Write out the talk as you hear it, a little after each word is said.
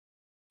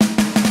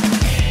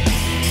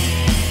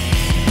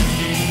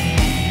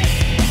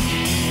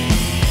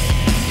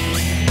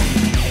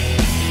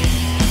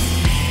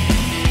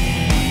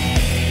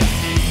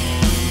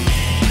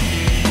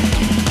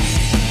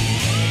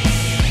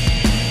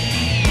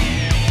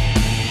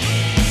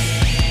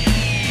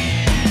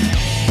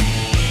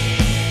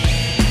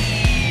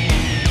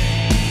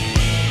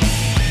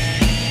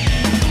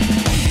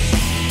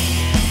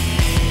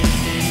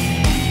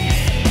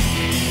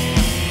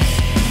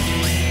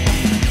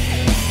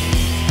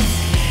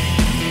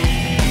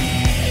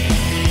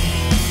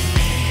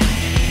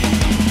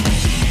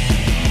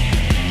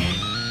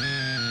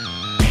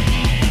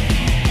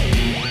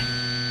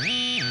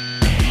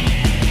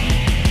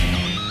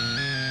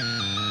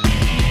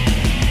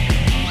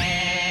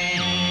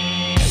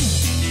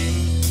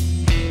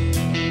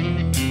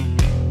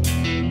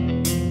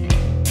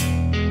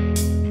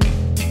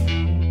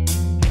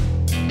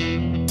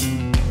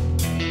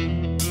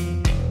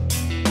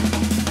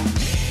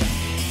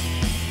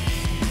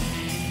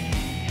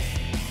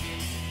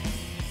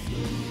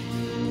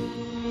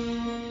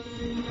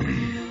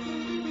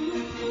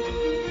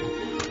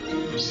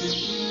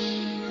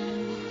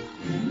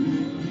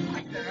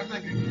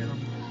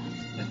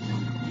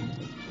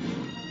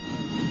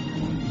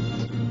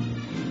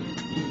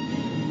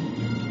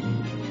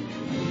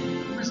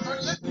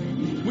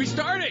We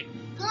started!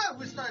 Good,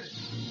 we started.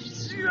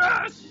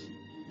 Yes!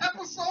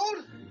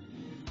 Episode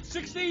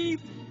 65!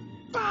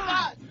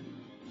 5.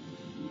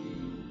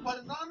 But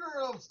in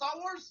honor of Star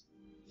Wars,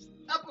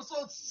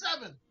 episode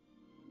 7.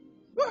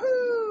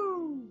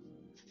 Woohoo!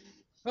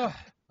 Oh,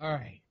 all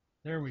right,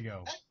 there we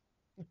go.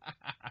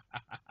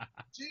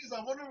 Jeez,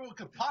 I wonder what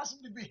could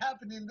possibly be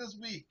happening this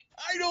week.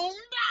 I don't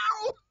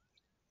know!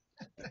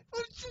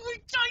 I'm so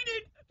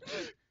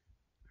excited!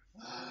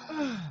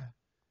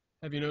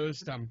 Have you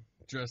noticed I'm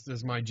dressed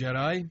as my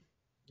Jedi?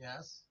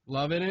 Yes.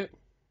 Loving it?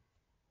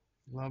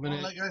 Loving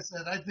it? Like I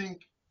said, I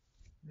think,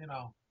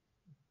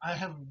 I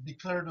have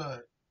declared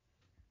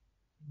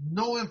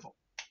no info.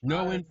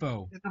 No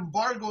info. An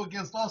embargo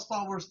against all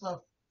Star Wars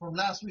stuff from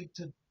last week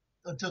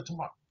until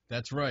tomorrow.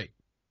 That's right.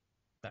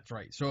 That's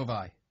right. So have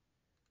I.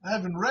 I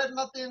haven't read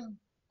nothing.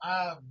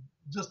 I'm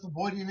just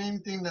avoiding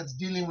anything that's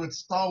dealing with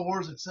Star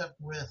Wars except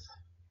with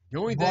The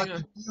only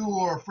thing you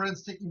or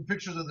friends taking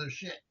pictures of their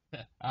shit.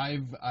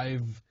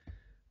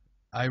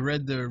 I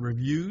read the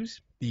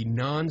reviews, the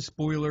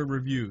non-spoiler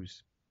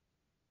reviews.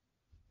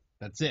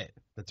 That's it.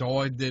 That's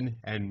all I did.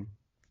 And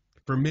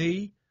for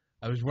me,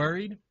 I was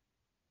worried.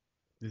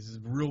 This is a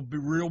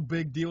real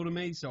big deal to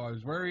me. So I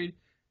was worried.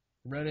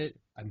 Read it.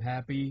 I'm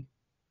happy.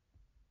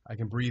 I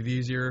can breathe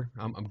easier.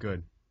 I'm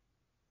good.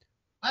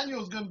 I knew it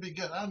was going to be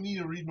good. I don't need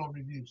to read no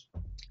reviews.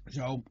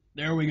 So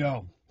there we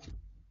go.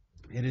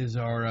 It is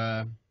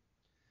our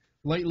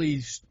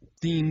lightly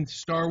themed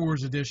Star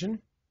Wars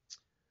edition.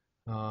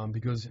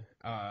 Because,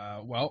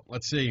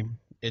 let's see.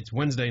 It's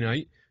Wednesday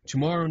night.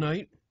 Tomorrow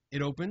night,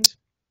 it opens.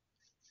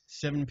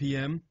 7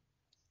 p.m.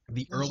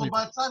 So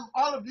by the time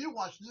all of you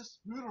watch this,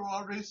 we would have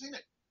already seen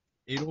it.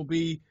 It'll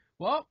be,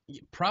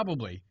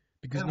 probably.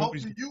 Because and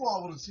hopefully you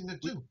all would have seen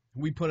it too.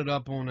 We put it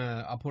up on,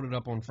 I'll put it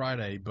up on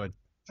Friday, but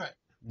right.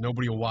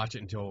 Nobody will watch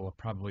it until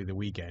probably the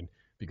weekend.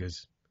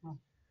 Because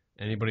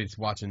anybody that's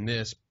watching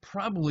this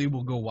probably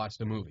will go watch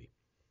the movie.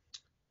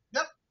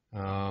 Yep.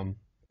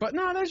 But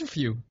no, there's a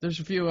few. There's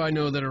a few I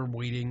know that are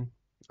waiting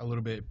a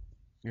little bit,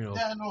 Yeah,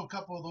 I know a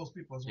couple of those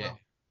people as well.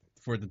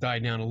 For it to die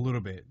down a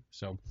little bit.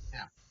 So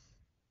yeah.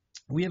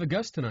 We have a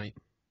guest tonight.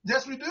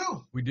 Yes, we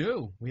do. We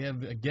do. We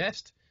have a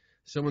guest,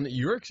 someone that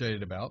you're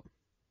excited about.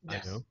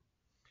 Yes. I know.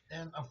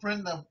 And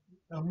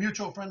a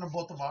mutual friend of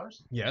both of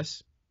ours.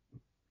 Yes.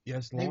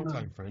 Yes,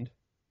 longtime friend.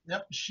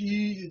 Yep.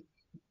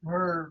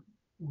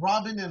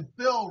 Robin and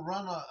Phil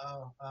run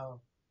a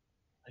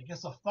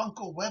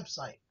Funko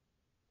website.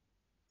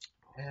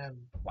 And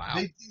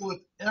they deal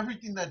with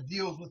everything that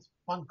deals with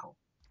Funko.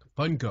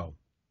 Funko.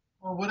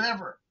 Or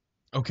whatever.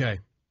 Okay.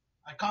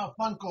 I call it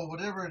Funko,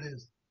 whatever it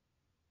is.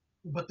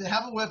 But they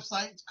have a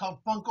website. It's called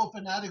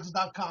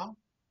FunkoFanatics.com.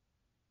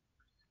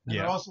 And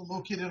they're also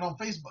located on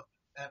Facebook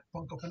at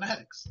Funko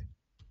Fanatics.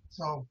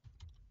 So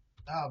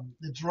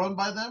it's run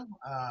by them.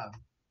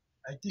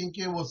 I think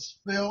it was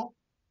Phil,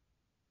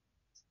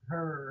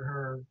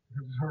 her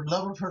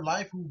love of her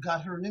life, who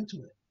got her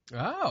into it.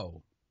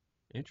 Oh,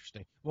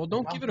 interesting. Well,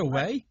 don't give it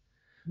away.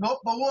 No,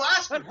 but we'll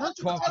ask her. Let her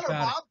talk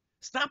about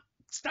it.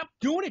 Stop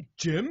doing it,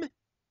 Jim.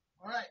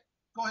 All right.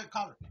 Go ahead,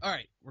 call her. All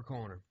right, we're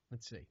calling her.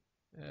 Let's see.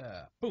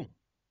 Boom.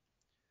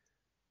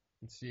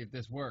 Let's see if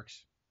this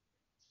works.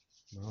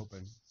 I'm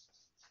hoping.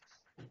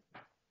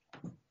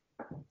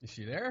 Is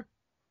she there?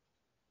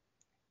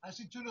 I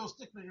see two little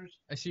stick figures.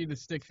 I see the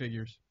stick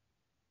figures.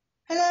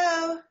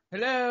 Hello.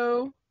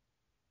 Hello.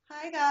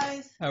 Hi,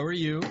 guys. How are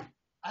you?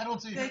 I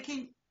don't see her.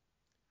 Can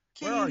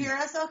you hear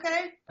us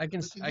okay? I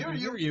can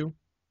hear you.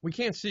 We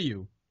can't see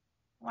you.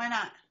 Why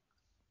not?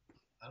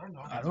 I don't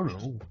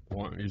know.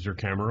 Is your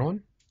camera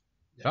on?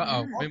 Yeah.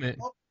 Uh-oh. Wait a minute.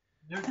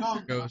 There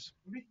it goes.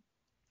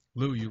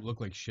 Lou, you look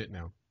like shit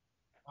now.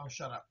 Oh,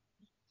 shut up.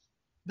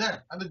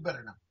 There. I look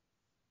better now.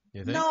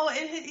 You think? No,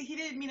 he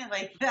didn't mean it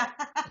like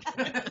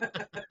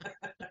that.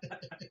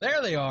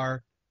 There they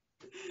are.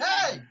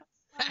 Hey!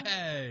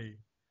 Hey!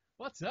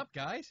 What's up,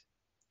 guys?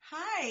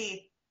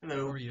 Hi.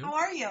 Hello. How are you? How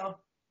are you?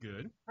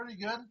 Good. Pretty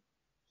good.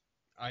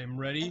 I am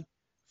ready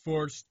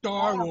for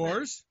Star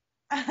Wars.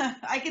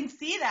 I can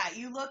see that.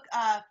 You look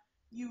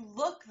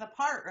the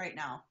part right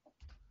now.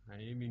 I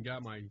even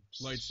got my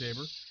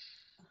lightsaber.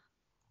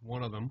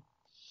 One of them.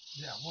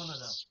 Yeah, one of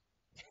them.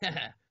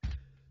 I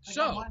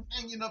So, got mine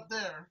hanging up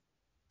there.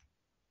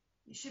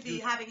 You should be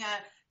having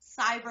a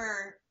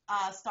cyber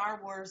Star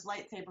Wars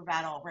lightsaber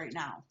battle right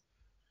now.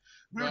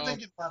 We were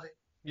thinking about it.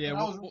 Yeah,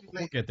 we'll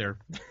get there.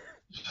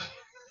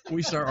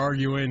 We start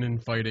arguing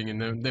and fighting,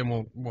 and then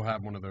we'll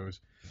have one of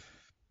those.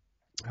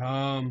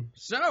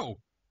 So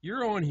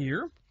you're on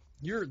here.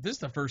 This is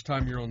the first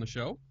time you're on the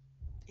show.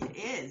 It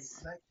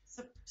is.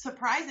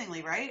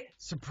 Surprisingly, right?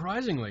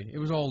 Surprisingly, it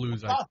was all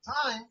Lou's idea. About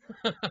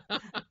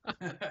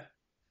time.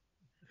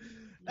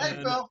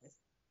 Hey, Phil.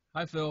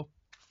 Hi, Phil.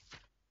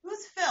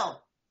 Who's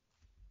Phil?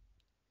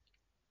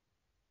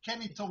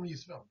 Kenny told me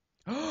he's Phil.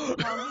 No,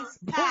 he's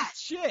Pat.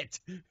 Shit.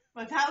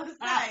 But that was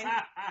nice.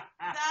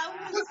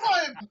 Good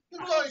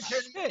going,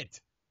 Kenny.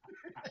 Shit.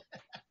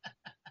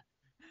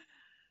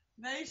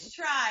 Nice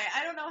try.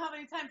 I don't know how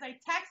many times I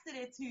texted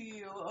it to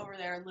you over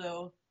there,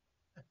 Lou.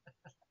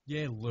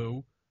 Yeah,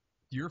 Lou.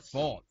 Your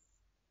fault.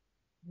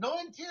 No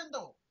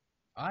entiendo.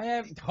 I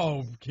have.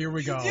 Oh, here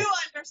we go. You do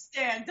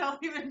understand.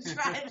 Don't even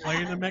try that.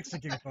 Playing the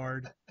Mexican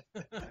card.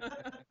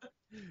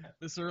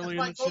 This early in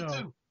the That's my show.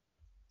 go-to.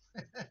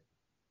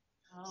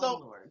 Oh, So-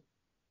 Lord.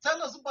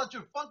 Tell us about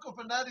your Funko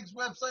Fanatics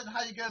website and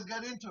how you guys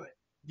got into it.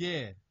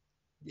 Yeah.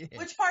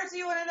 Which part do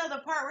you want to know?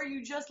 The part where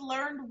you just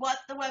learned what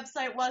the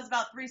website was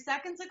about 3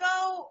 seconds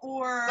ago?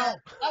 Or. No,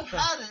 I've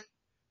had it.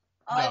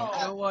 Oh. No,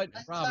 you know what, I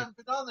just Robin? haven't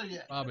been on there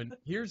yet. Robin,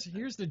 here's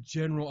the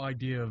general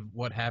idea of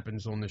what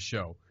happens on the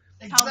show.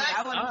 Tell me. I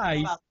Exactly. want to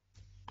know about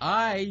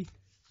I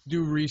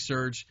do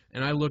research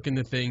and I look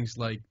into things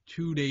like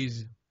 2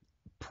 days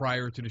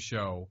prior to the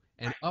show,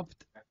 and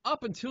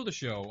up until the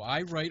show,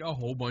 I write a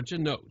whole bunch of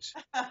notes.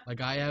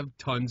 Like I have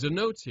tons of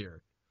notes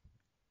here.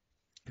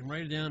 I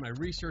write it down. I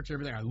research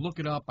everything. I look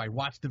it up. I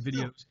watch the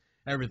videos.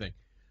 Everything.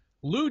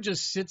 Lou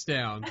just sits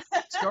down,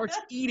 starts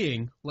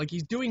eating like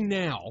he's doing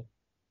now,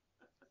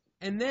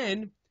 and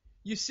then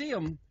you see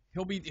him.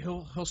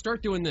 He'll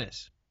start doing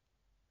this.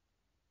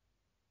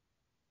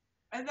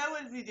 And then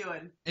what is he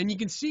doing? And you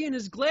can see in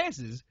his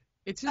glasses,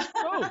 it's his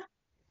throat.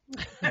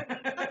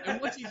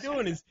 And what's he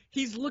doing is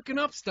he's looking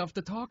up stuff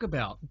to talk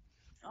about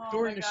Oh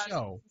during my the gosh,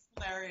 show. This is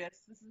hilarious.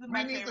 This is We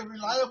my need the favorite.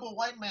 reliable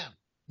white man.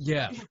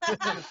 Yeah,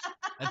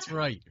 that's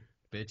right,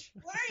 bitch.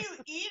 What are you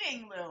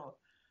eating, Lou?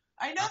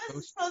 I know this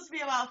is supposed to be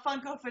about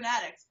Funko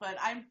Fanatics, but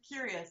I'm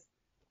curious.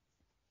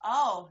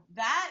 Oh,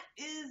 that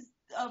is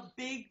a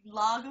big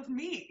log of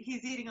meat.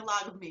 He's eating a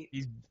log of meat.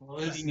 He's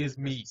Well, eating his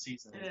meat.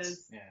 Season. It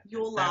is Yeah,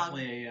 Yule it's log.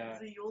 definitely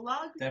Is it a Yule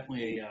log?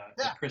 definitely a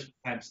Yeah. Christmas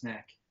time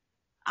snack.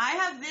 I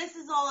have this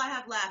is all I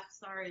have left.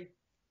 Sorry.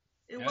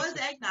 It Yeah, was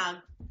so- eggnog.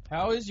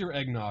 How is your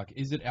eggnog?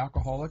 Is it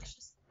alcoholic?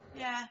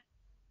 Yeah.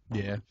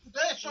 Yeah.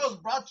 Today's show is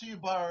brought to you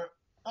by our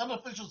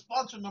unofficial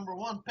sponsor number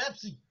one,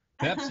 Pepsi.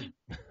 Pepsi.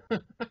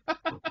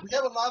 We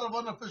have a lot of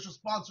unofficial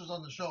sponsors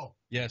on the show.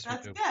 Yes, we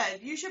That's do.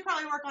 good. You should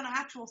probably work on an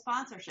actual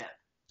sponsorship.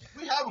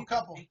 We have a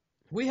couple.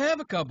 We have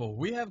a couple.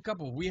 We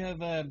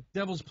have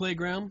Devil's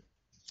Playground.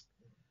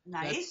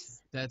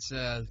 Nice. That's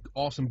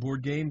awesome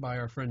board game by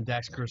our friend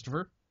Dax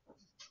Christopher.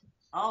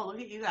 Oh, look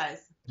at you guys.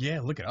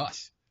 Yeah, look at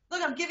us.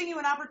 Look, I'm giving you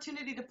an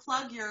opportunity to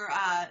plug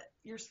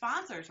your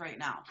sponsors right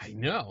now. I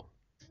know.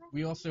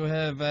 We also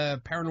have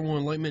Paranormal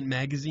Enlightenment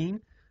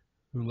Magazine,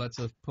 who lets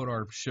us put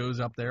our shows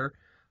up there.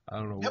 I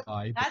don't know Yep.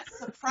 why. But That's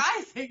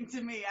surprising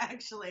to me,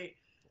 actually.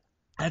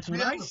 that's what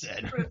We I have a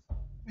said. secret-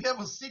 We have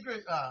a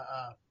secret,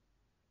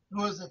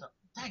 who is it?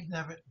 Dang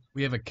nabbit.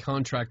 We have a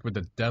contract with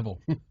the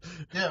devil.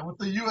 Yeah, with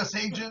the U.S.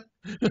 agent.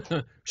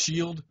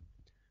 Shield.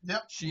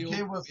 Yep. he Shield.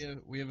 gave us,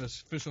 We have an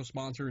official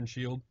sponsor in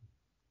Shield.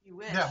 You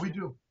wish. yeah, we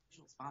do.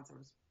 Official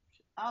sponsors.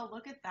 Oh,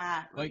 look at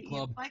that. Fight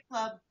Club. Fight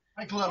Club.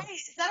 My club. Hey,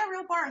 is that a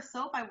real bar of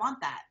soap? I want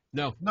that.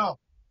 No, No,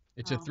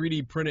 it's a Oh.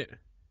 3D printed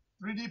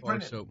 3D bar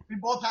printed. soap. We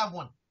both have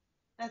one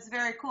That's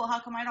very cool. How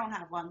come I don't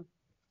have one?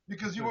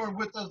 because you were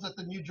with us at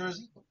the New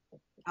Jersey Oh,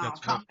 That's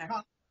Comic okay.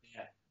 Con.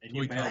 Yeah, and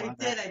We you bailed I on did.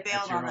 that. I That's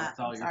bailed your on own- that. it's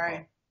all I'm your sorry.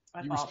 fault.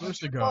 My You were fault.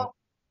 supposed to go. Well,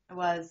 I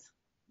was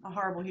a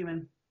horrible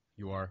human.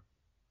 You are.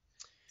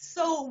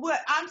 So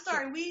I'm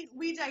sorry.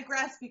 We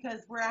digress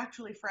because we're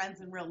actually friends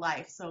in real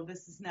life. So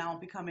this is now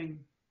becoming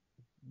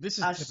This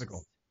is us.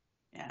 typical.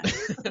 Yeah.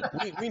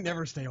 we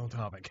never stay on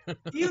topic.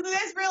 You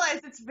guys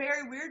realize it's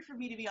very weird for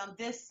me to be on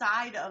this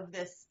side of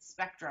this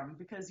spectrum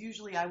because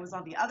usually I was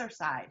on the other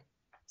side.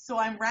 So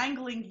I'm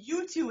wrangling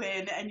you two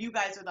in, and you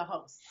guys are the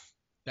hosts.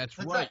 That's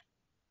That's right.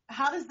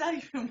 How does that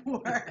even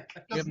work?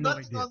 You because have no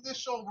nothing idea. on this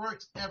show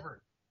works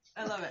ever.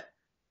 I love it.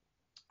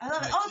 I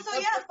love it. Right. Oh, so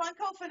yeah,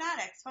 Funko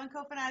Fanatics,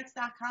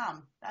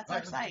 FunkoFanatics.com. That's our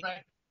Right, site.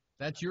 right.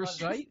 That's your Right.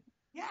 site?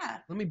 Yeah.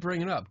 Let me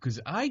bring it up because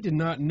I did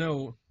not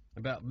know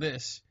about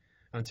this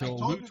until I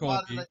told Lou you told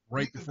about it me like a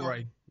right week before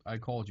ago. I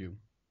called you.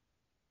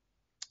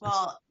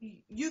 Well,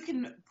 you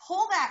can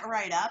pull that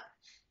right up,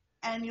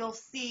 and you'll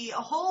see a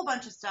whole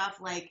bunch of stuff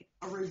like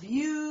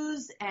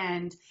reviews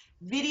and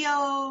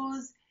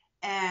videos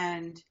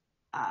and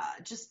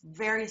just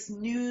various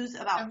news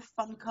about And-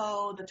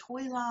 Funko, the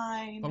toy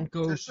line.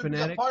 There should be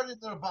a FunkoFanatic.com. part in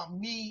there about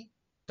me.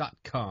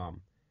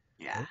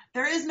 Yeah,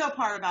 there is no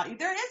part about you.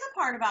 There is a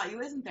part about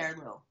you, isn't there,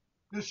 Lou?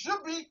 There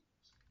should be.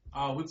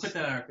 Oh, we put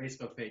that on our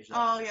Facebook page. Though.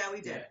 Oh yeah, we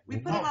did. Yeah. We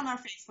put it on our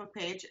Facebook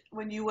page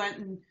when you went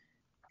and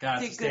Got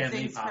did some good Stan Lee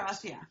things for pops.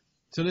 us. Yeah.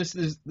 So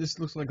this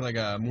looks like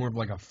a more of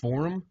like a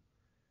forum.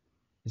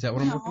 Is that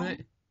what I'm No. looking at?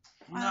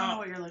 I don't know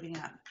what you're looking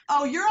at.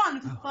 Oh, you're on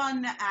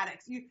Fun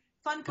Addicts. Funko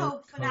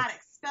Funko.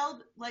 Fanatics,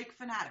 spelled like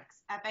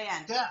Fanatics,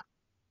 F-A-N, Yeah.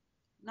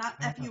 not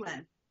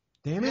F-U-N.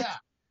 Damn it! Yeah.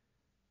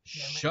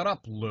 Shut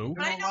up, Lou.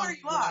 But I know where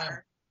you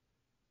are.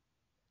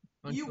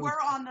 You Funko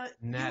were on the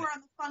Fanatics.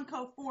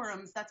 Funko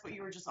forums. That's what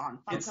you were just on.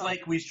 Funko. It's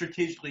like we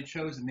strategically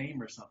chose a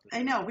name or something.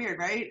 I know, weird,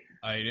 right?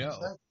 I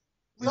know.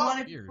 We So-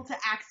 wanted weird. people to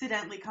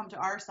accidentally come to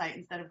our site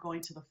instead of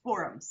going to the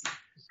forums.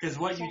 Because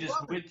what you So just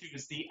Robin- went to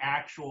is the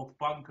actual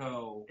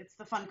Funko It's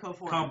the Funko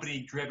forums.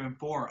 company-driven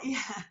forum.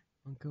 Yeah,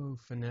 Funko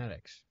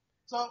Fanatics.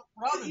 So,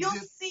 Robin, you'll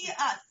did, see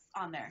us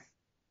on there.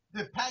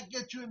 did Pat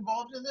get you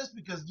involved in this?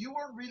 Because you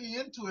weren't really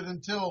into it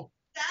until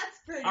That's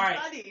pretty All right.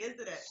 funny,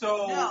 isn't it?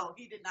 So no,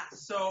 he did not.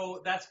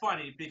 So that's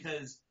funny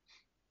because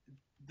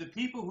the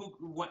people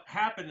what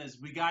happened is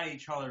we got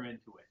each other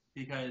into it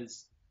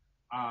because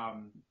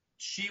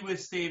she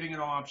was staving it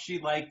off. She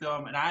liked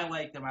them, and I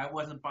liked them. I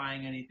wasn't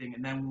buying anything.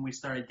 And then when we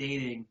started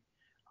dating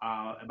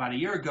about a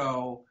year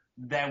ago,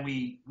 then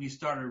we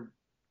started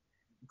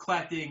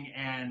collecting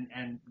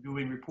and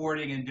doing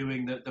reporting and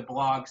doing the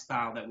blog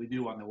style that we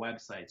do on the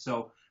website.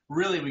 So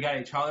really, we got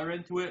each other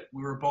into it.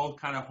 We were both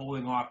kind of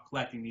holding off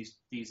collecting these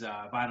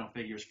vinyl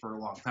figures for a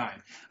long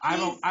time.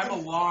 I'm a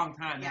long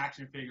time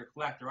action figure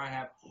collector. I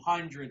have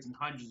hundreds and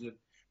hundreds of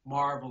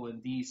Marvel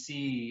and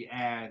DC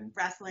and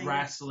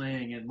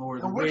wrestling and Lord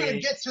of the Rings. And we're going to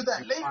get to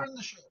that later in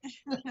the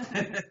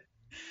show.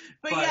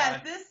 But yeah,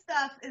 this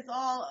stuff is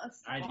all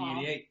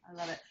IG88. I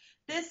love it.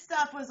 This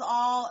stuff was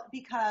all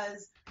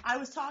because I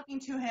was talking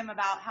to him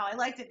about how I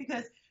liked it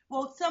because,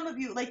 well, some of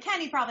you, like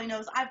Kenny probably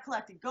knows, I've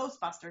collected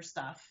Ghostbuster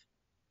stuff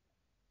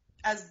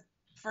as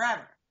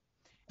forever.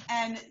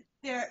 And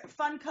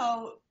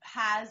Funko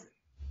has,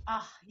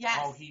 yes.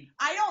 Oh,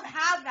 I don't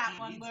have that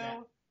one, Lou. that.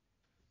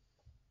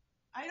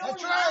 I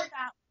don't have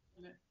that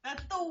one.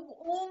 That's the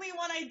only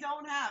one I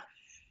don't have.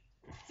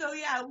 So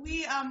yeah,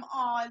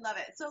 I love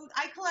it. So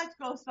I collect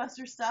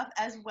Ghostbuster stuff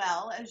as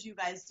well as you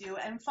guys do,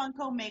 and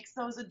Funko makes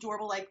those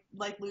adorable,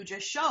 like Lou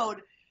just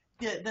showed,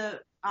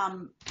 the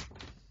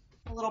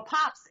little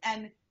pops.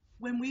 And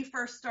when we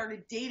first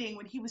started dating,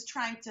 when he was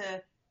trying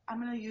to, I'm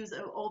gonna use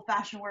an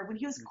old-fashioned word, when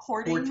he was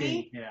courting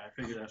me. Yeah, I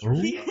figured that's right.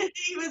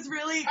 He was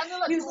really. I know,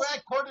 like the way I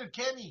courted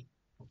Kenny.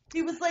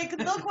 He was like,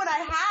 look what I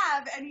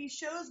have, and he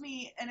shows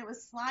me, and it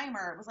was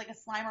Slimer. It was like a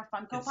Slimer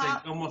Funko It's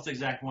Pop. like almost the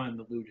exact one in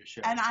the Lou just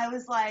showed. And I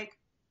was like,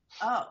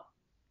 oh.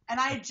 And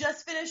I had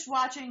just finished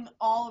watching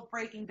all of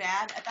Breaking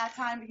Bad at that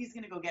time. He's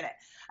going to go get it.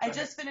 I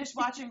just finished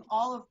watching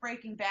all of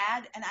Breaking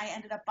Bad, and I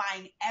ended up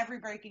buying every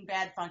Breaking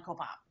Bad Funko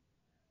Pop.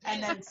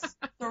 And then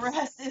the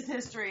rest is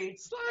history.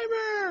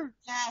 Slimer!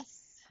 Yes.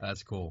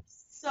 That's cool.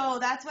 So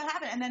that's what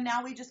happened. And then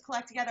now we just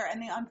collect together.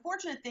 And the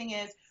unfortunate thing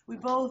is we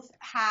both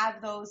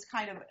have those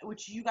kind of,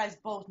 which you guys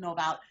both know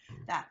about,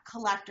 that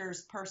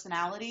collector's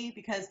personality.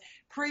 Because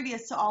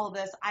previous to all of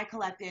this, I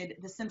collected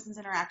the Simpsons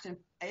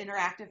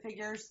interactive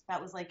figures.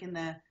 That was like in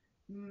the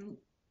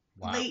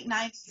late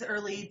 90s,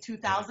 early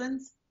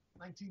 2000s.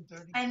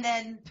 1930. And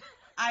then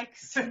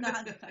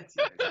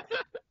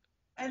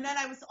and then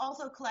I was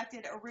also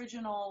collected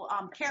original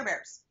Care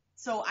Bears.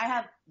 So I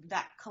have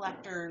that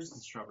collector's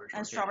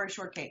and strawberry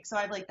shortcake. So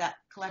I have like that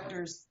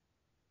collector's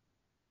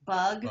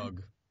bug.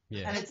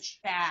 Yeah. And it's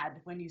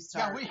bad when you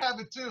start. Yeah, we have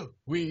it too.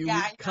 We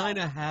kind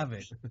of have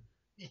it.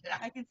 Yeah.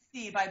 I can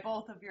see by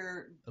both of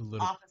your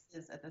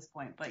offices at this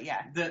point, but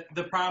yeah.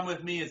 The problem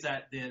with me is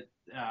that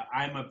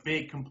I'm a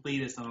big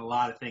completist on a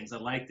lot of things. I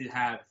like to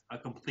have a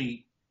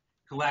complete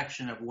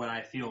collection of what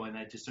I feel, and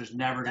there's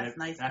never gonna.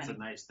 That's a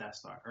nice Death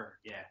Star.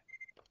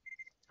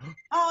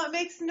 Oh, it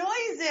makes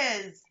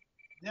noises.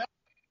 Yep.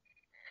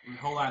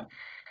 Hold on,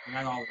 we're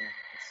not all there.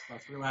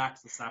 Let's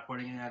relax. Let's stop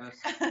pointing it at us.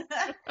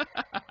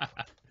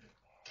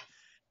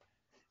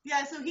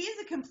 Yeah, so he's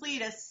a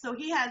completist, so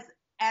he has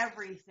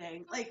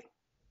everything. Like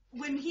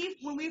when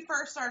we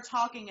first started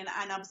talking, and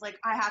I was like,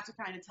 I have to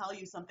kind of tell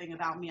you something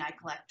about me. I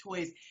collect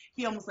toys.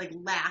 He almost like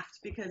laughed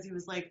because he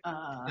was like,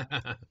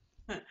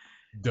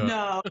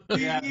 no,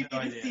 you need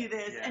to see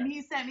this. Yeah. And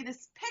he sent me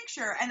this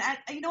picture, and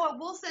you know what?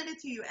 We'll send it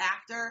to you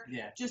after,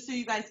 just so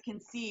you guys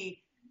can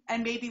see.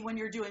 And maybe when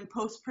you're doing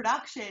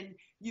post-production,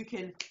 you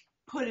can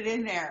put it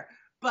in there.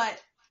 But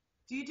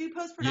do you do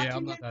post-production? Yeah,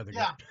 I'm not that good.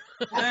 Yeah.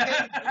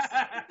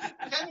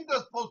 Kenny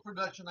does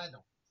post-production, I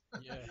don't.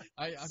 Yeah,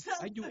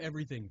 I do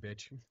everything,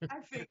 bitch.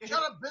 I figured.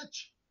 Shut up,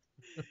 bitch.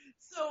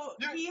 So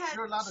he had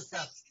this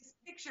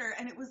picture,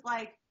 and it was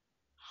like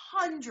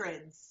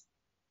hundreds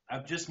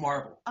of just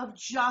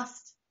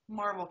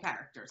Marvel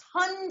characters.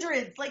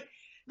 Hundreds. Like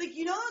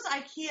you know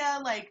those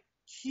IKEA like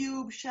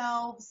cube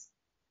shelves?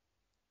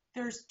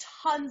 There's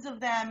tons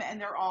of them,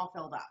 and they're all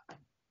filled up.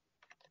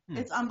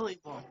 It's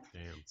unbelievable.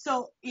 Damn.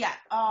 So, yeah.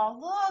 Oh,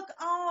 look.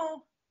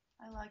 Oh,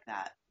 I like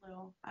that,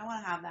 Lou. I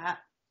want to have that.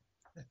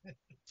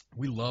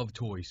 We love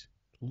toys.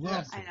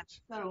 Love toys. I know.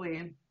 So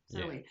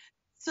do we.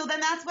 So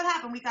then that's what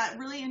happened. We got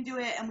really into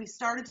it, and we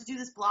started to do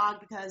this blog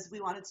because we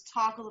wanted to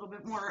talk a little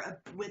bit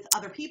more with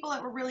other people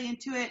that were really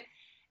into it.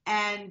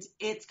 And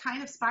it's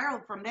kind of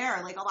spiraled from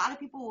there. Like a lot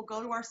of people will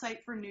go to our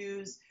site for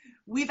news.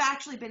 We've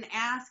actually been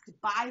asked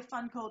by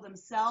Funko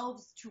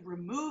themselves to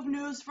remove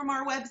news from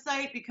our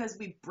website because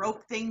we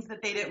broke things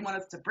that they didn't want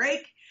us to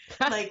break.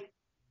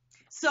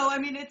 So I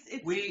mean, it's.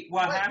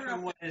 What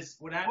happened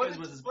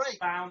was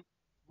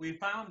we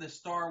found the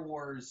Star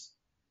Wars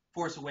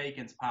Force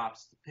Awakens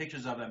pops,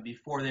 pictures of them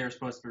before they were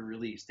supposed to be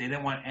released. They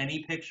didn't want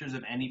any pictures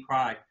of any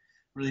product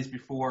released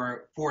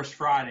before Force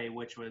Friday,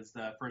 which was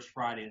the first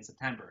Friday in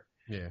September.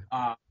 Yeah.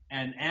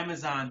 And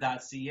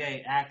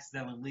Amazon.ca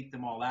accidentally leaked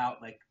them all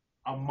out like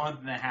a month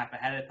and a half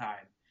ahead of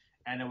time.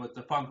 And it was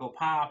the Funko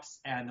Pops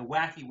and the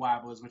Wacky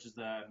Wobblers, which is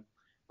the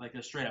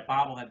straight up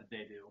bobblehead that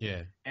they do.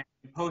 Yeah. And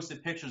we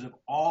posted pictures of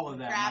all of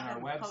them on our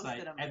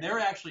website. And they're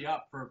actually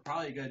up for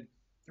probably a good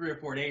 3 or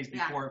 4 days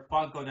before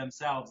Funko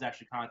themselves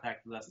actually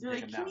contacted us to They're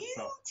take like, them can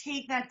down. you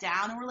take that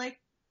down? And we're like,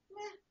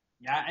 meh.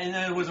 Yeah, and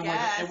then it wasn't worth it.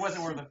 It Yes.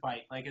 wasn't worth a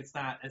fight. Like it's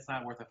not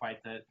worth a fight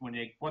that when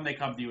they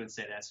come to you and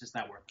say that, it's just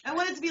not worth it. I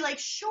wanted to be like,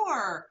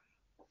 sure,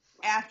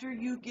 after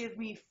you give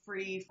me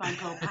free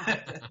Funko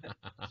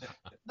Pop.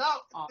 Now,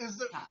 All is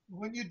there, the time.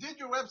 when you did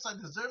your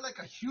website, is there like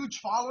a huge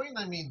following?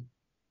 I mean,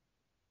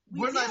 We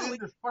we're not do. in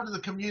this part of the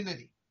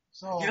community.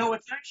 So You know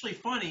what's actually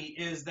funny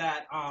is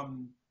that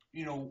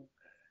you know,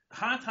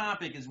 Hot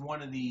Topic is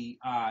one of the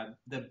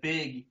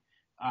big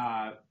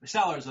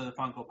sellers of the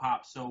Funko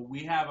Pops. So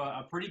we have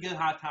a pretty good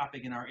Hot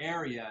Topic in our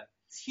area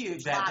It's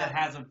huge. that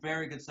has a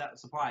very good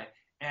supply.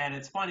 And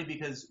it's funny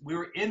because we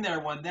were in there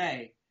one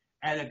day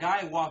and a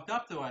guy walked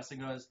up to us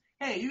and goes,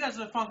 "Hey, you guys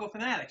are the Funko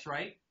Fanatics,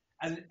 right?"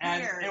 And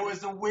Weird. it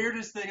was the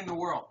weirdest thing in the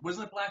world.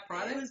 Wasn't it Black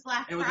Friday? It was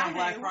Black It was Friday. on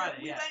Black Friday,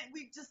 We yeah.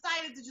 we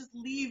decided to just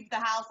leave the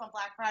house on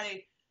Black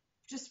Friday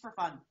just for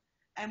fun.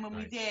 And when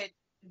we Nice. did,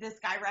 this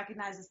guy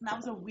recognized us, and that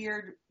was a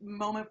weird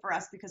moment for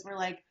us because we're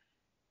like,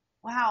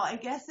 wow, I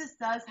guess this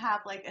does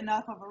have like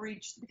enough of a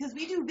reach because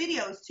we do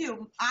videos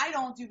too. I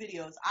don't do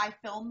videos. I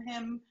film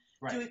him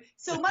Right. doing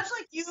so much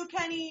like you,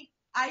 Kenny.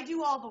 I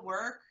do all the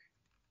work.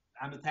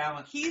 I'm the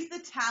talent. He's the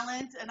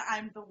talent, and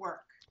I'm the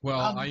work. Well,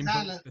 I'm I'm the both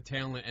talent. the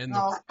talent and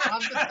no,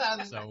 I'm the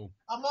talent. so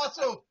I'm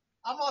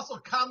also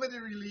comedy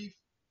relief,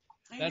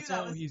 I that's knew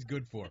that all was- he's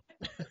good for.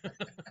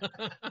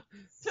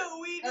 So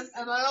we just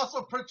and I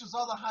also purchase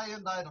all the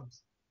high-end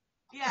items.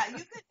 yeah,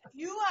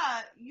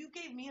 you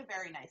gave me a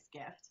very nice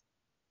gift.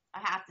 I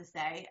have to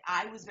say,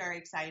 I was very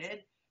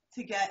excited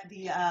to get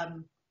the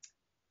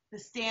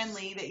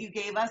Stanley that you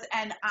gave us,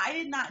 and I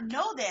did not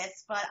know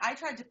this, but I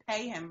tried to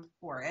pay him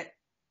for it.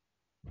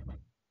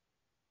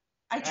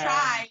 I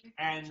tried.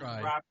 And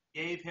Tried. Rob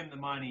gave him the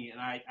money, and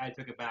I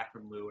took it back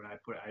from Lou, and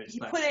He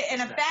put it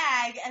in a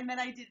bag, and then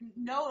I didn't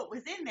know it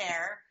was in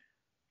there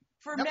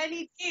for Yep.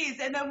 many days.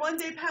 And then one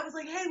day Pat was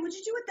like, "Hey, what'd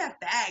you do with that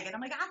bag?" And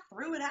I'm like, "I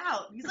threw it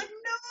out." And he's like,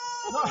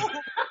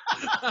 "No."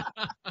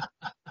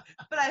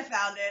 But I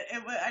found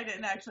it. I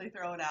didn't actually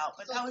throw it out.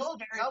 But So that I was told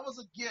you, very. that was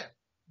a gift.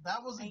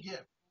 That was a Thank you.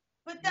 gift.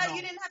 But that know.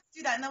 you didn't have to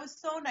do that, and that was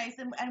so nice,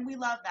 and we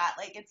love that.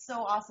 Like it's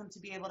so awesome to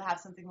be able to have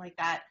something like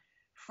that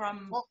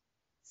from Well-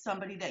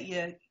 somebody that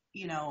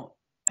you know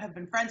have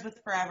been friends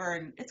with forever,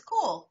 and it's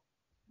cool.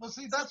 Well,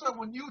 see, that's why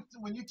when you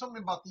told me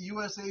about the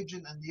U.S.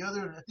 agent and the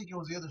other, I think it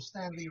was the other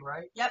Stanley,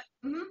 right? Yep.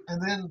 Mm-hmm.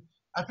 And then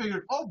I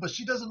figured, oh, but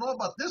she doesn't know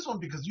about this one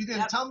because you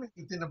didn't Yep. tell me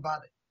anything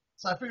about it.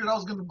 So I figured I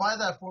was going to buy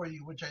that for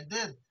you, which I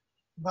did.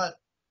 But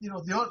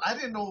I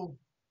didn't know.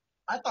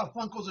 I thought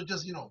Funkos are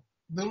just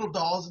little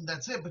dolls and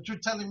that's it. But you're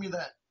telling me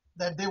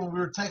that day when we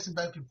were texting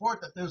back and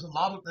forth that there's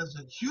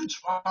a huge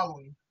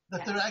following that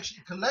Yes. they're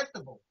actually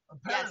collectible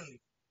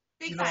apparently.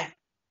 Big You know- time.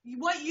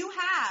 What you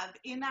have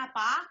in that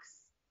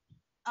box,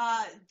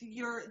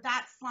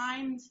 that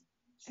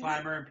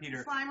Slimer and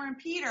Peter. Slimer and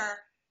Peter,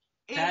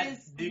 That-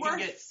 is you can worth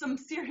get- some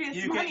serious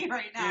You money can,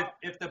 right now.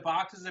 if the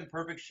box is in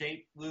perfect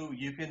shape, Lou,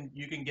 you can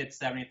get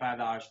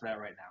 $75 for that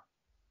right now.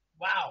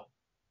 Wow.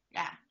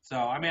 Yeah. So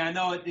I mean, I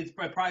know it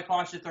probably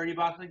costs you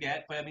 $30 to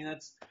get, but I mean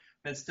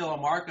that's still a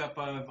markup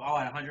of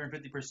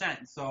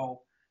 150%.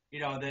 So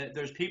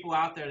there's people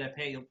out there that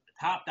pay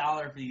top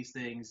dollar for these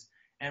things,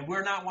 and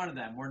we're not one of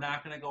them. We're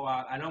not going to go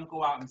out. I don't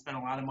go out and spend a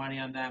lot of money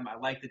on them. I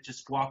like to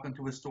just walk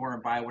into a store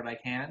and buy what I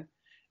can.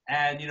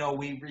 And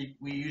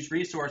we use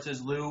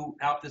resources. Lou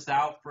helped us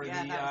out for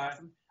Yeah, the. that was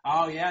awesome.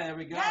 Oh yeah, there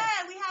we go.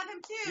 Yeah, we have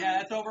him too. Yeah,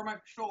 that's over my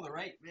shoulder,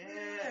 right? Yeah.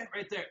 Yeah,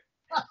 right there.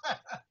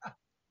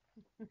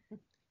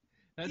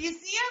 That's Do you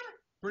see him?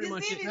 pretty you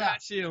much see it. me? Yeah, I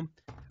see him.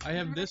 I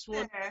have Right this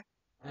one, there.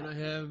 and I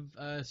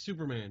have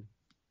Superman,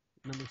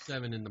 number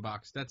 7 in the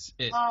box. That's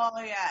it. Oh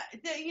yeah,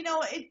 and they're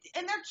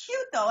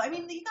cute though. I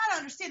mean, you gotta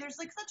understand. There's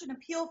like such an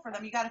appeal for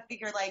them. You gotta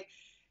figure like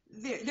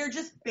they're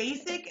just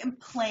basic and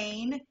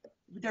plain.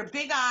 They're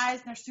big eyes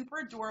and they're super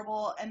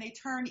adorable, and they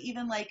turn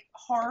even like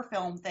horror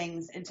film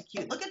things into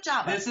cute. Look at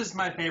Jabba. This is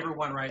my favorite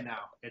one right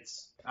now.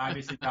 It's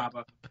obviously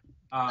Jabba.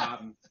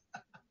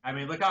 I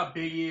mean, look how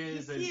big he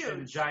is and He's a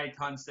huge. giant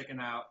tongue sticking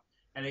out.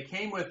 And it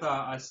came with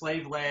a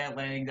slave Leia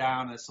laying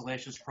down a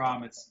salacious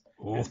crumb. It's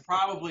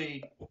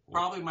probably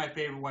my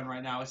favorite one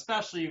right now,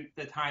 especially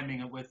the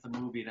timing with the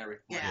movie and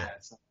everything. Yeah. Like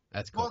that. So,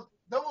 That's cool. Well,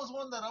 there was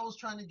one that I was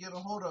trying to get a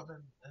hold of,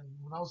 and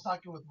when I was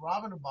talking with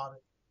Robin about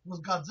it, was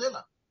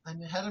Godzilla.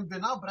 And it hadn't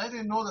been out, but I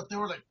didn't know that there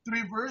were like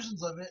 3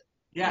 versions of it.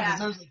 yeah. Because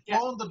there's a Yeah.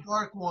 glow in the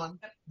dark one.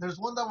 There's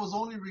one that was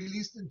only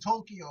released in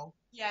Tokyo.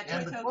 Yeah,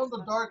 And the glow in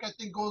the dark, I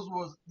think,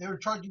 was they were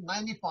charging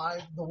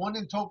 $95. The one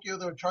in Tokyo,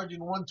 they were charging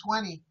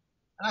 $120.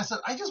 And I said,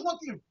 I just want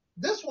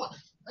this one.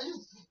 I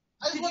just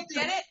Did you want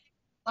get it?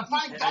 I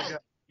finally got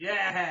it.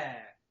 Yeah.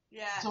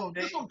 Yeah. So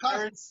this They- one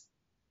costs.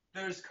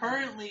 there's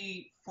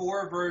currently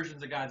 4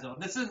 versions of Godzilla.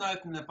 This is another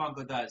thing that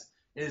Funko does.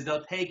 Is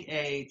they'll take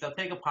a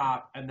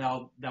pop and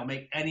they'll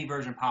make any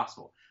version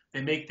possible.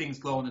 They make things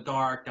glow in the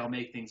dark. They'll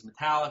make things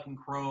metallic and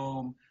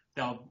chrome.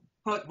 They'll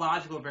put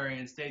logical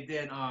variants. They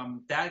did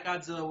that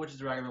Godzilla, which is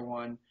the regular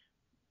one,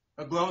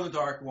 a glow in the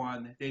dark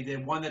one. They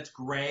did one that's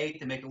gray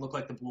to make it look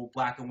like the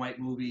black and white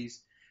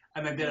movies.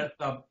 And they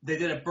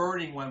did a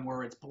burning one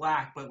where it's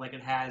black, but like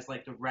it has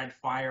like the red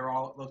fire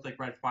it looks like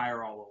red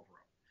fire all over them.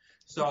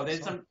 So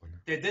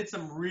they did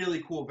some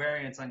really cool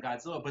variants on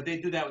Godzilla, but they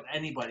do that with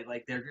anybody.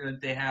 Like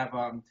they have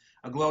a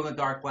glow in the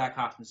dark Black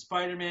Hawk and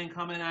Spider-Man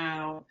coming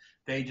out.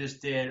 They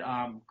just did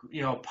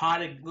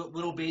potted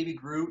little baby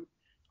Groot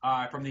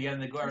from the end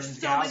of the Guardians of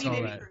the Galaxy.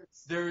 Many baby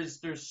Groots.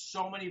 There's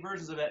so many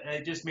versions of it, and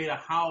they just made a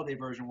holiday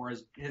version where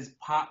his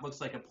pot looks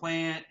like a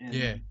plant,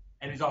 and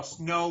he's all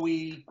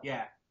snowy.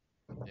 Yeah.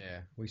 Yeah,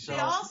 They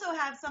also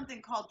have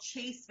something called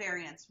chase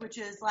variants, which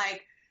is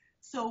like,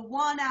 so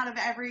one out of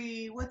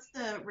every, what's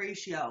the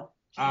ratio?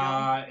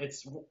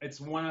 It's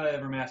one out of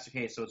every master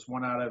case, so it's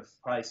one out of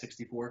probably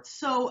 64.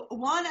 So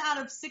 1 out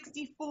of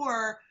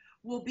 64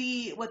 will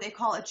be what they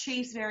call a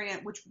chase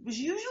variant, which was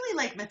usually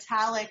like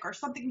metallic or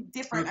something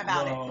different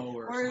about it,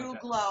 or it'll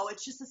glow.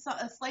 It's just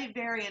a slight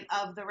variant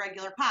of the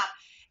regular pop,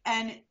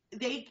 and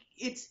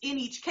it's in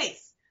each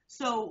case.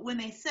 So when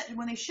they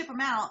ship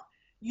them out,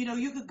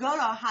 you could go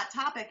to a Hot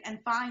Topic and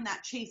find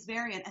that chase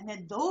variant, and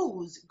then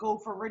those go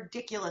for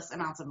ridiculous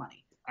amounts of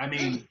money. I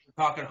mean, we're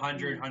talking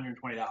 $100,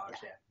 $120, yeah.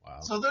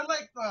 Wow. So they're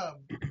like,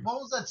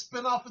 what was that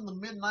spin-off in the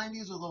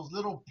mid-'90s of those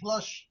little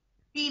plush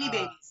Beanie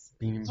Babies.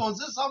 So is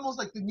this almost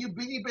like the new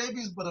Beanie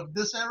Babies, but of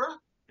this era?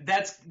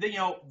 That's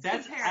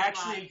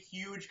actually a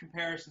huge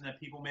comparison that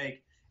people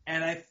make.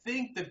 And I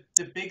think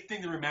the big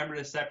thing to remember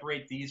to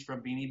separate these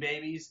from Beanie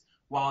Babies,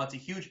 while it's a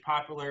huge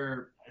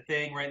popular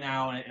thing right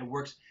now and it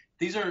works,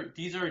 these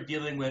are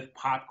dealing with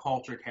pop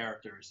culture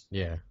characters.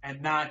 Yeah.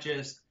 And not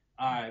just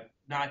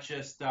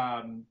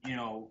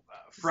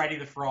Freddy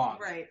the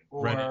Frog. Right.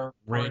 Or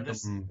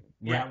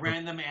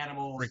random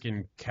animals.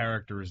 Freaking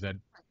characters that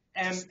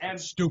and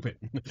stupid.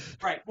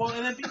 Right. Well,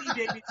 and then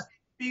Beanie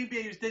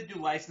Babies did do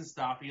licensed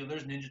stuff.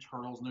 There's Ninja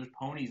Turtles and there's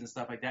ponies and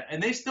stuff like that.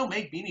 And they still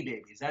make Beanie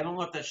Babies. I don't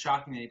know if that's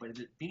shocking to anybody,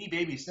 but Beanie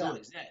Babies still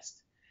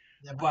exist.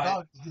 Yeah, my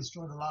dog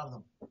destroyed a lot of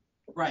them.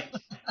 Right.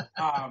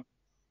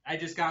 I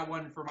just got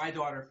one for my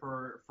daughter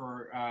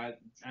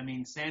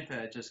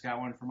Santa just got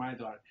one for my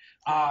daughter.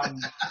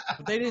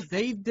 But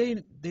they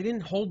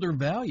didn't hold their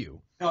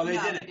value. No, they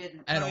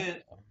didn't. At all.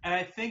 And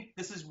I think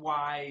this is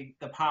why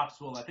the Pops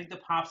will. I think the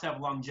Pops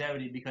have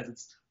longevity because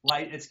it's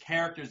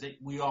characters that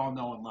we all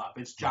know and love.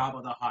 It's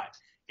Jabba the Hutt.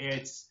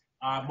 It's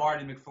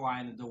Marty McFly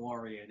and the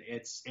DeLorean.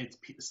 It's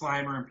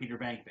Slimer and Peter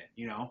Venkman.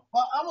 Well,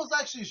 I was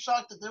actually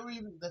shocked that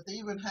they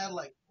even had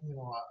like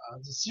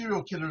the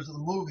serial killers of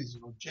the movies.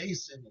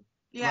 Jason.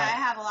 Yeah, right. I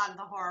have a lot of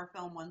the horror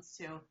film ones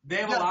too. They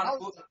have a lot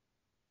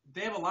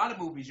of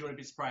movies. You wouldn't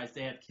be surprised.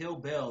 They have Kill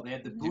Bill. They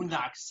have the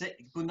Boondock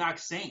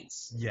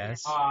Saints.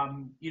 Yes. A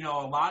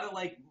lot of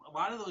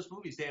those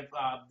movies. They have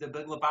the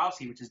Big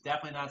Lebowski, which is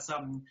definitely not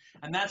something.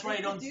 And that's why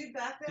you don't. The dude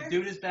back there. The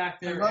dude is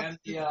back there, and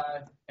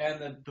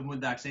the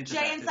Boondock Saints.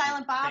 Jay and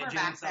Silent Bob are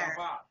back there.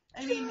 Bob.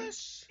 I mean,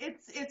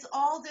 it's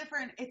all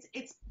different.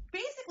 It's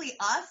basically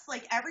us.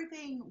 Like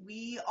everything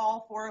we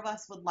all four of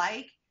us would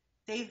like,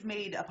 they've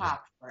made a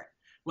pop for it.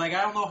 Like,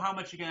 I don't know how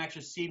much you can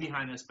actually see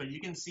behind us, but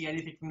you can see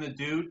anything from the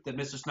dude that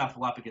Mr.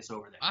 Snuffleupagus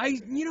over there.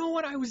 You know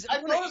what? I want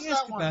to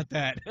ask about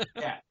that.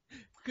 Yeah.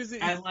 Because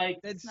it's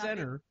dead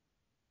center.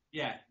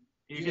 Yeah.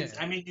 You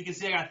can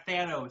see I got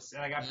Thanos,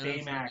 and I got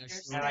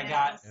Baymax, and I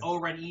got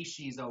O-Ren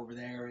Ishii over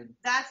there. And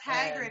that's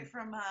Hagrid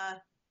from...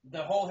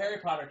 the whole Harry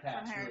Potter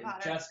cast. Really.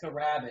 Jessica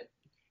Rabbit.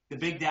 The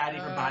Big Daddy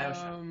from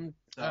Bioshock.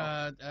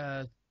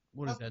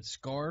 What is that?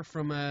 Scar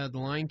from The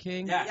Lion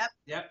King? Yeah.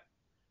 Yep.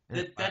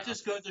 That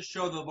just goes to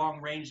show the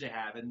long range they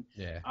have, and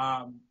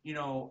I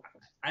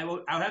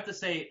would have to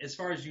say, as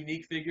far as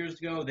unique figures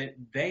go, that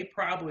they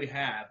probably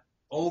have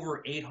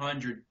over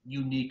 800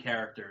 unique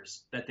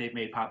characters that they've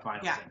made pop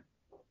vinyls in.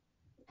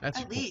 That's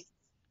at cool. least.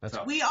 That's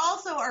cool. We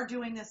also are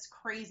doing this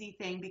crazy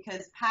thing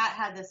because Pat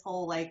had this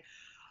whole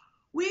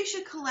we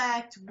should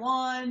collect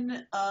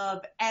one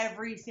of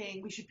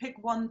everything. We should pick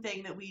one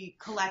thing that we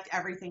collect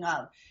everything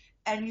of.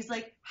 And he's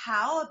like,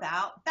 how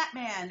about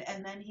Batman?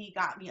 And then he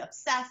got me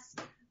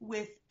obsessed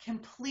with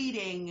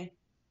completing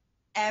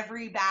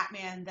every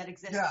Batman that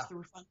exists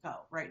through Funko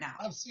right now.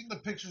 I've seen the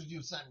pictures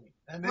you sent me.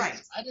 And I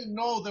didn't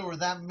know there were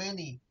that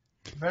many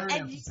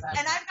variants.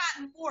 And I've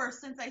gotten more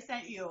since I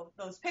sent you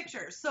those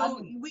pictures.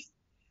 So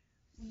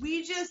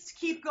we just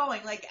keep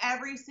going. Like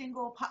every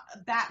single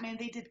Batman,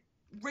 they did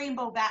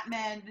Rainbow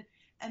Batman,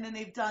 and then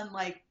they've done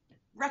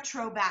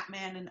retro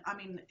Batman. And I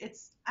mean,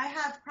 I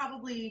have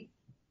probably...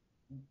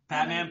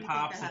 Batman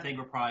Pops, I think,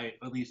 we're probably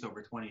at least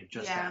over 20 of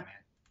just Batman.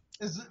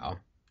 Is it? Oh.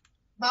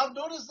 Now, I've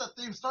noticed that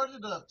they've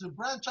started to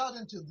branch out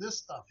into this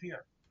stuff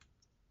here.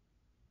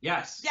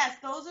 Yes. Yes,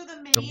 those are the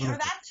mini. Is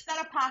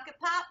that a pocket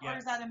pop or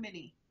is that a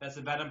mini? That's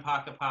a Venom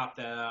pocket pop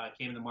that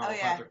came in the Marvel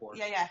Collector Force.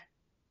 Yeah.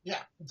 Yeah,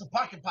 it's a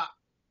pocket pop.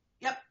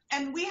 Yep,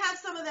 and we have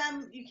some of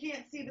them. You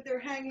can't see, but they're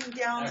hanging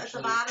down at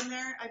the bottom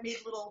there. I made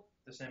little.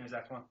 The same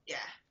exact one. Yeah.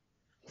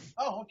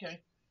 Oh,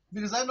 okay.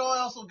 Because I know I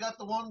also got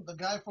the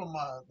guy from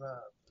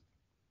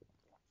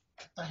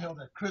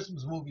that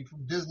Christmas movie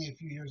from Disney a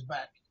few years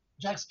back.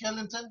 Jack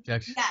Skellington?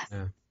 Yes.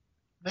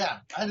 Yeah,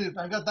 I did.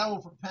 I got that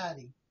one from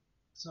Patty.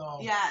 So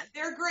Yeah,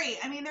 they're great.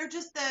 I mean, they're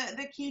just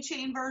the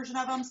keychain version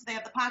of them, so they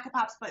have the pocket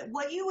pops. But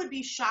what you would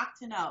be shocked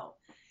to know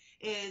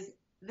is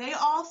they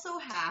also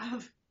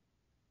have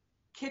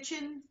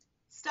kitchen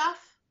stuff.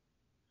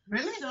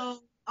 really, So,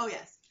 oh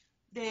yes,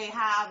 they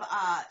have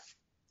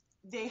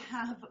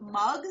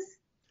mugs.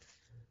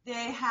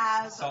 They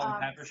have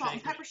Salt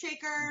and pepper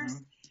shakers.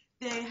 Mhm.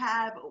 They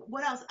have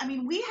what else? I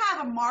mean, we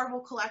have a Marvel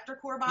collector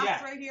core box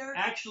Yeah. right here.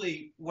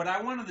 Actually, what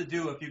I wanted to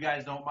do, if you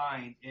guys don't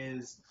mind,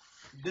 is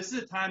this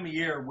is a time of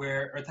year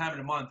or time of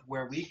the month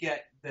where we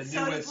get the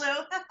So newest. does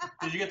Lou.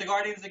 Did you get the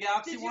Guardians of the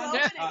Galaxy Did you one?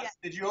 open it yet?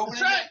 Did you open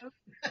That's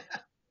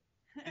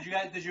it?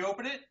 right. Did you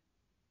open it?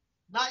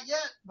 Not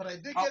yet, but I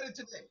did get it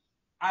today.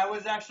 I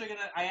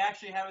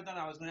actually haven't done.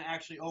 I was gonna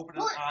actually open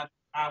it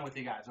on with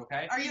you guys.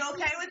 Okay. Are you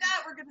okay with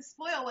that? We're gonna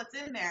spoil what's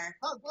in there.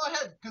 Oh, go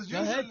ahead, because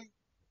Go ahead. usually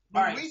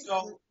All right.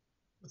 So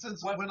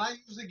when I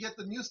usually get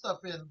the new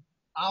stuff in,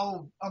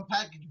 I'll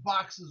unpackage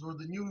boxes or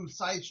the new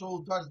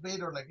sideshow Darth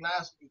Vader like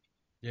last week.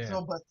 Yeah.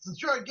 So, but since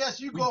you're a guest,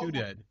 you We go. do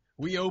that.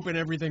 We open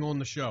everything on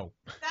the show.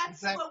 That's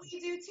Exactly. what we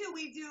do too.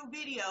 We do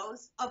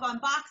videos of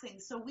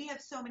unboxings. So we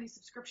have so many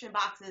subscription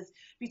boxes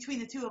between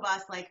the two of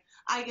us. Like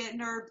I get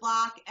Nerd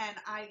Block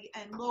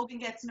and Logan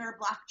gets Nerd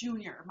Block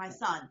Jr., my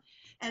son.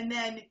 And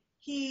then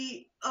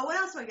what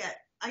else do I get?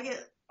 I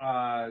get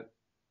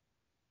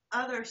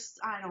others.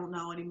 I don't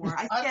know anymore.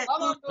 All I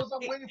know is I'm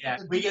waiting for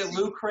the we get DC.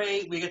 Loot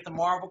Crate. We get the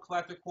Marvel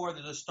Collector Core.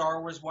 There's a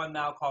Star Wars one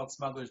now called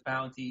Smuggler's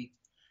Bounty.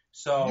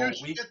 So You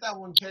should get that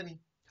one, Kenny.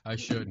 I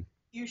should.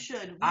 You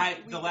should.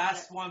 The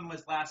last one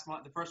was last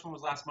month. The first one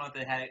was last month.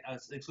 They had an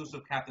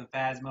exclusive Captain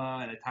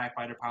Phasma and a TIE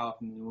fighter pilot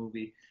from the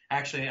movie.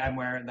 Actually, I'm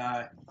wearing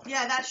the.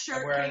 Yeah, that shirt.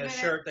 I'm wearing came the in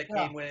shirt that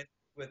Yeah. came with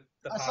the.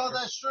 I saw popper.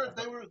 that shirt.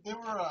 They were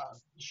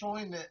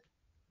showing it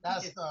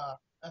last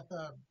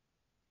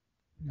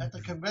at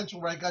the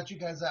convention where I got you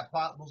guys at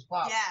those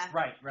pops. Yeah.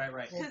 Right.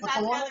 So, 'Cause but that's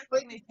the one the I'm other thing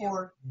waiting they do.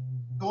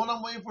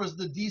 for, is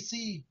the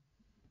DC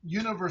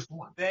Universe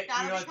one. They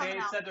That'll be coming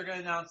out. said they're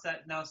going to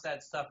announce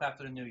that stuff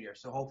after the new year.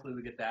 So hopefully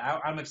we get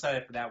that. I'm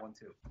excited for that one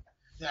too.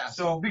 Yeah.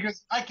 So-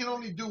 because I can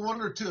only do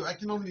one or two. I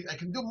can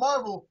do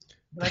Marvel,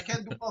 but I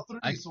can't do all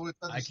three. So it's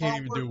I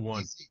can't even do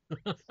one.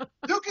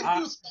 You can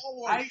do Star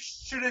Wars. I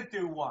shouldn't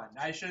do one.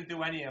 I shouldn't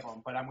do any of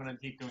them, but I'm going to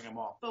keep doing them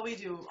all. But we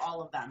do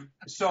all of them.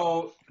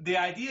 So the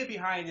idea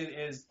behind it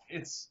is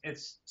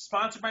it's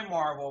sponsored by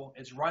Marvel.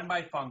 It's run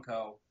by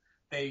Funko.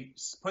 They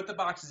put the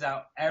boxes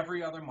out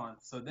every other month.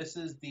 So this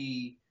is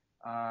the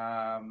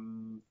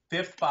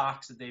fifth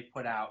box that they've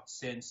put out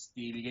since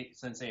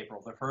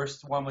April. The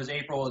first one was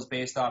April, is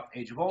based off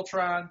Age of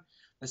Ultron.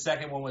 The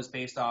second one was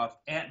based off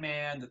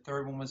Ant-Man. The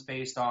third one was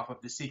based off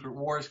of the Secret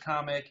Wars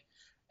comic.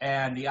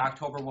 And the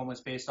October one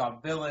was based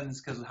off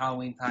Villains because of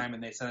Halloween time,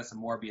 and they sent us a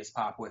Morbius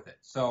pop with it.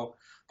 So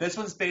this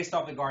one's based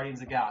off the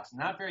Guardians of the Galaxy.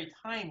 Not very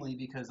timely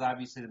because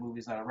obviously the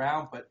movie's not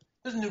around, but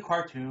there's a new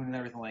cartoon and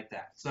everything like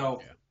that. So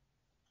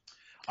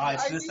it's I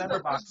the knew December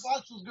that box. this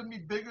box was going to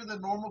be bigger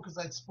than normal because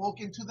I'd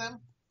spoken to them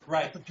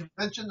Right. at the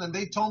convention, and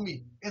they told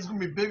me it's going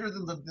to be bigger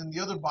than the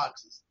other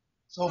boxes.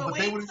 So, But but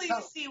they wait wouldn't till tell.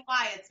 you see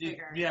why it's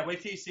bigger. Yeah,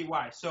 wait till you see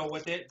why. So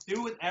what they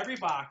do with every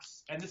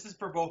box, and this is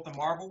for both the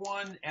Marvel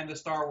one and the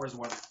Star Wars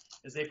one,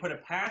 is they put a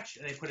patch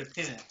and they put a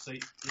pin in it. So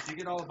if you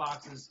get all the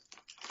boxes,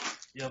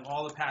 you have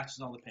all the patches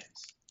and all the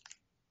pins.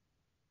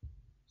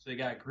 So you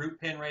got a Groot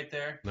pin right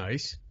there,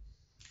 Nice.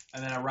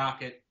 and then a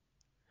rocket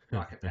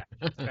patch.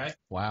 Okay.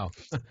 Wow.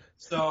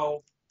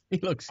 So He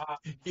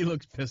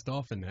looks pissed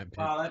off in that pit.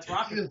 that's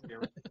rocket.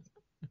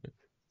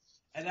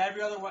 And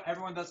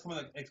everyone does come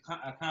with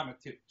a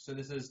comic too. So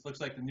this looks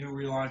like the new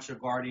relaunch of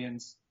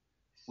Guardians,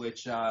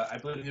 which I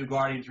believe the new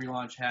Guardians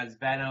relaunch has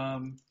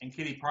Venom and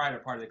Kitty Pryde are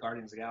part of the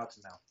Guardians of the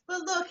Galaxy now.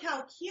 But look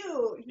how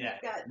cute. He's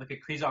got Look at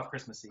he's all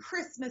Christmassy.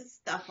 Christmas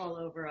stuff all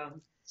over him.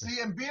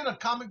 See, and being a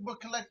comic book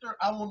collector,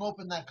 I won't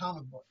open that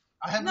comic book.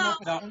 I haven't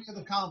opened any of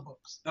the comic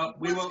books. No,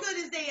 What's good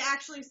is they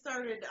actually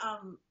started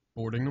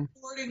Boarding them?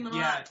 boarding them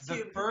Yeah, up too. the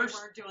because first-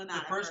 we weren't doing The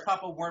that first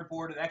couple weren't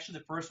boarded. Actually,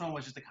 the first one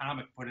was just a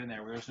comic put in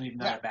there. There wasn't even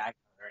a bag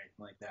or anything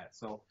like that.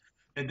 So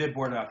they did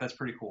board it up. That's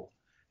pretty cool.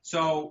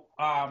 So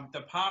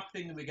the pop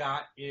thing that we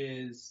got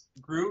is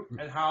Groot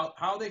and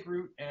how they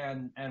Groot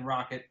and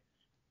Rocket.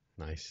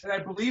 Nice. And I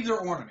believe they're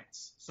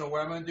ornaments. So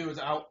what I'm going to do is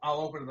I'll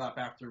open it up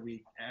after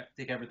we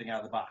take everything out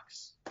of the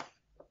box.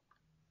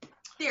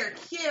 They're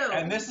cute.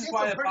 And this is Get why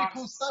some the pretty box.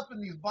 cool stuff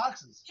in these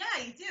boxes.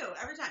 Yeah, you do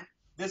every time.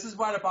 This is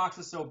why the box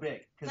is so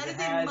big because That it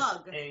is a has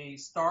mug. a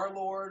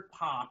Star-Lord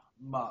pop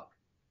mug.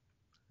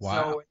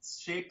 Wow. So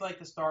it's shaped like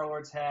the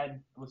Star-Lord's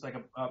head. It looks like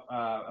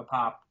a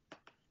pop.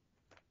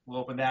 We'll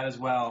open that as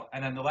well.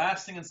 And then the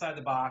last thing inside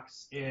the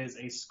box is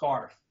a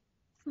scarf.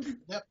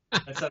 Yep.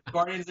 It says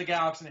Guardians of the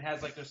Galaxy and it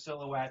has like their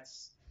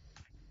silhouettes.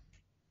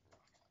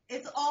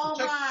 It's all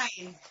Check-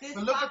 mine. This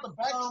But look at box the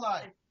is all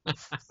backside. mine.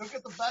 Look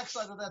at the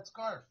backside of that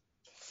scarf.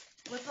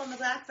 What's on the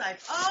backside?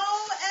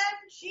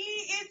 OMG,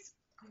 it's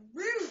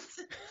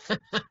Groot.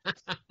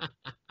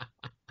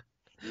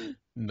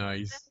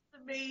 Nice. That's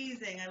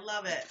amazing. I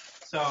love it.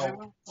 They So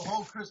went the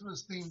whole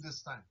Christmas theme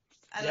this time.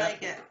 I Yep.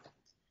 like it.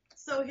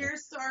 So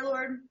here's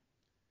Star-Lord.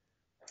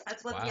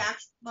 That's what Wow. the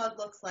actual mug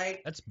looks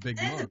like. That's a big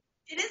And mug.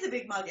 it is a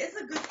big mug. It's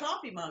a good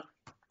coffee mug.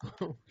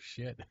 Oh,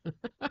 shit.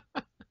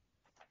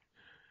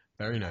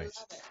 Very nice.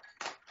 I love it.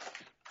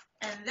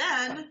 And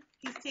then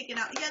he's taken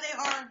out. Yeah, they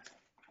are.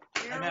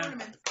 They are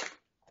ornaments.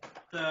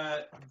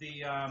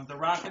 The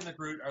Rock and the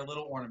Groot are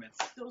little ornaments.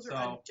 Those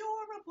are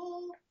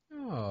adorable.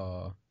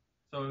 Oh.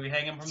 So we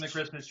hang them from the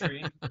Christmas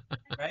tree,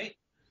 right?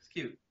 It's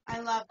cute. I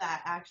love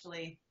that,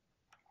 actually.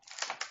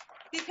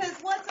 Because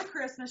what's a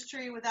Christmas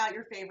tree without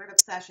your favorite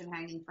obsession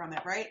hanging from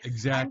it, right?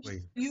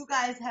 Exactly. You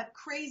guys have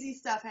crazy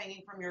stuff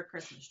hanging from your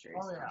Christmas trees.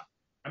 Oh yeah.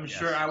 I'm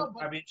sure I'm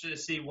interested to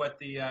see what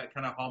the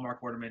kind of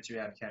Hallmark ornaments you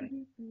have, Kenny.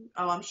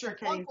 Oh, I'm sure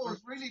Kenny.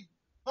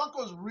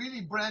 Funko's really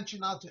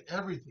branching out to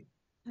everything.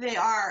 They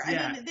are.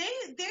 Yeah. I mean,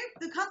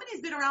 the company's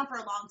been around for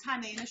a long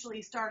time. They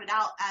initially started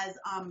out as,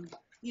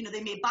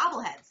 they made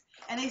bobbleheads.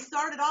 And they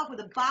started off with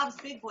a Bob's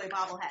Big Boy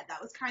bobblehead.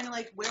 That was kind of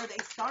like where they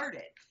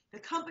started. The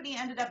company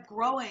ended up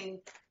growing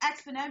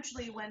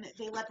exponentially when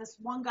they let this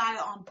one guy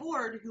on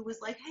board who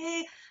was like,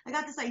 hey, I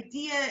got this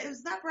idea.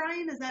 Was that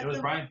Brian? It was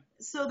Brian.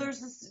 So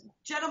there's this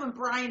gentleman,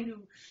 Brian,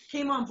 who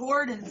came on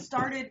board and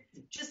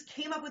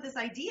came up with this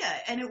idea.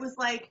 And it was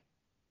like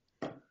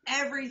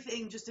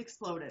everything just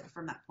exploded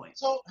from that point.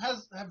 So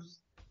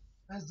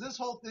has this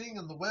whole thing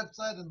and the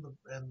website and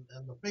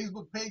the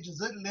Facebook page,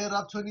 is it led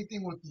up to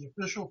anything with the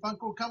official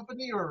Funko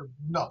company or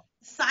no?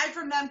 Aside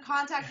from them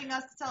contacting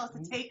us to tell us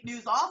to take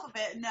news off of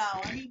it, no.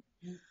 I mean,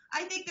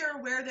 I think they're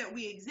aware that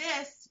we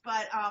exist,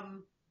 but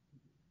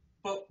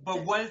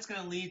what it's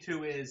going to lead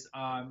to is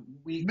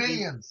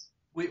millions.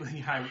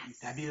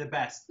 That'd be the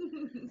best.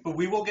 But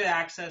we will get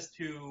access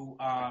to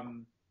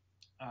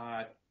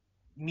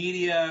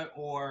media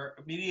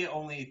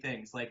only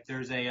things. Like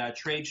there's a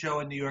trade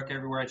show in New York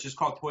everywhere. It's just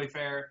called Toy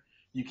Fair.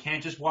 You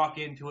can't just walk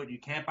into it. You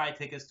can't buy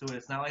tickets to it.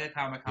 It's not like a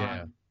Comic-Con.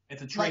 Yeah.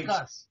 It's a trade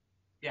Like us.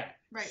 Yeah.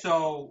 Right.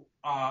 So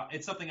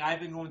it's something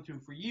I've been going through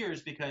for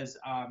years because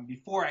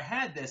before I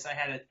had this, I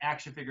had an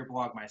action figure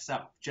blog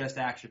myself, just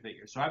action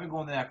figures. So I've been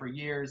going to that for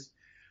years.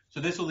 So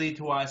this will lead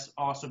to us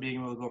also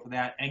being able to go for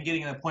that and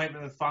getting an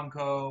appointment with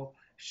Funko,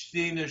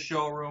 seeing their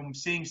showroom,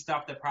 seeing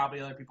stuff that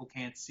probably other people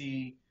can't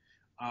see.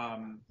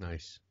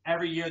 Nice.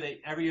 Every year they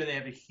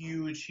have a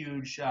huge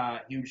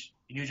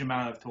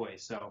amount of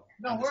toys. So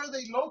now, where are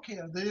they located?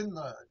 Are they in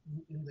the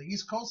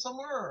East Coast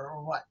somewhere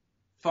or what?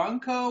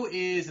 Funko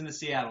is in the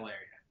Seattle area.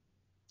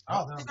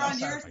 Oh, they're on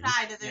your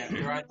side of the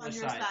they're on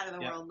your your side side of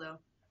the Yep. world, though.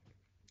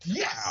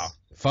 Yes.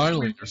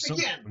 Finally, there's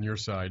someone on your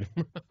side.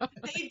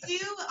 They do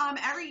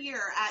every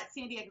year at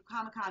San Diego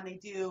Comic-Con. They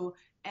do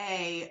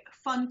a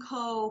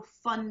Funko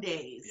Fun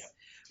Days,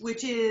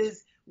 which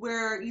is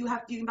where you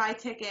can buy a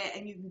ticket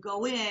and you can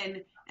go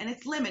in, and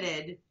it's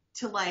limited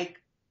to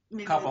like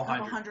maybe a couple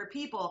hundred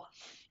people.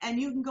 And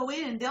you can go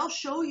in and they'll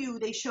show you,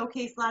 they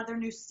showcase a lot of their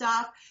new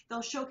stuff.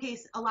 They'll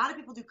showcase, a lot of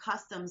people do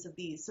customs of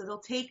these. So they'll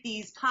take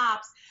these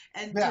pops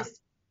and just,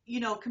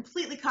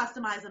 completely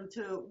customize them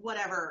to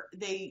whatever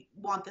they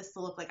want this to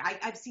look like.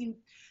 I've seen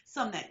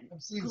some that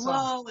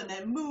glow and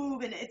then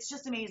move, and it's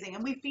just amazing.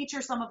 And we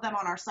feature some of them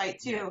on our site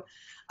too.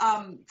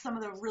 Some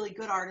of the really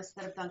good artists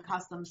that have done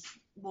customs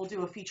will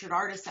do a featured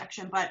artist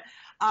section, but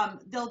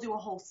they'll do a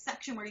whole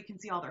section where you can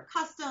see all their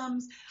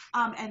customs,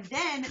 and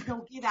then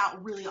they'll give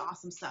out really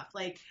awesome stuff.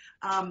 Like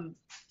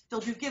they'll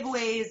do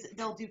giveaways,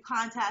 they'll do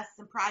contests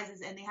and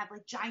prizes, and they have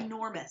like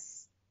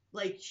ginormous,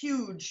 like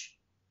huge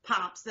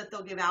pops that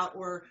they'll give out,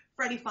 or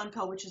Freddy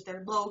Funko, which is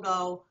their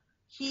logo.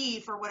 He,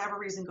 for whatever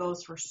reason,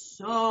 goes for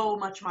so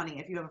much money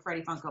if you have a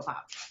Freddy Funko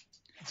pop.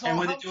 So and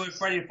what they do with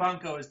Freddy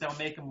Funko is they'll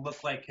make them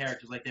look like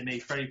characters. Like they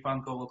made Freddy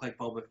Funko look like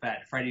Boba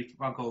Fett. Freddy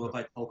Funko look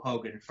like Hulk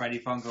Hogan. Freddy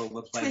Funko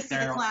looks like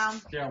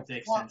Daryl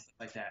Dixon, stuff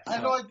like that. I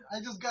know.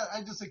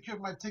 I just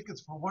secured my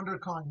tickets for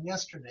WonderCon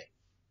yesterday.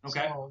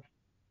 Okay. So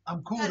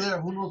I'm cool there.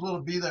 Who knows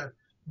what'll be there?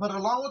 But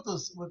along with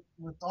this,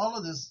 with all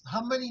of this,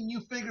 how many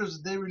new figures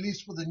did they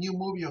release for the new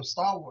movie of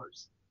Star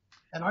Wars?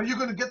 And are you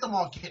going to get them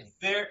all, Kenny?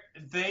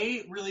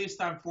 They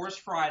released on Force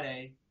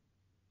Friday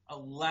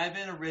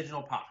 11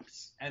 original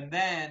pops, and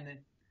then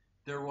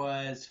there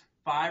was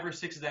 5 or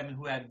 6 of them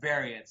who had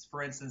variants.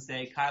 For instance,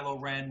 they had Kylo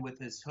Ren with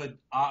his hood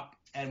up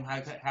and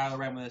Kylo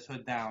Ren with his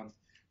hood down.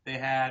 They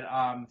had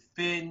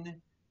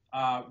Finn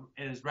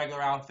in his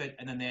regular outfit,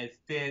 and then they had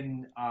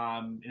Finn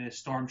in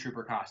his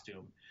stormtrooper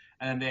costume.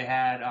 And then they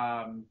had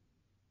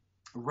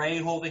Rey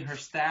holding her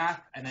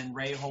staff, and then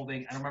Rey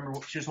holding, I don't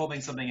remember, she was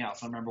holding something else.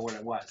 I don't remember what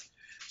it was.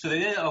 So they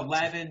did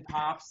 11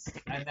 pops,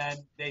 and then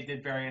they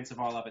did variants of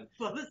all 11.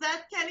 What was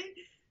that, Kenny?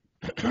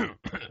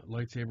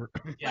 Lightsaber.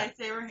 Yeah.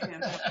 Lightsaber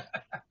hand.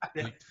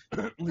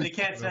 They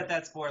can't set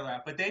that spoiler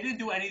out. But they didn't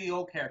do any of the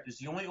old characters.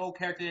 The only old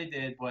character they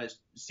did was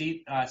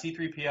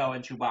C-3PO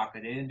and Chewbacca.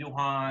 They didn't do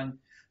Han.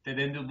 They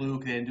didn't do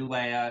Luke. They didn't do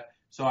Leia.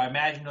 So I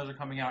imagine those are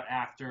coming out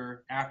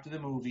after the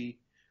movie.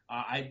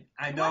 I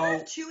know. I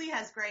wonder if Chewie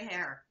has gray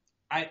hair.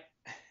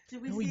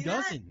 Did we see he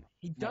that? doesn't.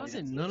 He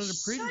doesn't. None of the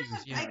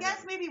previews. I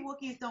guess maybe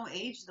Wookiees don't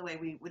age the way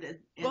we would.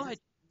 But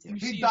you he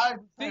see died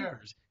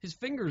his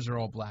fingers are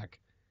all black,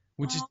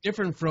 which is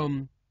different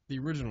from the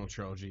original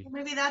trilogy. Well,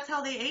 maybe that's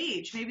how they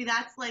age. Maybe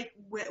that's like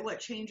what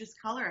changes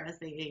color as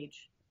they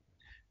age.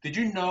 Did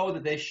you know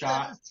that they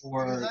shot That is-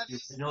 for that the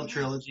is- original that is-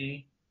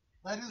 trilogy?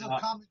 That is a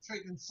common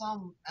trait in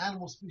some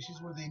animal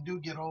species where they do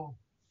get old.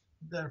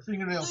 Their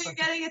fingernails. So you're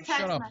start getting a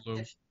text Shut up,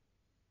 message.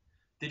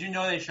 Did you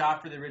know they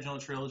shot for the original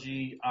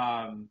trilogy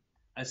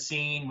a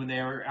scene when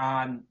they were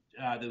on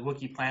the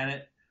Wookiee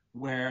planet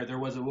where there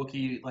was a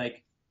Wookiee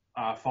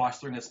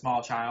fostering a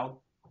small child,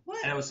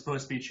 What? and it was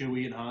supposed to be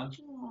Chewie and Han,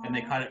 and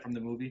they Aw, cut it from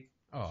the movie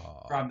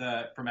Oh.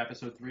 from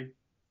episode 3.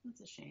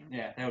 That's a shame.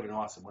 Yeah, that would have been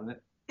awesome, wouldn't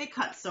it? They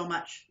cut so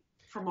much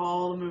from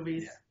all the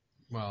movies.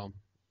 Well,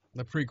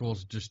 the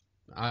prequels just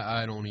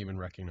I don't even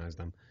recognize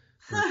them.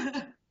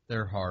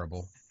 They're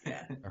horrible.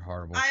 Yeah. They're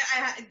horrible.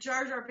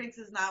 Jar Jar Binks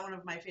is not one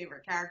of my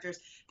favorite characters.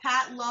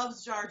 Pat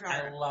loves Jar Jar.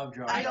 I love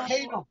Jar I Jar. don't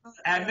hate him.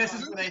 And this is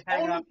You're when they the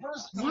hang only up.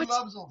 person who What?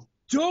 loves them.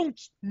 Don't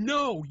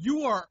know.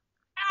 You are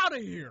out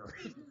of here.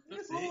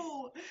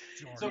 Ooh.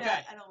 It's okay.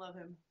 Yeah, I don't love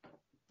him.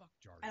 Fuck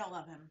Jar I Jar. don't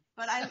love him.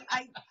 But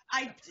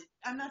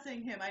I'm not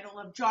saying him. I don't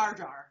love Jar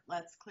Jar.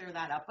 Let's clear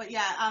that up. But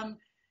yeah,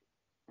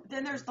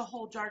 then there's the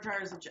whole Jar Jar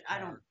is I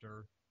don't.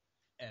 Character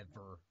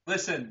ever.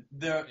 Listen,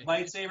 the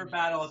lightsaber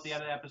battle at the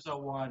end of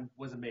episode 1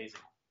 was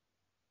amazing.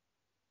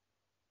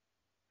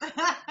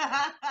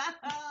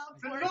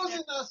 You're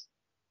losing us.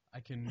 I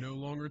can no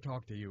longer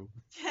talk to you.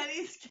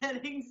 Kenny's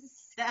getting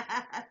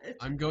sad.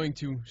 I'm going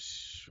to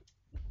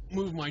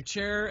move my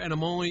chair, and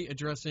I'm only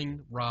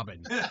addressing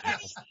Robin. Kenny, is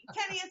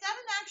that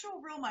an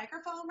actual real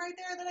microphone right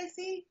there that I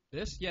see?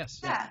 This?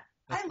 Yes. Yeah,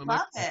 That's I my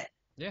love microphone.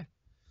 it.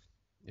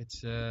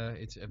 It's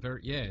a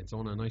very it's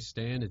on a nice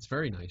stand. It's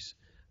very nice.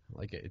 I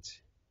like it. It's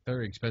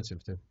very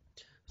expensive too.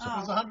 It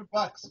was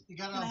 $100. You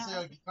got it on Yeah.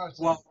 sale at Guitar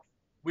Center. Well,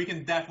 we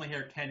can definitely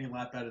hear Kenny a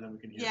lot better than we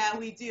can hear. Yeah,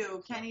 we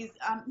do. Kenny's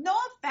no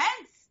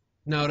offense.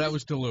 No, that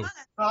was to Lou. that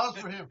was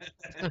for him.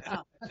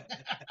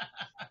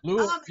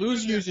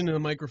 Lou's using a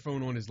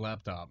microphone on his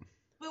laptop.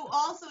 But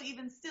also,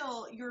 even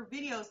still, your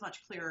video is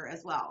much clearer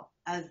as well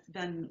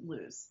than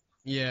Lou's.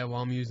 Yeah, well,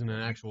 I'm using an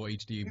actual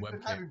HD We've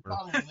been having webcam.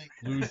 problems lately.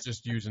 Lou's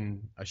just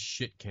using a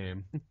shit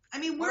cam. I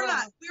mean, we're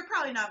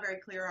probably not very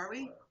clear, are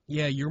we?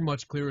 Yeah, you're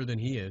much clearer than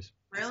he is.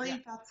 Really? Yeah.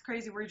 That's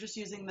crazy. We're just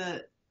using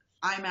the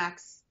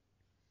IMAX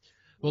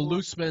Well,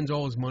 Lou spends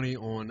all his money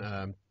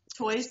on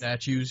toys.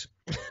 statues.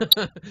 Good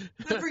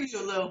for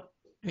you, Lou.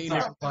 He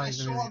Sorry. never I buys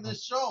show anything on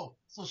this show.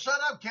 So shut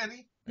up,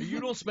 Kenny. You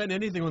don't spend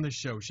anything on this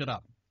show. Shut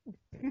up.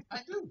 I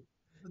do.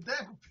 The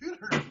damn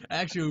computer.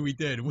 Actually, we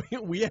did.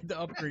 We had to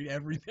upgrade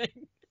everything.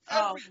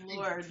 Oh, Everything.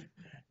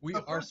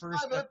 Lord. Our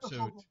first 5 episodes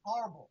episode. was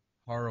horrible.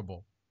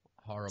 Horrible.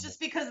 Just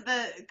because of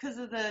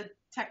the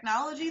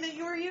technology that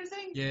you were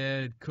using? Yeah,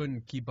 it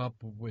couldn't keep up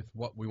with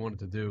what we wanted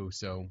to do,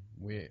 so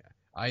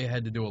I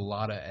had to do a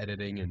lot of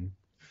editing, and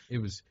it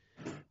was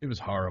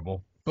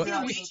horrible. But See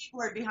the Ouija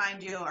board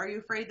behind you. Are you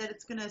afraid that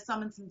it's going to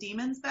summon some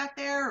demons back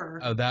there?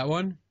 Or that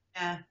one?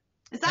 yeah.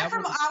 Is that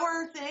from was-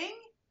 our thing?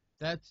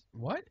 That's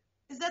what?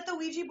 Is that the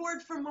Ouija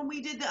board from when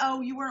we did the?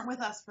 Oh, you weren't with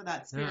us for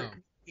that spirit No.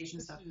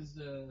 communication stuff.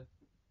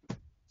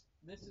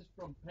 This is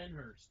from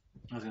Penhurst.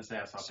 I was gonna say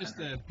I saw. It's just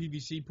Penrith. a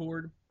PVC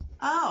board.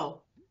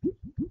 Oh.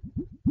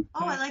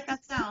 Oh, I like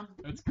that sound.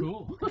 That's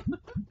cool.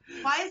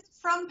 Why is it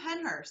from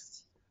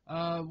Penhurst?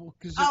 Well,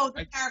 because Oh,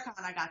 the Paracon.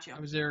 I got you. I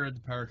was there at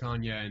the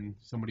Paracon, yeah, and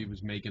somebody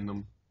was making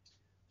them.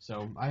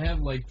 So I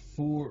have like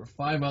 4 or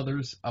 5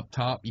 others up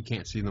top. You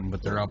can't see them,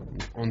 but they're up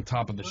on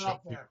top of the They're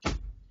shelf. up there.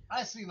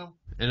 I seen them.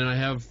 And then I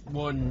have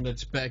one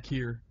that's back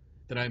here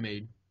that I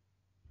made.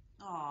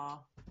 Aw,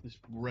 This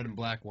red and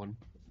black one.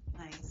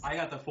 nice. I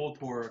got the full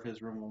tour of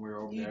his room when we were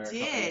over You there. a couple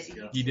did. weeks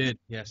ago. He did,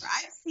 yes.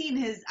 I've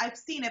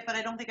seen it, but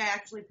I don't think I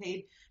actually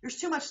paid. There's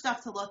too much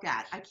stuff to look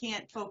at. I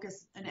can't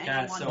focus in any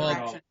Yeah, one so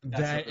direction.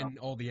 That's That so and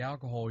all the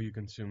alcohol you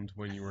consumed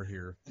when you were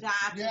here.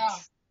 That's Yeah. a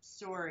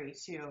story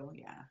too.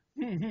 Yeah.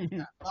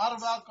 A lot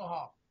of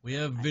alcohol. We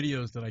have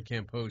videos that I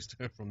can't post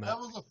from that. That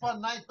was a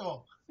fun night,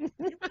 though. It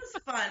was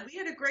fun. We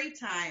had a great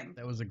time.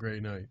 That was a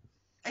great night.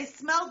 I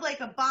smelled like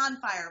a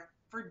bonfire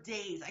for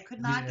days. I could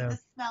not Yeah. get the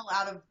smell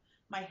out of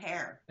my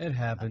hair. It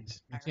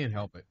happens. You can't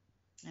help it.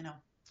 I know.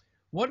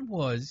 What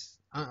was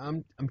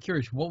I'm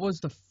curious, what was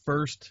the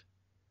first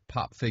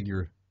pop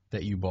figure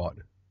that you bought?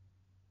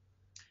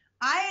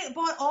 I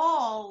bought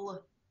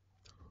all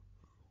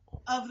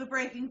of the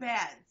Breaking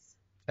Bads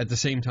At the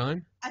same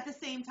time? at the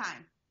same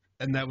time.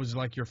 And that was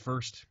like your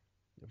first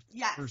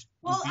Yes. first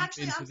Well, leap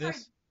actually, into I'm sorry.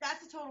 this?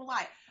 That's a total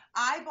lie.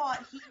 I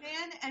bought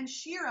He-Man and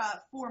She-Ra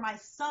for my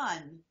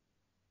son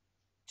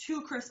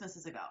 2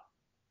 Christmases ago.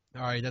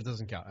 All right, that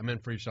doesn't count. I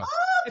meant for yourself.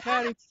 Oh, Hey,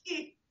 Patty.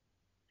 Patty.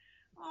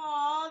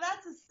 Aw,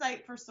 that's a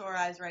sight for sore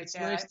eyes right It's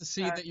there. nice I'm to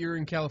see sorry. that you're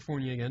in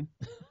California again.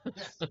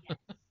 Yes.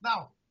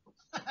 Now.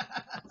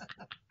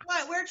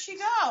 What? Where'd she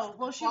go?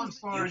 Well, she Long was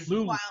story.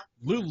 Lou, Wow.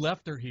 Lou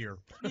left her here.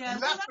 Yeah,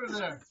 You well, left her that's-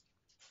 there.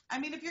 I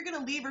mean, if you're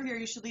gonna leave her here,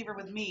 you should leave her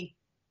with me.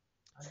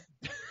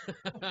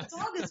 The so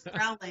dog is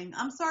growling.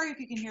 I'm sorry if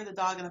you can hear the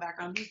dog in the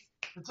background.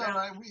 It's all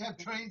right. We have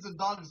trains and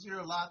dogs here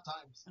a lot of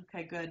times.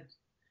 Okay, good.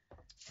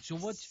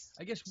 what?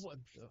 I guess what?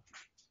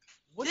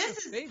 What's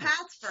This your is favorite?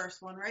 Pat's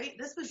first one, right?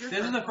 This was your This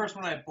first is the first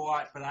one I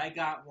bought, but I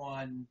got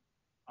one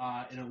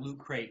in a loot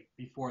crate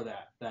before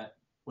that. That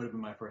would have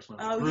been my first one.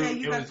 Oh, yeah,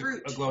 you got was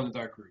Groot. a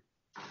glow-in-the-dark Groot.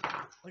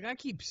 Like, I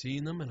keep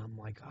seeing them, and I'm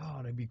like, oh,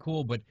 that'd be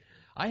cool, but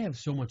I have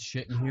so much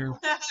shit in here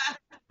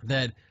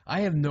that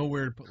I have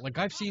nowhere to put. Like,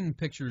 I've seen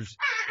pictures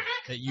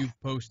that you've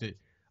posted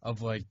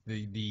of, like,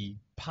 the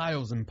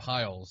piles and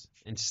piles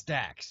and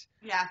stacks.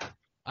 Yeah.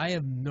 I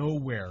have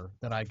nowhere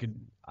that I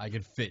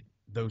could fit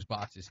those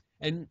boxes.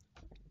 And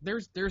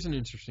there's an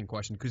interesting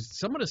question, because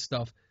some of the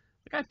stuff,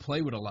 like, I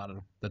play with a lot of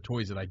the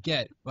toys that I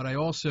get, but I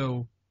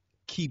also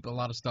keep a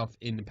lot of stuff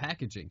in the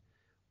packaging.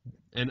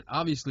 And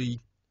obviously,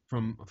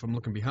 from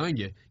looking behind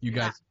you, you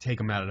guys take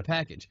them out of the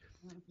package.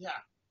 Yeah.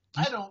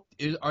 I don't.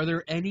 Are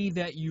there any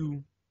that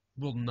you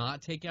will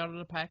not take out of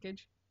the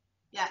package?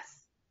 Yes.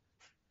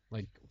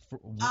 Like,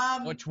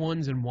 which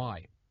ones and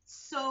why?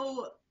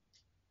 So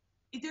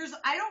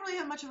I don't really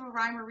have much of a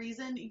rhyme or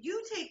reason.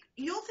 You'll take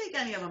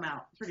any of them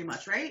out, pretty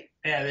much, right?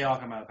 Yeah, they all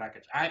come out of the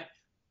package.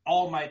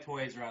 All my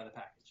toys are out of the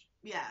package.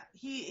 Yeah,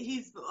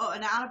 he's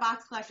an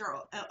out-of-box collector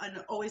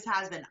and always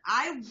has been.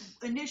 I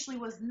initially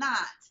was not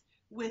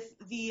with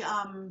the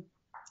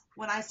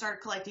when I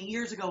started collecting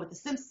years ago with the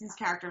Simpsons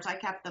characters. I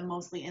kept them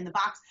mostly in the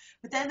box,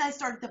 but then I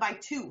started to buy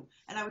two,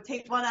 and I would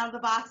take one out of the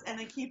box and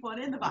then keep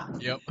one in the box.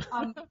 Yep.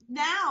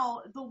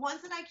 Now the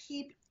ones that I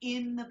keep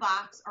in the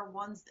box are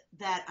ones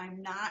that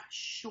I'm not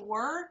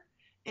sure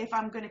if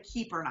I'm gonna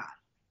keep or not.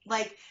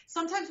 Like,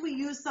 sometimes we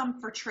use some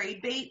for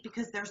trade bait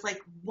because there's like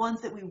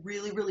ones that we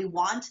really, really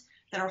want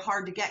that are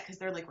hard to get because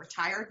they're like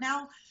retired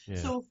now. Yeah.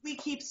 So if we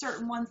keep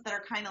certain ones that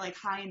are kind of like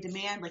high in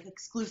demand, like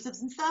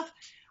exclusives and stuff,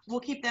 we'll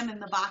keep them in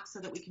the box so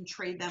that we can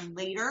trade them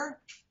later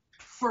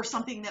for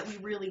something that we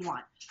really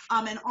want.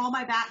 And all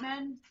my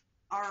Batmen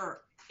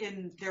are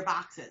in their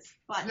boxes,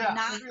 but Yeah,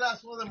 not every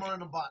last one of them are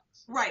in a box.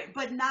 right,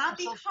 but not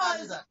I'm so proud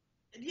of because. that.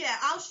 Yeah,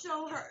 I'll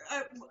show her.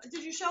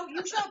 Did you show? You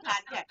showed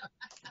Pat. Yeah.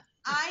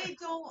 I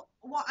don't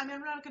want. I mean,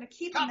 I'm not going to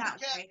keep them that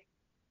Copycat. way.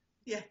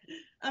 Yeah,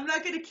 I'm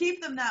not going to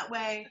keep them that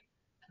way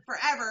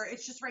forever.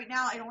 It's just right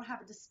now I don't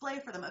have a display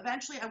for them.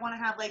 Eventually, I want to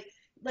have like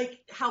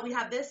how we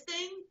have this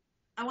thing.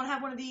 I want to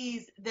have one of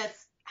these that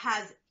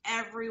has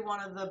every one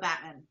of the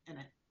Batman in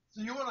it.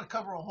 So you want to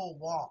cover a whole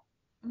wall?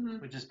 Mm-hmm.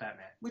 With just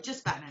Batman. With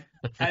just Batman.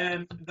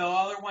 And then the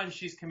other one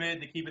she's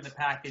committed to keep in the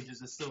package is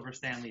the Silver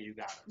Stanley you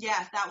got her.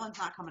 Yeah, that one's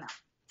not coming out.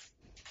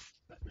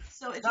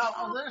 So it's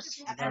Now,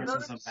 just, are there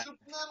There's some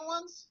Superman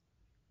ones?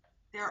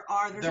 There's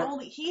There-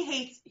 only he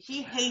hates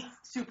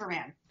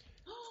Superman.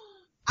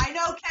 I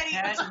know, Kenny.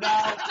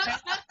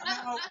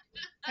 No,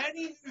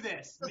 Kenny knew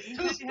this. Me and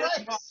Two Kenny have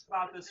strikes. talked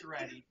about this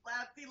already.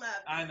 He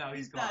left. I know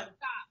he's gone.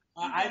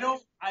 done.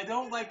 I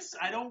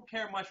don't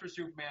care much for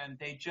Superman.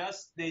 They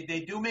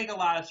do make a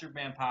lot of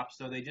Superman pops.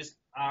 So they just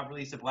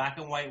released a black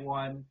and white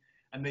one,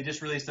 and they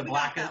just released a We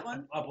black got and that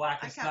one. a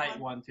Blackest I got Night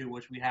one. one too,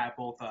 which we have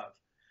both of.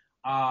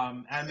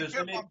 And They there's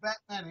care gonna be, about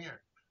Batman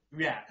here.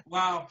 yeah,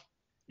 well,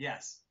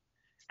 yes,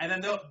 and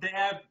then they're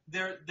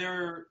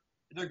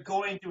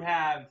going to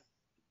have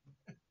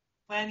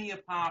plenty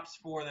of pops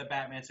for the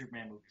Batman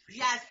Superman movie. For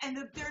sure. Yes, and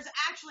there's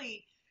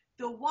actually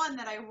the one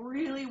that I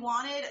really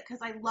wanted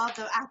because I love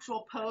the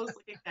actual pose.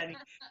 Look at Kenny.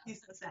 He's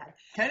so sad.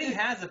 Kenny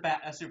has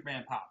a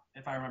Superman pop,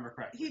 if I remember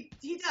correctly.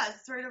 He does.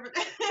 It's right over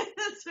there.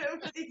 It's so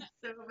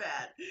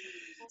bad.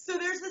 So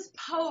there's this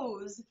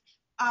pose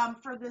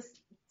for the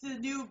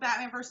new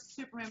Batman vs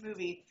Superman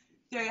movie.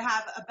 They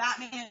have a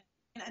Batman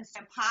and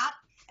Sam pop,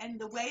 and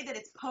the way that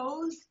it's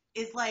posed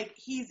is like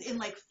he's in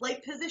like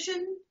flight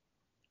position,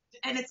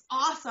 and it's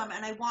awesome.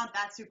 And I want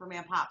that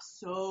Superman pop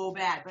so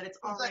bad, but it's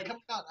Is that already.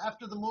 coming out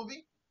after the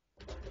movie?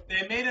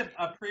 They made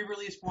a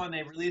pre-release one.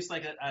 They released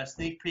like a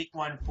sneak peek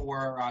one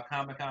for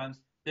Comic-Con.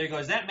 There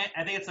goes that.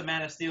 I think it's a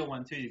Man of Steel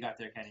one too. You got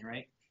there, Kenny,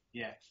 right?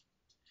 Yeah.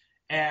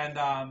 And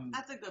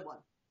That's a good one.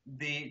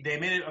 they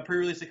made a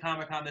pre-release at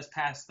Comic-Con this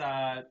past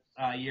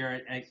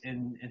year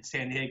in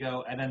San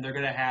Diego, and then they're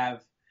gonna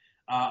have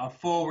a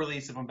full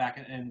release of them back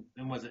in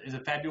is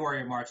it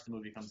February or March the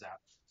movie comes out.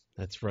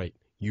 That's right.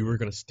 You were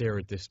going to stare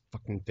at this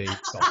fucking thing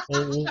the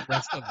whole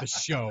rest of the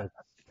show.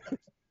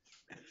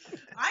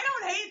 I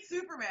don't hate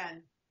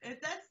Superman.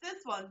 That's this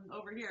one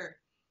over here.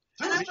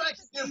 Two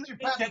strikes against you,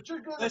 Pat. But you're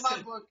good in my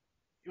Listen. book.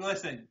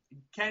 Listen,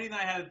 Kenny and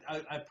I had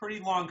a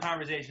pretty long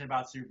conversation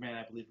about Superman,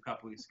 I believe, a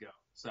couple weeks ago.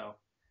 So,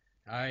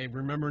 I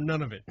remember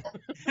none of it.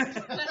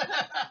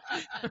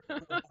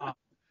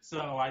 so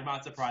I'm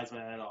not surprised by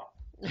that at all.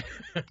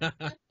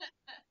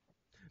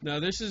 No,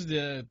 this is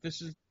an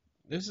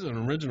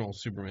original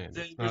Superman. Is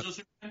it It's not, original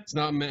Superman? it's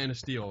not Man of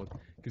Steel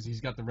because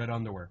he's got the red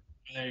underwear.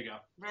 There you go.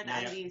 Red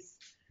Yeah, yeah. IDs.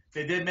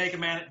 They did make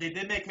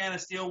Man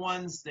of Steel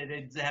ones. They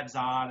did have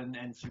Zod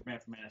and Superman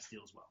from Man of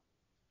Steel as well.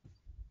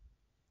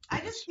 I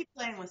just keep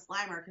playing with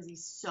Slimer because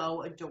he's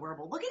so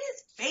adorable. Look at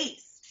his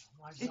face.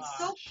 Oh my It's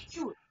so gosh.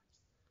 cute.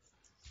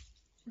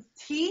 His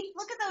teeth.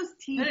 Look at those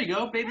teeth. There you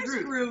go, baby There's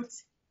Groot. Groot.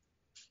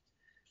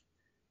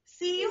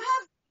 See, you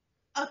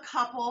have a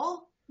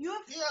couple. You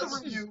have He has a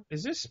three. few.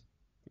 Is this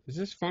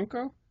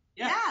Funko?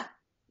 Yeah.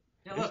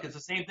 Yeah, look, it's the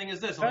same thing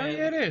as this. Oh, only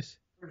yeah, it is.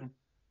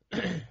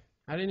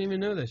 I didn't even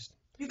know this.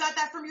 You got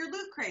that from your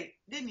loot crate,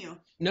 didn't you?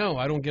 No,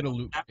 I don't get a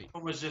loot That crate.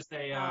 one was just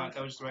a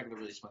that was just a regular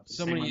release one. The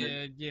same Somebody, one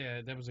that-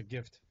 yeah, that was a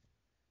gift.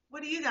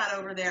 What do you got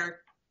over there?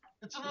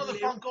 It's another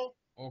Funko.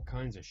 All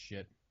kinds of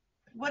shit.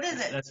 What is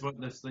it? That's what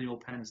the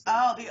old pens.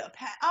 Oh, the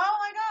pet. Oh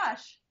my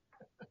gosh.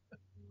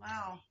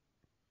 Wow.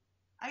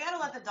 I gotta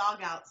let the dog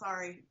out.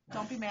 Sorry.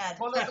 Don't be mad.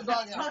 Well, let the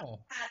dog out. Oh,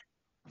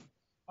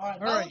 All right, All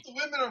now right. that the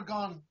women are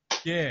gone,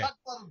 yeah. talk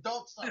about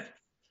adult stuff.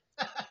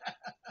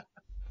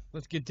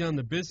 Let's get down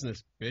to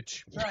business,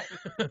 bitch. Right.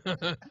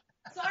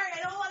 Sorry,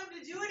 I don't want him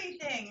to do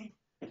anything.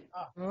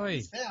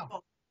 Oi.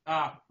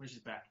 Damn. Which is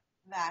back.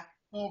 Back.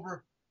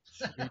 Over.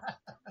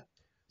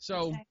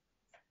 So, Okay.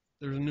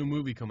 there's a new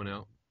movie coming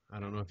out. I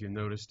don't know if you've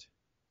noticed.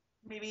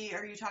 Maybe,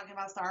 are you talking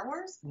about Star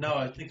Wars? No,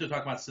 I think they're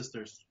talking about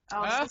sisters.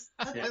 Oh, Ah.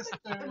 that's Yes. a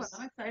good one.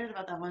 I'm excited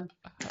about that one.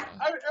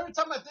 Every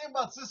time I think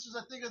about sisters,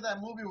 I think of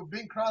that movie with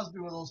Bing Crosby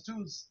with those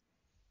two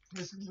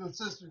little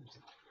sisters.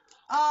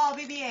 Oh,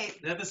 BB-8.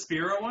 Is that the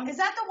Spiro one? Is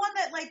that the one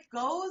that, like,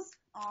 goes?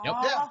 Aw, Yep.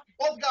 Yeah,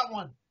 both got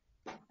one.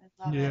 I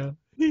love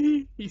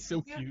it. He's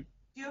so Yeah. cute.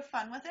 Do you have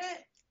fun with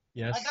it?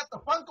 Yes. I got the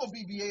Funko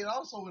BB-8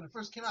 also when it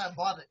first came out. I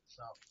bought it.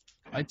 So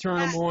I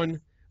turn him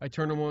on. I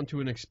turn him on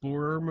to an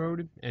explorer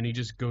mode, and he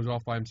just goes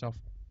off by himself.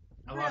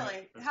 I love Really?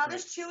 it. That's How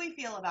great. does Chewie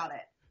feel about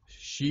it?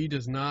 She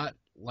does not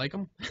like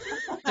him,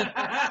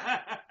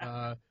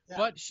 Yeah.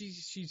 but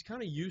she's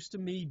kind of used to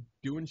me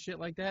doing shit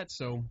like that,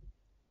 so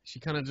she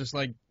kind of just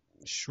like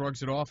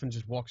shrugs it off and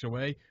just walks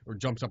away or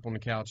jumps up on the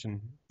couch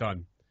and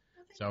done.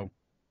 So,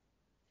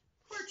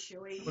 Poor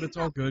Chewie. but You it's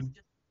all probably good.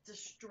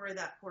 Just destroy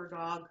that poor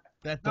dog.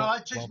 That no, I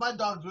dog- chase my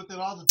dogs with it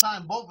all the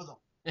time, both of them.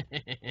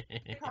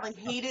 They probably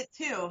hate it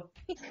too.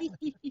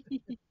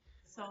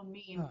 So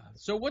mean.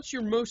 So, what's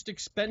your most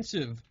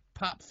expensive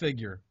pop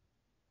figure?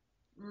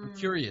 I'm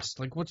curious.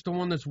 Like, what's the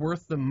one that's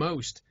worth the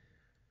most?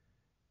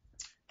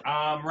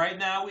 Right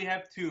now we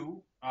have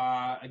two.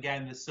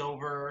 Again, the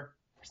silver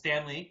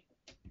Stanley,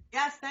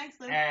 Yes, thanks,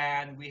 Lou.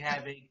 and we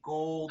have a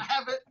gold, I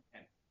have it.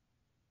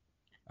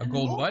 A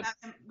gold what?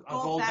 Batman, a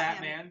gold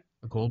Batman.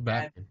 A gold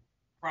Batman.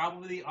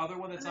 Probably the other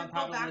one that's And on then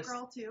top gold of the list.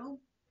 Batgirl too.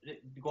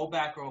 The gold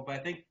Batgirl, but I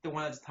think the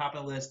one that's top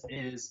of the list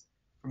is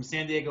from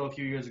San Diego a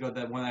few years ago.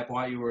 That one I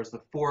bought you was the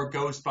 4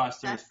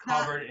 Ghostbusters That's not-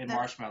 covered in that's-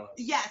 marshmallows.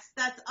 Yes,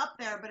 that's up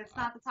there, but it's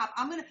not the top.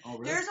 I'm gonna. Oh,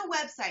 really? There's a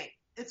website.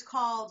 It's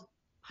called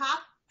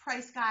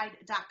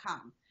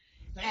poppriceguide.com.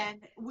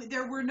 And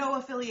there were no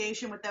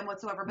affiliation with them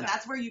whatsoever, but No.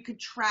 that's where you could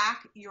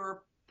track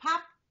your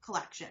pop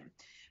collection.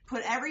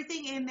 Put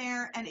everything in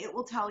there, and it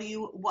will tell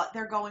you what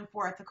they're going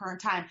for at the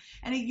current time.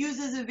 And it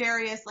uses a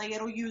various, like,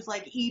 it'll use,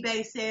 like,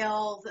 eBay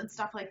sales and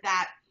stuff like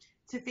that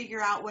to figure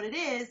out what it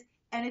is,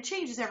 and it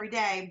changes every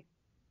day.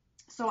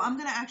 So I'm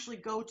going to actually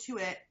go to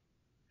it.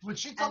 When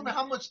she told me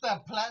how much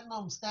that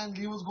platinum Stan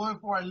Lee was going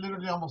for, I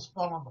literally almost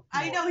fell on the floor.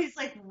 I know, he's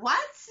like, what?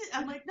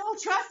 I'm like, no,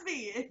 trust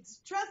me.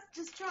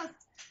 Just trust.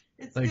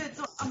 It's Like, good.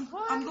 So I'm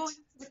going to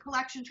the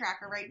collection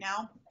tracker right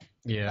now.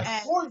 Yeah.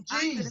 And 4 I'm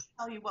going to G's.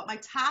 tell you what my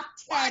top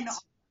 10 What?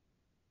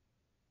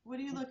 What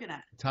are you looking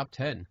at? Top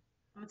 10. I'm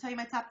going to tell you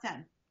my top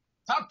 10.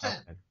 Top 10.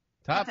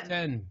 Top Top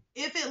 10.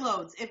 If it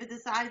loads, if it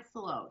decides to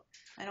load.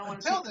 I don't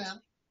want to. Until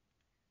then,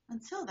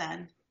 Until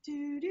then.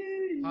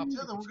 Do.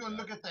 until then, we're going to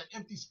look at that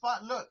empty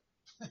spot. Look.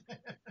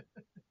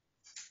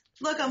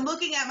 Look, I'm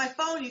looking at my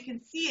phone. You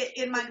can see it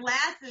in my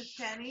glasses,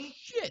 Kenny.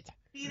 Shit.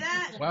 See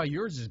that? Wow,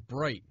 yours is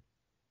bright.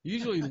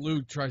 Usually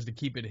Luke tries to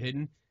keep it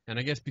hidden, and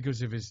I guess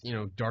because of his,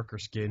 darker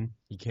skin,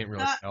 he can't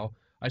really tell.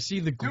 I see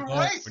the You glow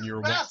when racist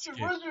you're bastard.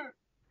 watching. Where's your...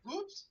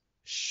 Oops.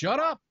 Shut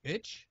up,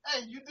 bitch.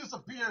 Hey, you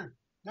disappeared.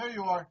 There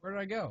you are. Where did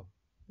I go?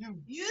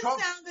 You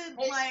Trump sounded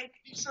hey, like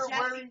t-shirt Jesse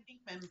wearing.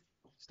 Pinkman.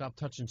 Stop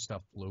touching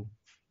stuff, Blue.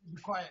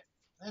 Be quiet.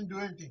 I didn't do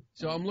anything.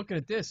 So I'm looking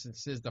at this. It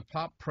says the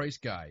pop price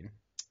guide.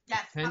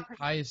 Yes. 10 not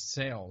pretty. highest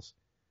sales.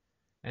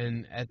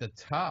 And at the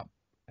top.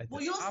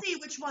 Well, you'll see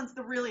which ones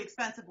the really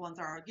expensive ones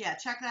are. Yeah,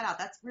 check that out.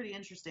 That's pretty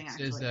interesting, It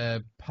actually.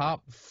 says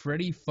pop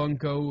Freddy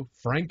Funko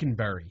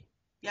Frankenberry.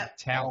 Yep.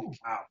 Metallic. Oh.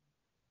 Wow.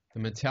 The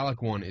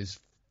metallic one is,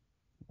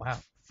 wow,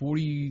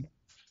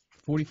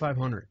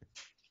 4,500.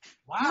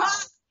 Wow.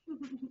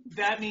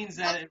 That means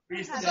that it Is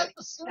recently. that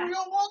the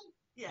cereal one?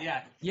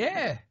 Yeah.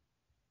 Yeah.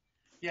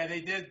 Yeah,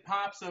 they did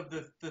pops of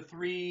the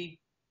 3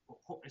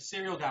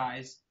 cereal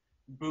guys,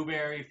 Boo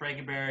Berry,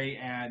 Frankenberry,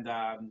 and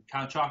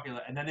Count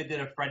Chocula, and then they did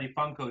a Freddy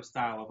Funko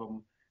style of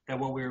them. That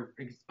what we were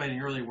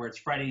explaining earlier, where it's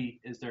Freddy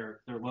is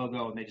their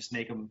logo, and they just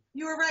make them.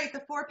 You were right.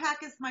 The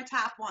 4-pack is my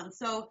top one.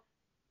 So,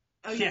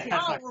 oh, you Yeah, can't.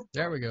 that's Oh, right. we're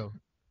There we go.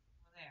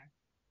 there.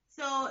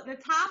 So the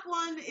top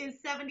one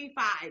is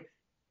 75.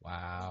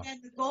 Wow.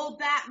 And the gold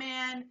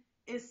Batman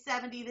is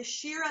 70. The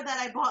She-Ra that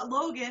I bought,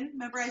 Logan,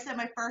 remember I said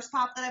my first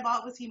pop that I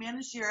bought was He-Man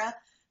and She-Ra.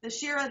 The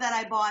She-Ra that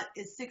I bought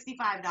is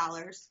 $65.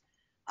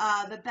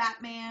 The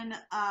Batman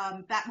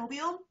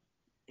Batmobile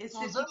is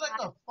So is there like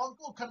 $55. a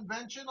Funko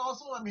convention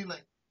also? I mean,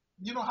 like,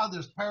 you know how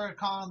there's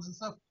Paracons and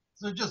stuff?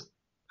 So they're just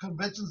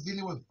conventions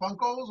dealing with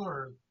Funkos,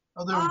 or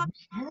are there Um,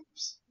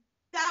 groups?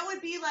 That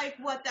would be like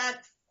what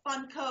that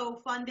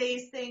Funko Fun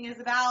Days thing is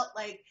about.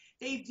 Like,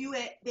 they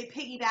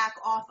piggyback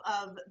off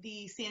of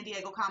the San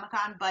Diego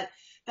Comic-Con, but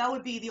that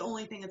would be the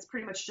only thing that's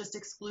pretty much just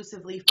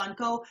exclusively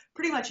Funko.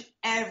 Pretty much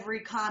every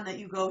con that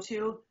you go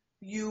to,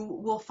 you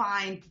will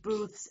find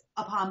booths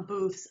upon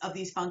booths of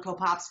these Funko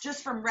Pops,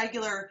 just from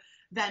regular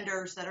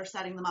vendors that are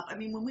setting them up. I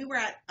mean, when we were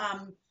at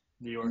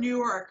New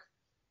York,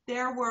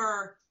 there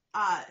were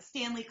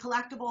Stanley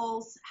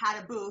Collectibles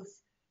had a booth.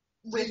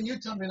 And you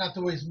tell me not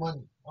to waste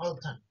money all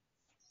the time.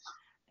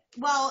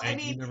 Well, And I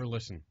mean, you never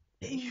listen.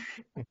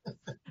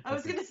 I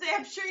was gonna say,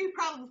 I'm sure you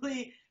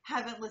probably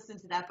haven't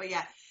listened to that, but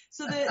yeah.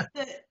 So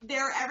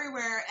they're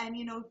everywhere, and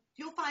you'll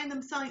find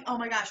them selling. Oh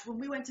my gosh, when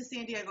we went to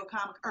San Diego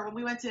when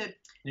we went to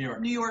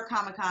New York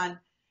Comic Con,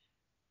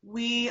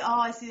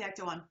 I see the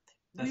Ecto one.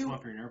 That's the one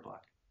for your nerd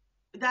block.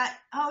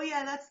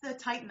 That's the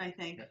Titan, I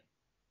think.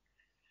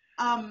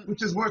 Yeah.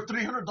 Which is worth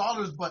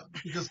 $300, but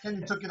because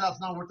Kenny took it out,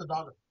 it's not worth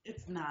 $1.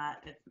 It's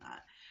not.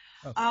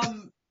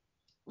 Oh.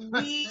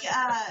 We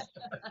saw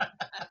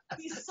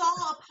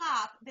a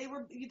pop. They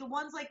were the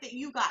ones like that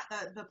you got,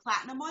 the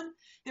platinum one.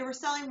 They were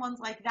selling ones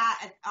like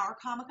that at our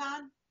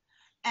Comic-Con,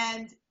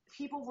 and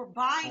people were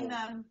buying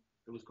them.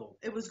 It was gold.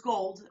 It was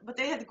gold, but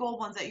they had the gold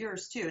ones at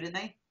yours too, didn't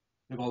they?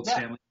 The gold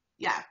Stanley.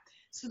 Yeah.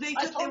 So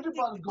I told you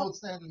about the gold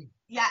Stanley.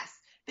 Yes,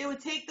 they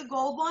would take the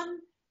gold one,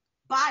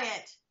 buy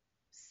it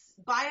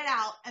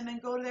out, and then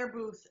go to their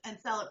booth and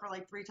sell it for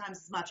like 3 times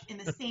as much in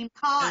the same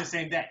con. In the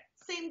same day.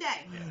 Same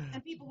day,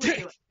 and people would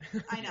do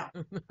it. I know.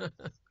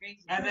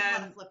 Crazy. And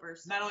then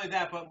flippers. Not only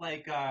that, but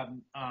like a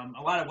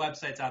lot of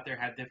websites out there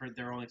have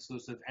their own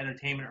exclusives.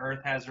 Entertainment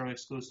Earth has their own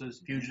exclusives.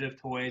 Fugitive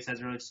Toys has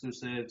their own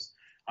exclusives.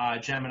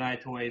 Gemini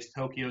Toys,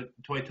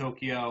 Toy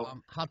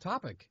Tokyo. Hot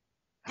Topic.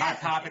 Yes,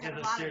 Hot Topic has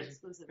a lot of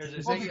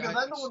exclusives. Because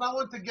I know when I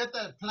went to get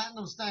that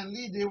platinum Stan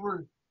Lee,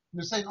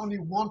 they're saying only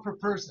one per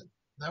person.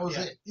 That was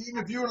it.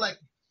 Even if you were like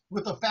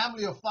with a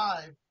family of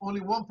 5,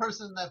 only one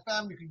person in that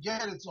family could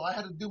get it. So I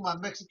had to do my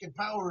Mexican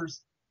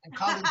powers and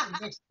call in some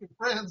Mexican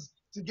friends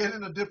to get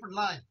in a different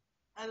line.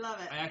 I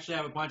love it. I actually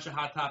have a bunch of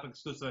Hot Topic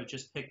exclusives I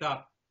just picked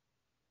up.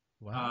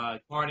 Wow.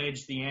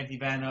 Carnage, the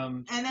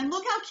Anti-Venom. And then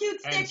look how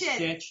cute Stitch is.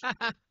 Stitch.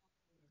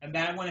 And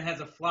that one has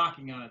a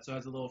flocking on it, so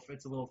it's a little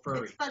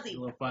furry. It's fuzzy. It's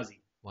a little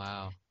fuzzy.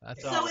 Wow.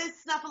 So is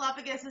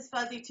Snuffleupagus is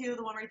fuzzy too,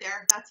 the one right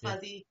there. That's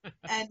fuzzy.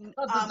 And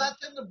does that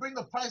tend to bring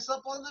the price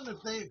up on them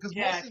because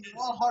mostly they're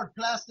all hard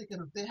plastic,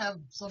 and if they have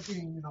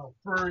something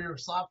furry or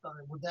soft on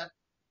it, would that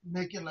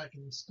make it like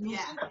an exclusive?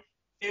 Yeah.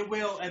 It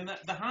will, and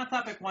the Hot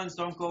Topic ones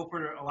don't go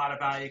for a lot of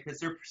value because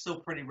they're still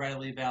pretty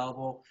readily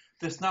available.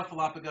 The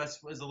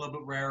Snuffleupagus was a little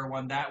bit rarer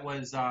one. That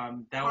was a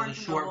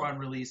short run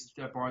release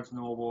at Barnes &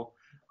 Noble.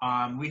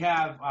 We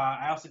have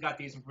I also got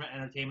these from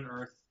Entertainment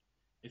Earth.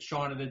 It's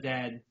Shaun of the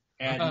Dead.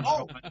 And,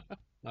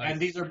 Nice.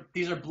 And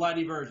these are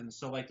bloody versions,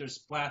 so like there's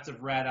splats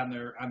of red on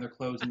their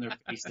clothes and their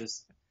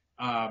faces,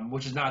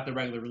 which is not the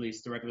regular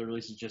release. The regular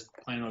release is just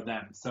plain old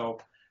them. So,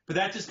 but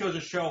that just goes to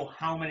show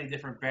how many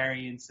different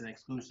variants and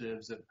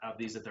exclusives of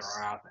these that there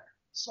are out there.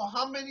 So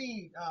how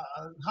many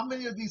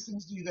of these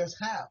things do you guys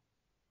have?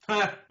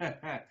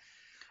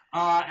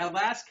 At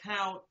last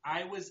count,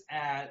 I was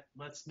at.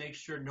 Let's make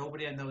sure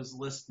nobody I know is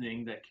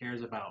listening that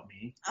cares about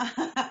me.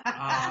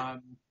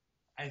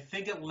 I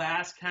think at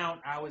last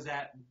count, I was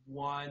at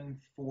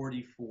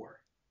 144.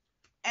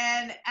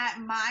 And at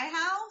my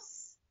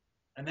house?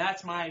 And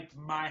that's my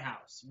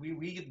house.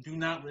 We do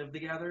not live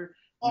together.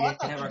 Oh, I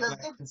thought you guys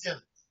lived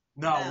together.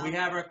 No,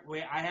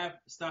 I have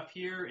stuff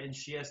here, and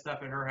she has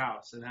stuff at her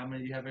house. And how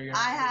many do you have at your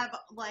house? I have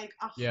like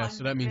 100. Yeah,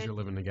 so that means you're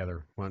living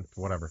together.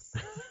 Whatever.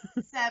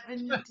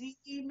 70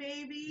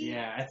 maybe.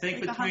 Yeah, I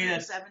think like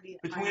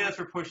between us,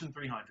 we're pushing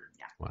 300.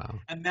 Yeah. Wow.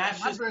 And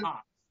that's just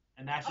pop.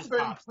 And that's just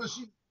pop.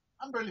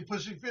 I'm barely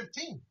pushing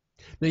 15.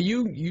 Now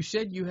you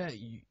said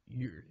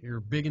you're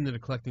big into the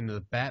collecting of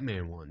the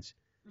Batman ones,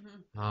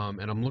 and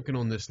I'm looking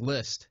on this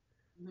list,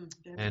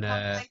 and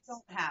I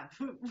don't have.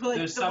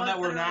 There's some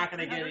that we're not going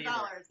to get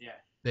either. Yeah.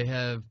 They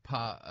have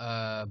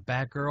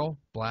Batgirl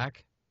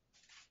Black.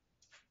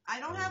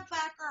 I don't have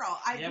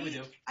Batgirl. We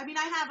do. I mean,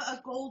 I have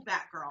a gold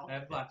Batgirl. I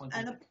have black ones.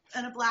 And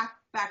a black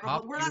Batgirl,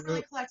 but we're not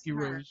really collecting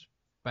Heroes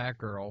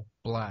Batgirl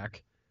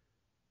Black.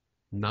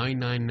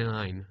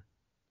 $999,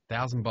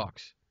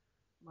 $1,000.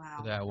 Wow.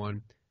 For that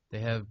one. They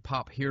have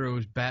Pop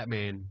Heroes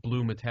Batman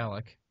Blue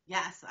Metallic.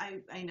 Yes,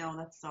 I know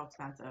that's so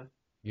expensive.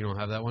 You don't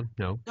have that one?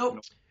 No.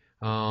 Nope.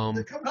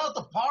 They're coming out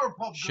the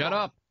Powerpuff. Shut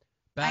up.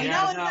 I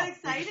know, isn't that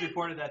exciting? We just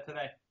reported that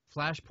today.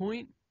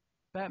 Flashpoint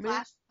Batman.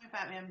 Flashpoint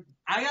Batman.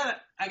 I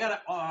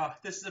gotta.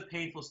 This is a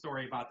painful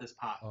story about this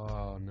pop.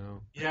 Oh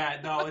no.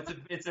 Yeah, no,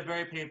 it's a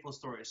very painful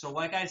story. So,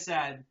 like I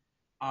said,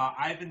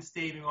 I've been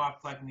staving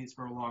off collecting these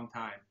for a long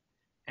time,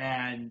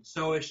 and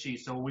so is she.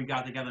 So we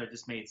got together. It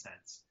just made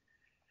sense.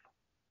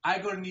 I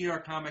go to New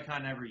York Comic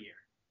Con every year.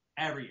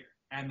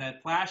 And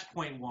that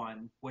Flashpoint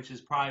one, which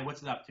is probably,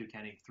 what's it up to,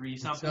 Kenny? 3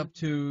 something? It's up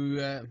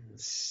to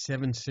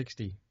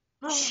 760.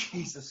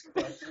 Jesus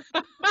Christ.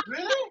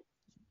 Really?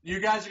 You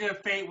guys are gonna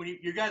faint when you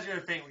hear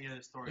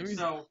this story.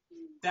 So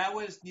that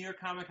was New York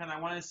Comic Con.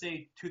 I want to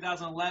say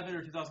 2011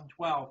 or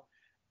 2012.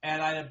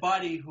 And I had a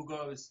buddy who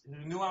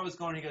knew I was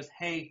going. He goes,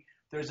 hey,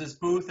 there's this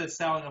booth that's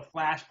selling a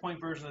Flashpoint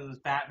version of this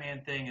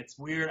Batman thing. It's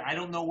weird. I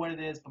don't know what it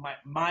is, but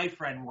my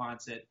friend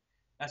wants it.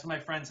 That's what my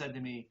friend said to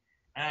me.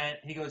 And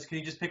he goes, can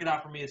you just pick it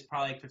up for me? It's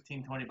probably like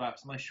 $15, $20. I'm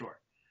like, sure.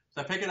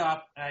 So I pick it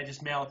up, and I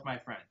just mail it to my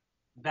friend.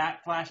 That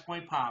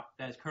Flashpoint Pop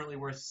that is currently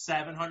worth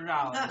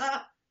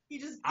 $700. You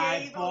just I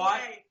gave bought,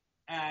 away.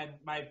 and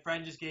my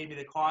friend just gave me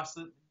the cost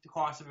of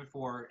it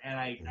for, and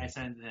I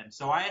sent it to him.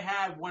 So I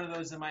had one of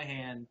those in my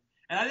hand,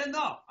 and I didn't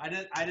know. I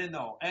didn't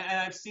know. And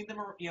I've seen them.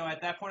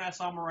 At that point, I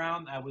saw them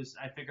around. I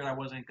figured I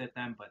wasn't gonna get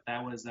them, but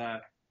that was.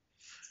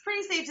 It's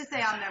pretty safe to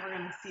say I'm never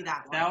going to see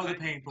that one. That was a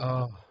painful.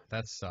 Oh,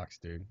 that sucks,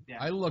 dude. Yeah.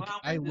 I look.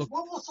 What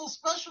was so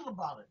special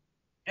about it?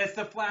 It's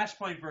the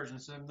Flashpoint version.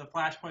 So the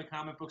Flashpoint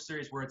comic book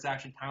series where it's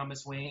actually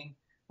Thomas Wayne,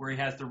 where he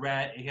has the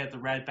red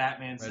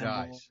Batman symbol.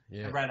 Eyes.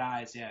 Yeah. The red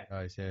eyes, yeah.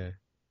 Eyes, yeah.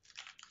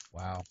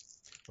 Wow.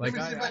 Let me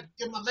see if I can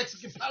get my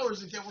Mexican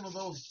powers and get one of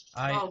those.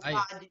 God,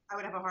 I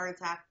would have a heart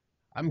attack.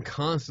 I'm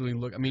constantly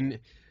looking. I mean,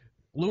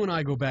 Lou and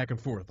I go back and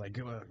forth. Like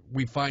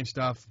we find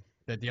stuff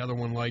that the other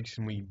one likes,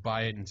 and we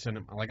buy it and send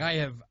it. Like I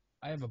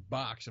have a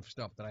box of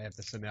stuff that I have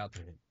to send out to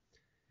him,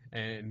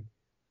 and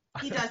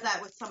he does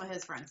that with some of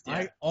his friends too.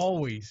 I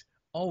always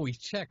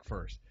check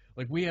first.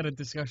 Like we had a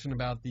discussion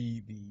about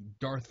the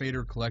Darth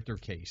Vader collector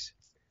case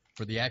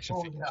for the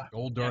action figures, the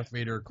old Darth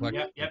Vader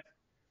collector. Yep.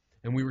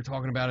 And we were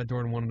talking about it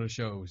during one of the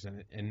shows,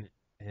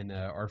 and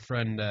our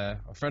friend, a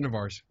friend of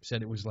ours,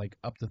 said it was like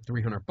up to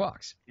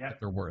 $300 that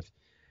they're worth.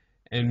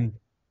 And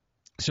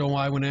so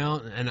I went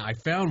out and I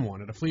found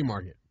one at a flea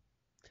market,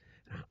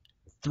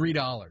 $3.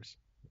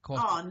 It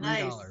cost $3,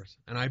 nice.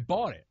 And I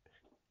bought it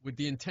with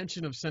the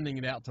intention of sending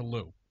it out to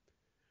Lou.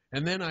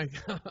 And then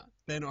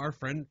then our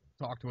friend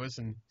talked to us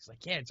and he's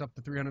like, "Yeah, it's up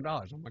to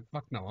 $300." I'm like,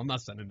 "Fuck no, I'm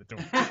not sending it to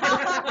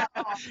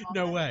him."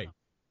 No way.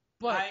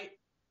 But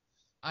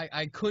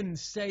I couldn't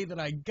say that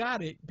I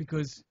got it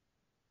because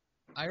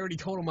I already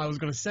told him I was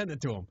going to send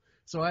it to him.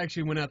 So I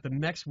actually went out the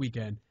next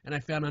weekend and I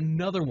found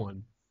another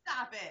one.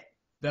 Stop it.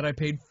 That I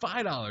paid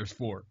 $5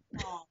 for.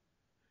 Oh.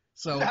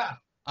 So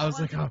I was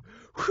like, "Oh,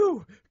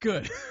 whew,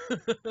 good."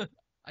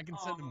 I can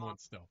send him one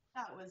still.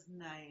 That was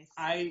nice.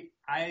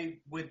 I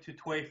went to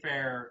Toy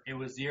Fair. It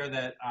was the year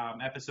that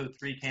episode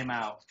 3 came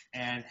out,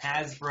 and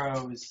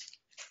Hasbro's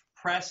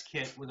press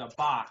kit with a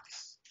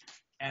box,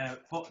 and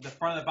the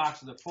front of the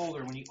box was a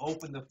folder. When you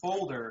opened the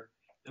folder,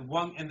 the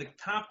one in the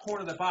top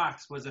corner of the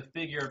box was a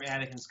figure of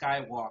Anakin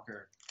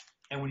Skywalker,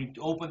 and when you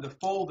opened the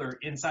folder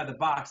inside the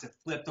box, it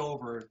flipped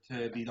over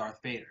to be Darth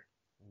Vader.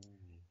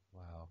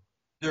 Wow.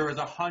 There was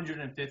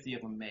 150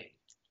 of them made.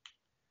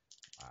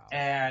 Wow.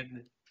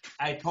 And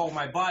I told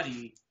my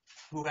buddy,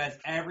 who has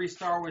every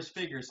Star Wars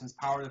figure since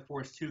Power of the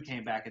Force 2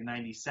 came back in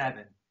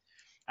 '97,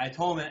 I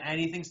told him that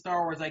anything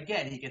Star Wars I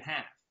get, he could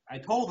have. I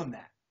told him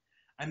that.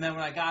 And then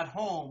when I got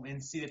home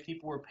and see that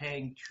people were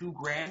paying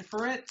 $2,000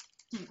 for it,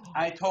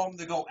 I told him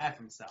to go F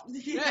himself.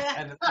 Yeah.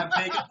 And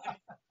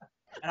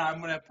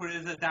I'm going to put it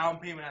as a down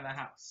payment on the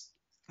house.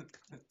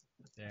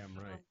 Damn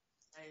right.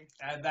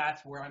 And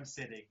that's where I'm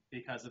sitting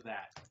because of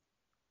that.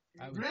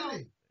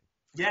 Really?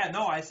 Yeah,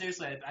 no, I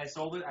seriously, I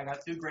sold it. I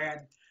got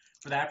 $2,000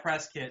 for that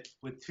press kit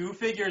with 2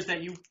 figures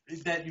that you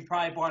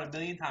probably bought a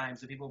million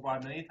times, that people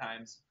bought a million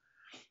times.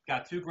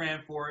 Got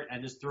 $2,000 for it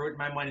and just threw it in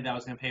my money that I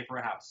was going to pay for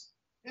a house.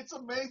 It's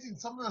amazing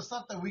some of the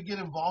stuff that we get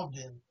involved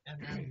in,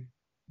 and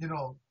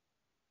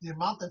the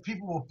amount that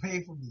people will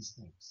pay for these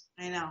things.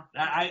 I know.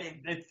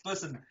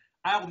 Listen,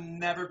 I'll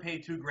never pay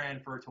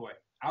 $2,000 for a toy.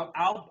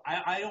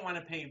 I don't want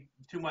to pay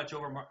too much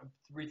over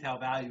retail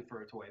value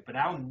for a toy, but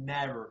I'll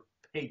never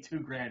pay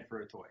 $2,000 for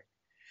a toy.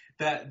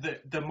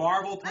 The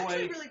Marvel toy. I'm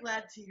actually really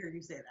glad to hear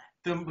you say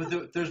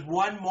that. There's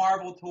one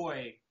Marvel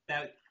toy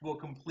that will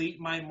complete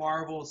my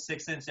Marvel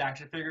 6-inch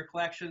action figure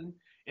collection.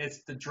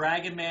 It's the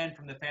Dragon Man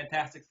from the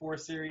Fantastic Four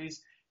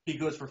series. He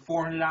goes for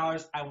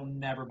 $400. I will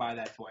never buy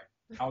that toy.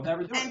 I'll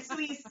never do it. And so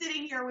he's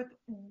sitting here with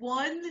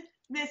one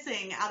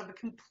missing out of a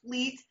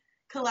complete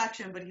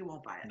collection, but he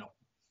won't buy it. No.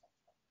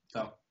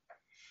 So.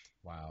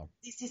 Wow.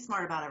 He's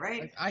smart about it,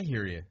 right? I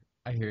hear you.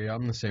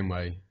 I'm the same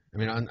way. I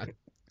mean,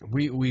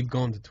 we've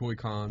gone to Toy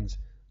Cons.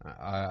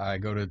 I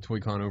go to Toy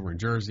Con over in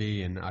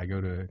Jersey, and I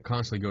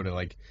constantly go to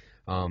like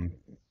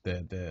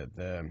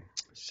the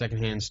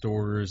secondhand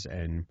stores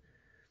and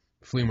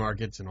flea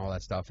markets and all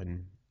that stuff,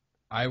 and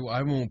I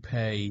won't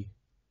pay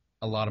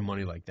a lot of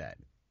money like that.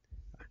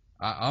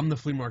 I'm the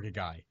flea market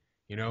guy,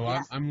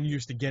 Yes. I'm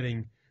used to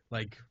getting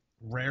like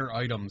rare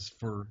items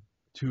for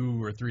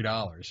 $2 or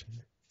 $3,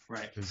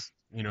 right? Because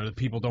the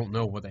people don't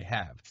know what they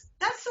have.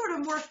 That's sort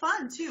of more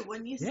fun too.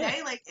 When you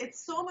say like,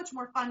 it's so much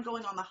more fun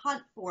going on the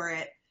hunt for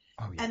it.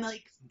 Oh, yeah. And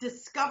like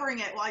discovering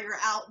it while you're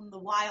out in the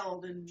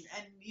wild, and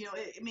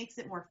it makes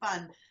it more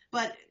fun.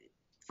 But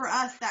for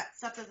us, that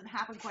stuff doesn't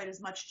happen quite as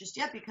much just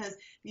yet because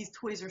these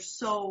toys are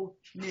so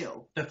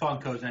new. The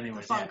Funkos,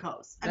 anyways. The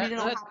Funkos. Yeah. I mean,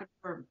 it'll happen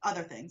for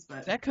other things,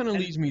 but that kind of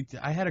leads me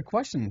to. I had a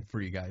question for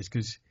you guys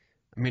because,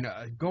 I mean,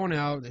 going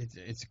out,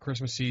 it's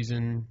Christmas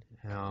season.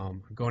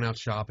 Going out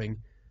shopping,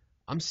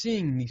 I'm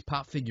seeing these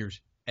pop figures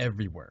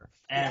everywhere.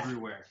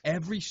 Everywhere.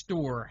 Every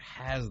store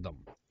has them.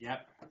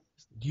 Yep.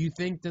 Do you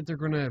think that they're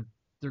gonna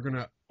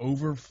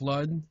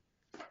overflood?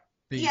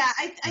 Yeah,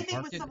 I think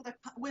market?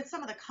 with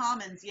some of the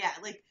commons, yeah,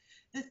 like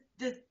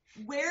the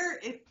where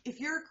if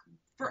you're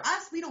for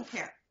us, we don't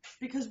care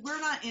because we're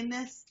not in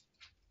this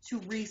to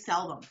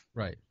resell them.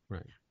 Right.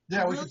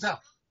 Yeah, we can tell.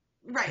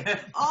 Right.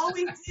 All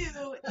we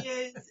do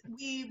is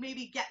we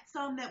maybe get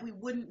some that we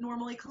wouldn't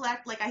normally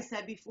collect, like I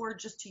said before,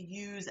 just to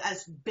use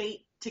as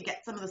bait to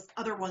get some of the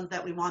other ones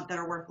that we want that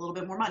are worth a little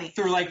bit more money.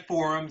 Through like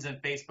forums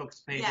and Facebook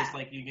pages, Yeah.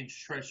 like you can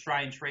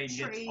try and trade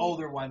and get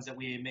older ones that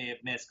we may have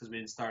missed because we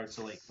didn't start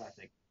so late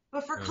collecting.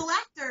 But for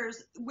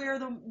collectors, where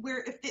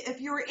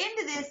if you were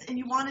into this and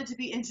you wanted to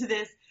be into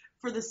this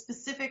for the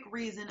specific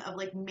reason of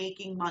like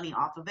making money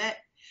off of it,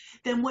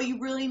 then what you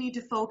really need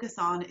to focus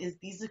on is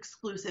these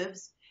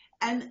exclusives.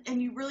 And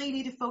you really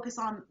need to focus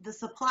on the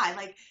supply.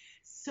 Like,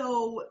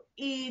 so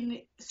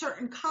in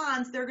certain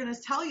cons, they're going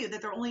to tell you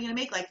that they're only going to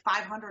make like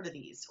 500 of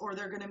these, or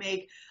they're going to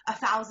make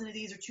 1,000 of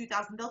these or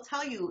 2,000. They'll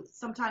tell you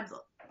sometimes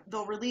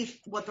they'll release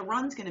what the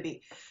run's going to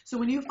be. So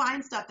when you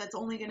find stuff that's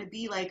only going to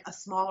be like a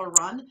smaller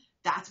run,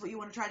 that's what you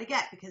want to try to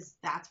get because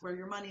that's where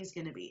your money's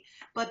going to be.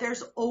 But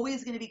there's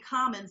always going to be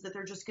commons that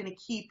they're just going to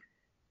keep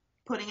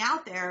putting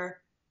out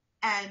there,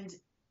 and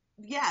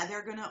yeah,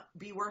 they're gonna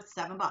be worth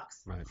 $7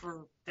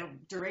 for the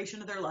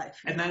duration of their life.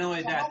 And not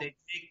only that, they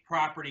take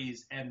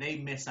properties and they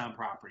miss on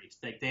properties.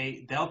 Like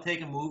they'll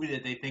take a movie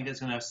that they think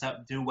is gonna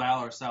do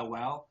well or sell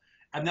well,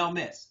 and they'll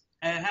miss.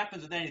 And it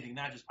happens with anything,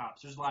 not just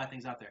pops. There's a lot of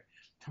things out there.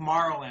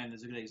 Tomorrowland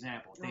is a good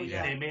example.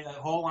 They made a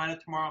whole line of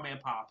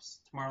Tomorrowland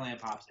pops,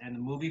 and the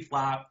movie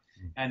flopped,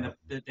 and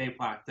they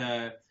flopped.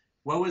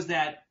 What was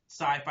that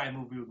sci-fi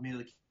movie with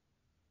Mila?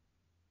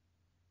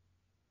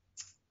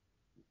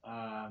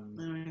 I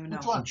don't even know.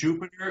 Which one?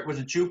 Jupiter? Was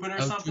it Jupiter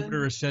or something?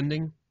 Jupiter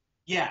Ascending?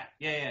 Yeah.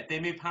 They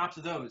made pops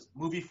of those.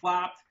 Movie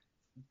flopped.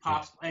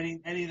 Pops, any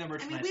of them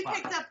merchandise. I mean, we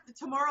picked up the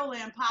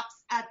Tomorrowland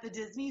pops at the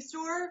Disney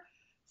store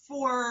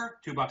for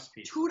 $2 a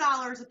piece.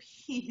 $2 a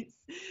piece.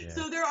 Yeah.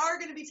 So there are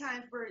going to be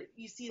times where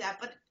you see that,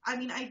 but I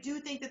mean, I do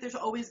think that there's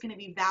always going to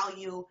be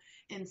value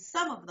in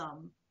some of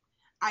them.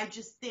 I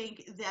just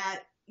think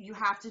that you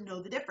have to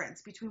know the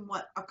difference between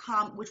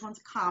which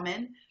one's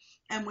common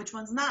and which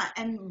one's not.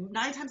 And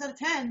 9 times out of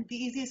 10, the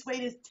easiest way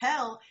to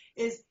tell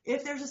is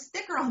if there's a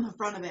sticker on the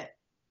front of it.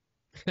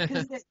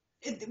 Because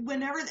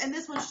and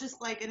this one's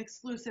just like an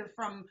exclusive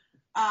from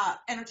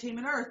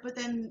Entertainment Earth, but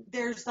then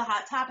there's the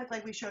Hot Topic,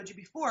 like we showed you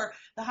before,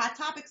 the Hot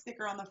Topic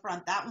sticker on the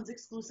front. That one's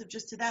exclusive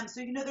just to them.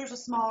 So you know there's a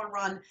smaller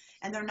run,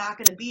 and they're not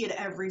going to be at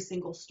every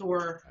single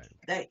store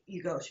that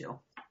you go to.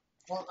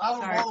 Well,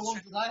 out of all the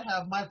ones that I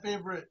have, my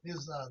favorite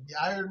is the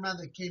Iron Man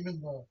that came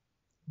in the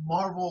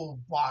Marvel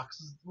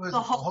box. The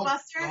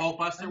Hulkbuster? The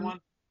Hulkbuster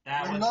one?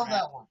 I love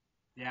that one.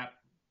 Yeah.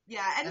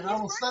 Yeah, and I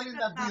was studying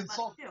that being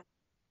sold. too.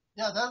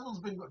 Yeah, that one's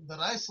been that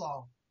I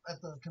saw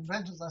at the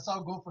conventions. I saw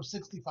it go for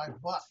 $65.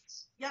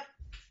 Yep.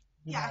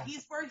 Yeah,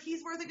 he's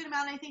worth a good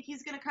amount. I think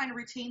he's going to kind of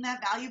retain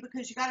that value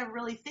because you got to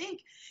really think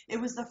it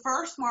was the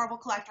first Marvel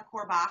Collector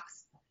Core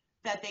box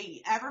that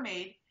they ever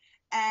made,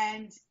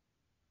 and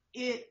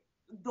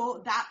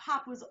that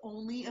pop was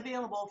only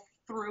available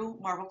through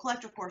Marvel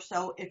Collector Core.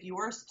 So if you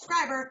were a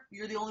subscriber,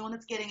 you're the only one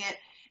that's getting it,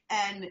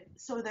 and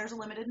so there's a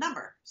limited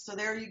number. So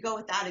there you go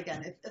with that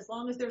again. As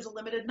long as there's a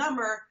limited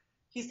number,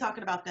 he's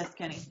talking about this,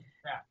 Kenny.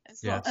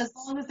 Yeah. As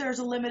long as there's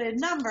a limited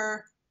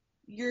number,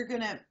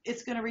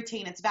 it's gonna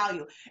retain its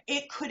value.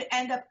 It could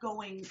end up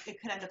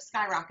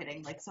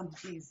skyrocketing, like some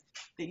of these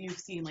that you've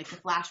seen, like the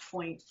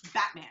Flashpoint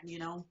Batman, you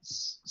know.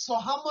 So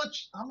how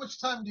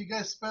much time do you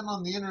guys spend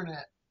on the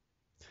internet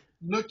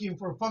looking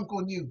for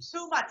Funko news?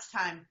 Too much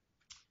time.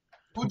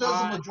 Who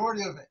does the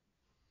majority of it?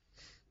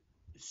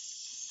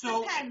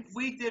 So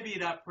we divvy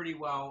it up pretty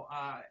well.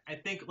 I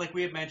think, like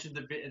we had mentioned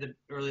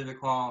earlier in the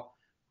call,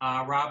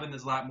 Robin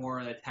is a lot more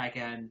on the tech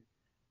end.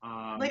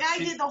 I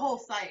did the whole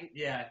site.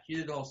 Yeah, she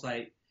did the whole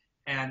site.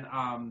 And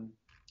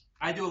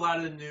I do a lot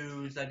of the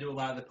news. I do a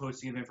lot of the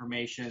posting of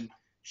information.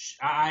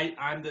 I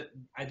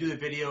do the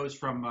videos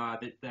from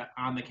the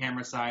on the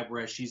camera side,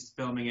 whereas she's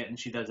filming it and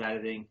she does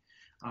editing.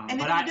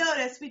 And if you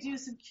notice, we do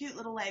some cute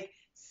little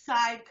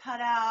side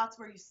cutouts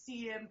where you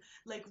see him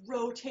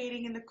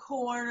rotating in the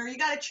corner. You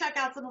got to check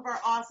out some of our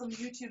awesome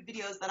YouTube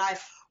videos that I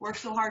work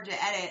so hard to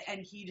edit,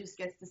 and he just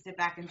gets to sit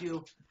back and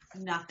do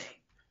nothing.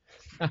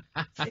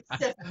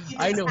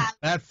 I know how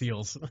that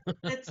feels.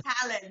 The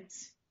talent.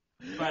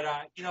 But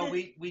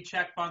we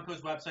check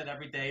Funko's website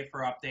every day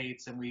for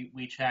updates, and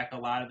we check a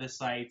lot of the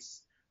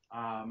sites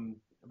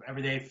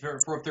every day for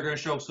if they're going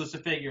to show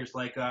exclusive figures.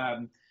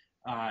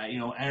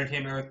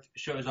 Entertainment Earth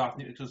shows off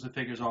new exclusive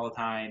figures all the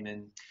time,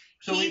 and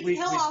so he'll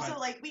also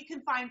we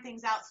can find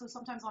things out. So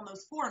sometimes on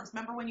those forums,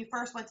 remember when you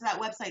first went to that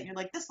website and you're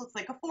like, this looks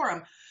like a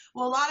forum.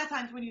 Well, a lot of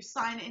times when you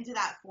sign into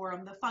that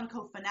forum, the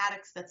Funko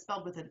Fanatics, that's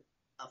spelled with a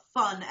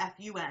fun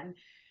F-U-N,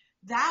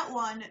 that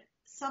one,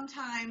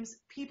 sometimes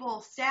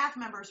staff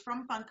members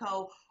from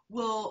Funko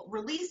will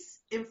release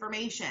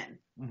information,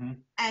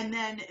 and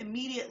then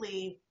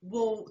immediately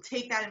we'll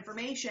take that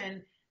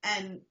information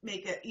and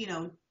make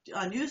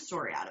a news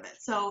story out of it.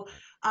 So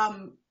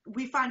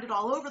we find it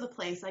all over the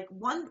place. Like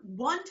one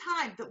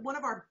time that one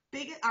of our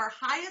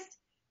highest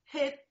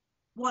hit,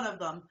 one of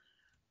them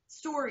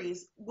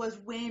stories was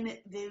when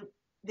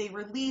they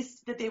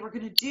released that they were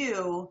going to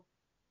do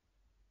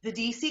the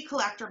DC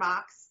collector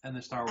box and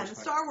the Star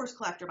Wars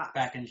collector box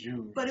back in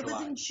June. But it was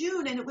in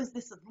June, and it was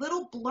this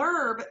little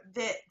blurb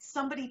that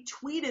somebody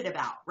tweeted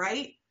about,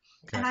 right?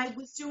 Okay. And I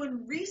was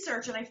doing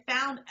research, and I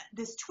found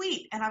this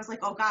tweet, and I was like,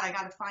 oh God, I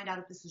got to find out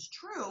if this is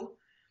true.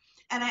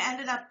 And I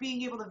ended up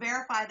being able to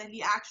verify that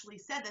he actually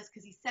said this,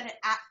 because he said it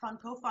at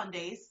Funko Fun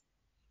Days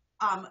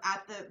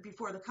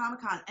before the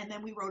Comic-Con, and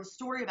then we wrote a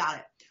story about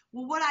it.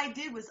 Well, what I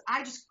did was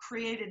I just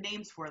created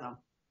names for them.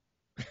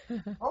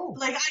 Oh.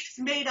 Like, I just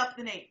made up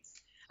the names.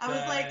 I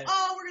was like,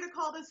 oh, we're going to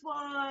call this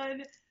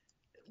one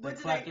the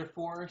Collector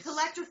Force.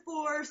 Collector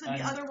Force, and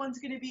the other one's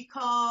going to be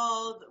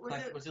called...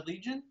 Was it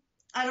Legion?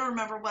 I don't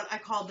remember what I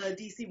called the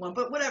DC one,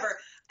 but whatever.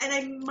 And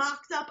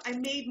I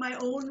made my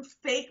own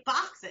fake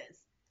boxes.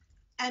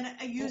 And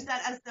I used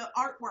that as the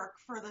artwork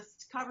for the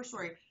cover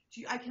story.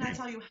 I cannot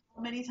tell you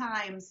how many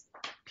times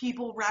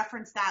people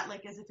reference that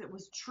like as if it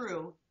was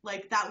true.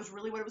 Like that was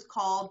really what it was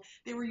called.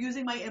 They were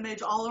using my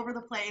image all over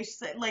the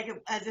place, like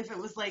as if it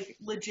was like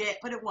legit,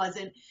 but it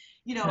wasn't.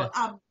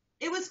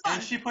 It was fun.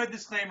 And she put a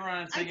disclaimer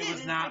on it saying it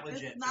was not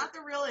legit. This is not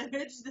the real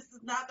image. This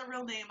is not the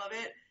real name of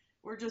it.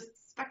 We're just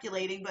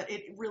speculating, but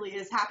it really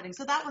is happening.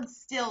 So that one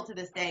still to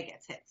this day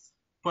gets hits.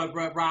 But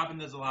Robin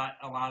does a lot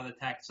of the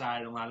tech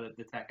side and a lot of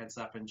the tech and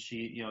stuff, and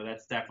she,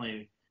 that's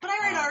definitely. But I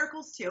write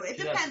articles too. It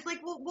depends. Does.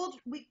 Like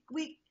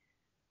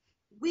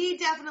we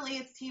definitely,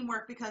 it's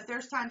teamwork, because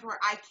there's times where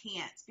I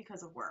can't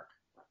because of work.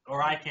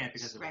 Or I can't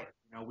because of work.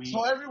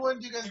 So everyone,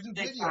 do you guys do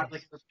videos?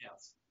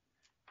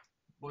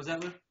 What was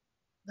that, Lou?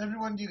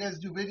 Everyone, do you guys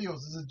do videos?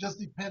 Is it just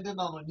dependent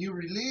on a new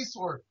release,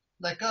 or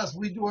like us,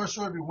 we do our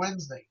show every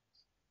Wednesday?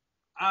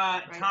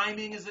 Right.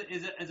 Timing is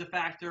a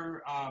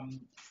factor.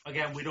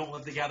 Again, we don't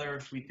live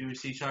together. We do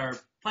see each other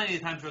plenty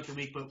of times throughout the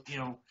week, but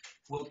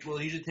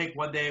we'll usually take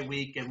one day a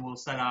week and we'll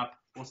set up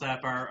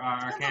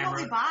our camera.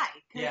 What we buy.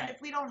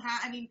 If we don't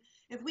have,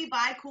 if we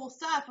buy cool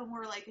stuff and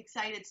we're like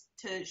excited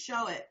to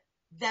show it,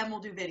 then we'll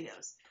do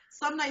videos.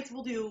 Some nights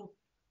we'll do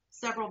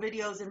several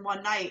videos in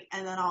one night,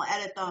 and then I'll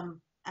edit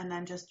them. And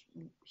then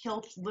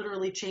he'll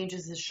literally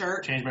changes his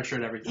shirt. Change my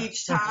shirt every time.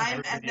 Each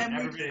time.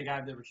 Every video guy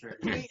different shirt.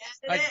 We edit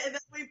it, and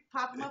then we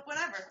pop them up,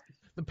 whatever.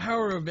 The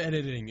power of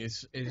editing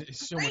is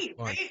so much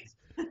fun.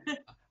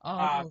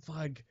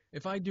 Right?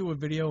 If I do a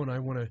video and I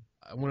want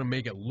to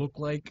make it look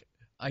like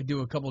I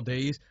do a couple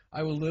days,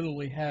 I will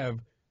literally have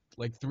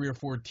like 3 or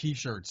 4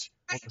 T-shirts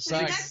on the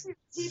side.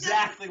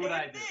 Exactly what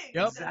I do.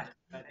 Yep. Exactly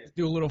what I do.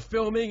 Do a little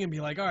filming and be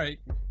like, all right,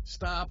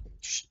 stop.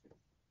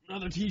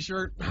 Another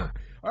T-shirt.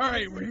 All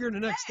right, we're here the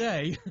next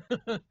day.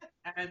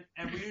 and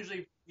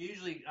we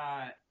usually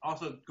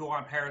also go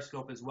on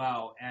Periscope as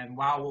well. And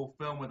while we'll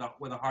film with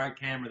a hard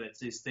camera that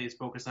stays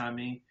focused on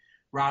me,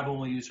 Robin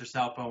will use her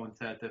cell phone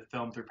to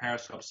film through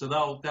Periscope. So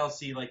they'll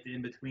see like the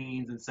in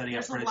betweens and setting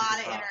up. There's a lot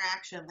of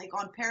interaction, like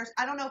on Periscope.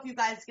 I don't know if you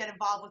guys get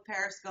involved with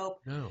Periscope.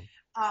 No.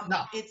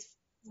 No. It's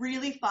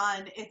really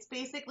fun. It's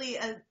basically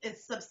a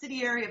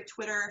subsidiary of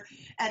Twitter,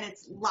 and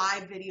it's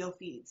live video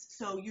feeds.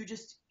 So you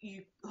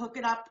hook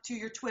it up to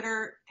your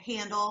Twitter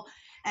handle,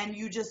 and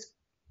you just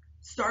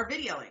start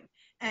videoing,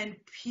 and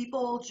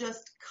people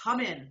just come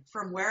in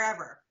from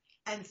wherever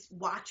and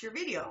watch your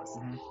videos.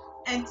 Mm-hmm.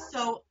 And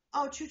so,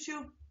 choo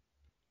choo.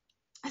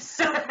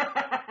 So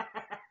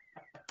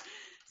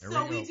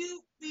we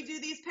do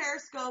these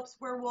Periscopes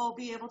where we'll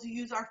be able to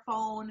use our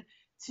phone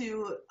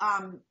to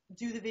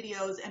do the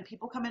videos, and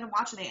people come in and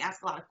watch, and they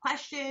ask a lot of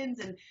questions,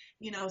 and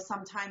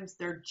sometimes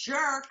they're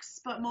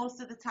jerks, but most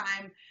of the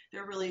time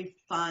they're really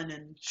fun.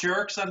 And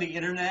jerks on the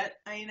internet?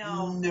 I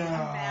know. No.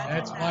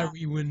 That's why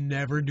we would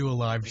never do a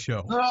live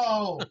show.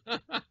 No.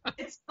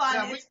 It's fun.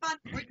 Yeah, it's fun.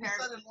 We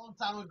decided a long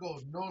time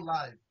ago, no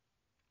live.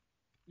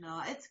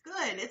 No, it's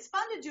good. It's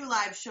fun to do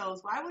live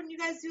shows. Why wouldn't you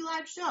guys do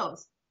live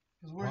shows?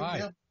 Because we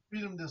have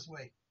freedom this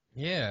way.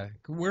 Yeah,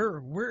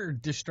 we're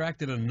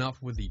distracted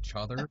enough with each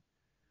other.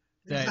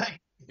 That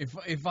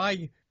if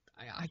I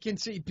can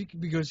see,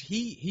 because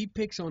he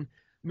picks on,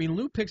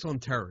 Lou picks on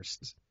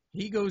terrorists.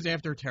 He goes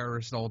after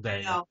terrorists all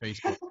day on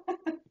Facebook.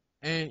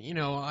 And,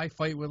 I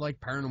fight with, like,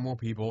 paranormal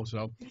people,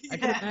 so I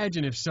can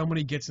imagine if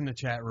somebody gets in the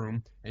chat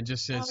room and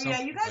just says something.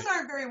 Yeah, you guys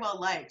aren't very well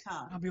liked,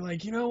 huh? I'll be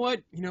like, you know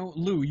what?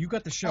 Lou, you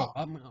got the show.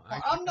 I'm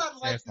not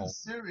liked in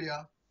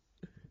Syria.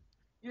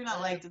 You're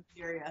not liked in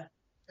Syria.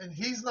 And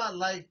he's not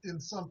liked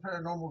in some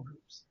paranormal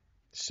groups.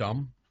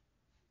 Some?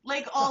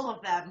 Like all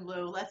of them,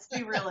 Lou. Let's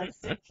be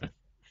realistic.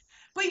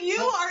 But you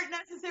aren't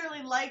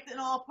necessarily liked in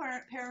all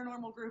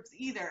paranormal groups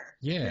either.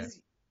 Yeah.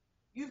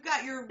 You've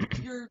got your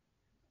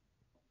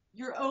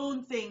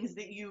own things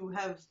that you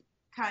have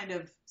kind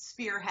of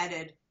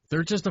spearheaded.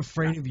 They're just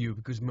afraid of you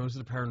because most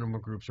of the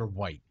paranormal groups are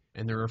white,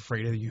 and they're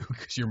afraid of you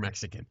because you're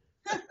Mexican.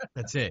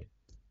 That's it.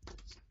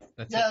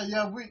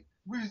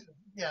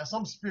 Yeah,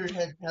 some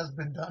spearhead has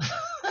been done.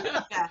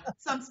 Yeah,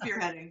 some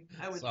spearheading,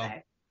 I would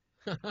say.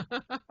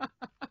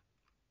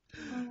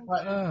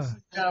 But Uh,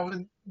 yeah,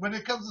 when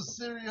it comes to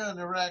Syria and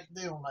Iraq,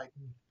 they don't like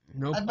me.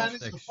 no I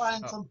managed to politics.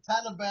 find Oh, some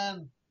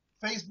Taliban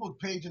Facebook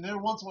page, and every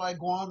once in a while I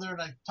go on there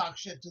and I talk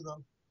shit to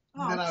them.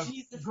 And then Oh, I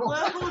Jesus, go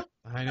Lou.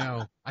 I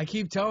know. I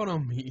keep telling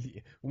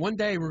him one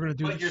day we're gonna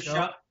do Put this your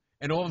show,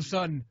 and all of a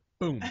sudden,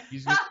 boom,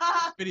 this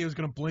video's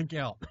gonna blink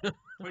out.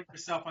 Put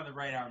yourself on the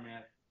radar,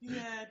 man.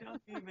 Yeah,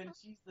 don't even.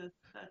 Jesus,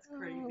 that's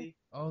crazy.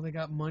 Oh, they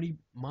got Monty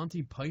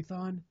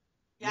Python.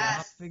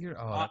 Yes. Figure.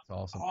 Oh, that's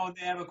awesome. Oh,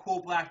 they have a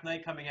cool Black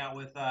Knight coming out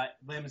with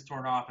limbs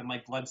torn off and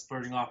like blood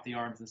splurting off the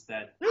arms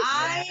instead.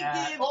 I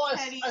Yeah. give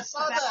Teddy I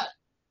saw about that.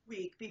 a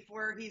week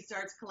before he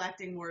starts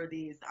collecting more of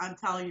these. I'm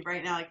telling you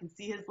right now, I can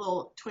see his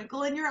little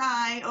twinkle in your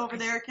eye over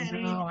there,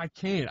 Kenny. No, I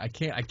can't.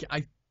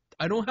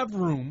 I don't have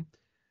room.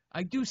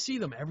 I do see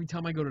them every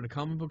time I go to the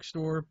comic book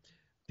store,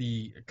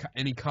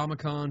 any Comic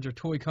Cons or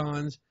Toy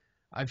Cons.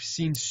 I've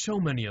seen so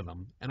many of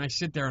them, and I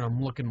sit there and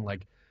I'm looking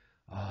like,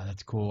 oh,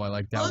 that's cool. I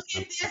like that. Look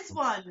at this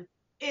one.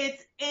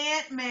 It's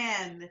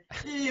Ant-Man.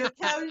 Look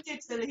how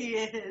little he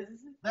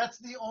is. That's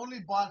the only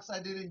box I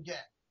didn't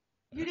get.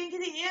 You didn't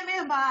get the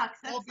Ant-Man box.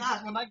 That Well, because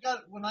sucks.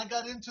 when I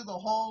got into the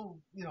whole,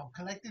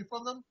 collecting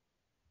from them,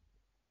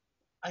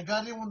 I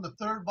got in when the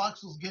third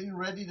box was getting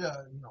ready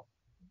to,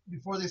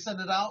 before they sent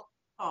it out.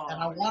 Oh.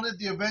 And I wanted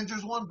the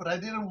Avengers one, but I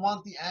didn't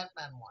want the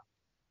Ant-Man one.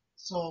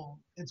 So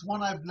it's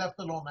one I've left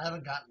alone. I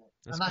haven't gotten it.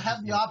 That's and I because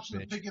have the you're a option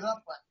to bitch. pick it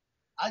up, but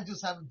I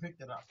just haven't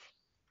picked it up.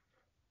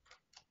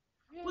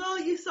 Well,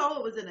 you saw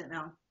what was in it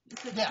now.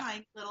 It's a Yeah.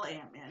 tiny little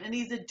Ant-Man, and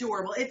he's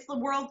adorable. It's the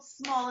world's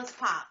smallest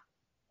pop.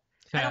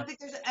 I don't think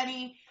there's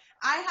any.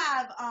 I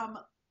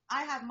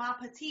have Ma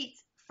Petite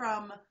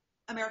from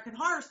American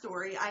Horror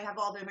Story. I have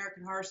all the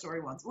American Horror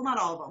Story ones. Well, not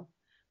all of them,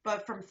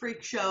 but from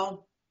Freak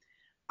Show.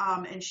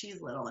 And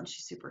she's little and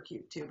she's super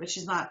cute too, but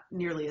she's not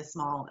nearly as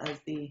small as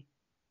the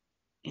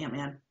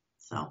Ant-Man.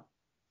 So.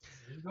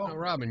 There you go. Now,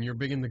 Robin, you're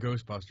big into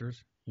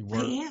Ghostbusters. You were.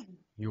 I am.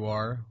 You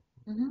are.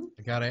 Mm-hmm.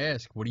 I gotta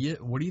ask, what are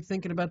you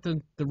thinking about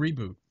the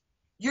reboot?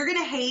 You're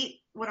gonna hate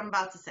what I'm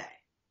about to say.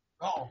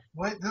 Oh,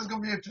 wait, this is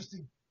gonna be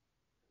interesting.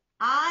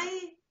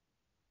 I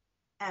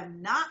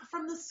am not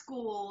from the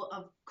school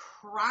of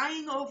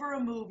crying over a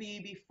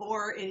movie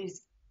before it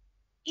has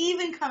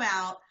even come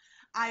out.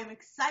 I'm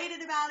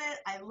excited about it.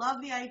 I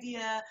love the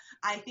idea.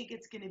 I think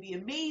it's going to be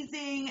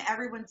amazing.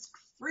 Everyone's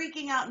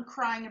freaking out and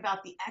crying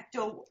about the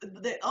ecto.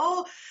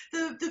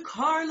 The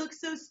car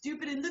looks so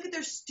stupid, and look at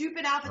their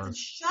stupid outfits. And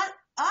shut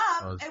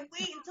up and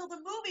wait until the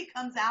movie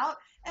comes out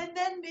and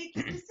then make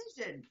your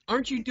decision.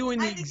 Aren't you doing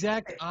the I think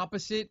exact it's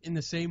opposite in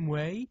the same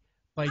way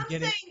by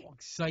getting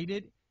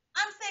excited?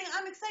 I'm saying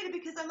I'm excited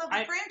because I love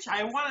the franchise.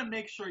 I want to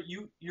make sure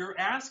you're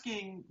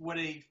asking what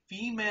a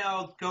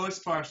female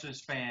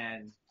Ghostbusters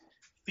fan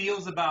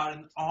feels about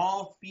an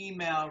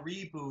all-female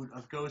reboot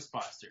of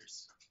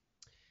Ghostbusters.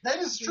 That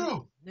is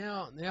true.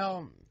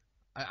 Now,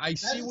 I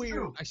see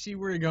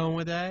where you're going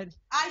with that.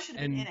 I should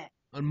have been in it.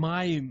 On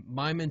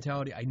my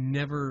mentality, I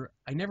never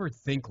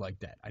think like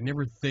that. I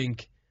never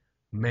think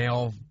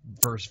male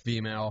versus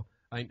female.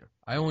 I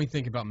only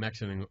think about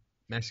Mexican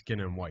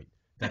and white.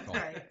 That's all.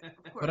 Right.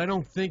 But I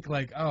don't think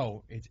like,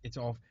 oh, it's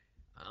all.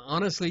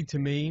 Honestly, to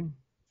me,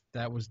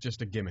 that was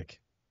just a gimmick.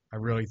 I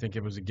really think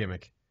it was a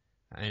gimmick.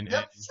 And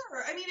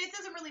Sure. I mean, it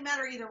doesn't really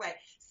matter either way.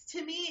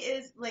 To me,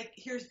 is like,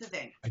 here's the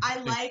thing. I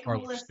think like Carl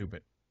was Melissa.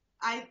 stupid.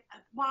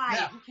 Why?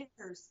 Yeah. Who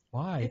cares?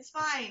 Why? It's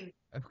fine.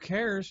 Who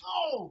cares?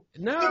 No.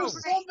 There No. were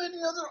so many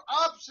other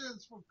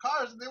options for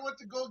cars, and they went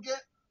to go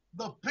get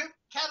the pimp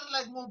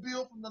Cadillac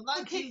Mobile from the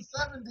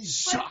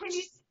 1970s.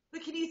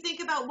 But can you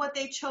think about what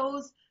they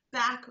chose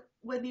back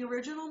when the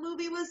original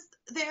movie was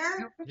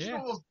there? The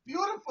original was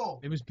beautiful.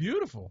 It was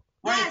beautiful.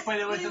 Right, Yes, but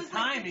it was the like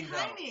timing, the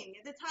timing.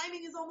 The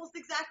timing is almost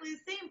exactly the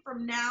same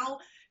from now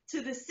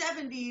to the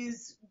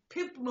 70s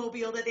pimp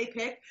mobile that they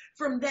picked.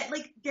 From that,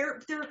 like, they're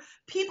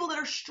people that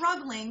are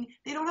struggling.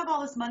 They don't have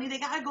all this money. They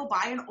gotta go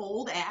buy an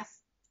old ass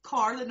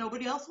car that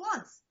nobody else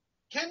wants.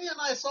 Kenny and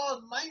I saw a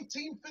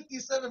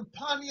 1957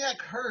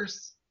 Pontiac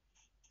hearse,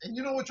 and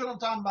you know which one I'm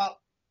talking about.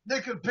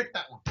 They could pick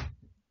that one.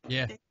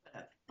 Yeah.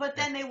 But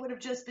then they would have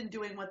just been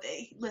doing what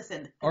they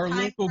listen. Our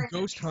local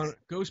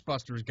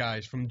Ghostbusters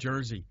guys from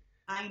Jersey.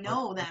 I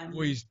know them.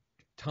 Boys,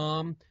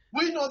 Tom.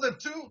 We know them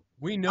too.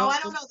 We know. Oh, I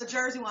don't know the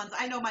Jersey ones.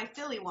 I know my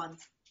Philly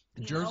ones.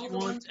 The Jersey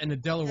ones and the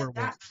Delaware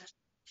ones.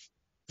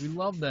 We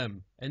love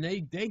them, and they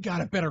got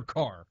a better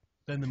car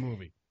than the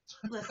movie.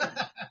 Listen,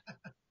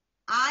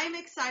 I'm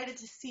excited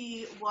to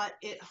see what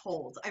it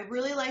holds. I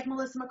really like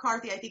Melissa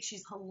McCarthy. I think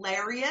she's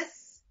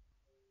hilarious.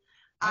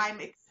 I'm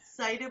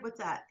excited. What's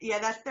that? Yeah,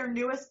 that's their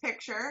newest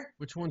picture.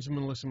 Which one's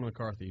Melissa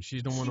McCarthy?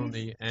 She's the one on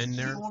the end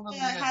there.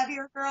 Yeah,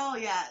 Heavier Girl.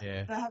 Yeah.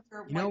 Yeah. The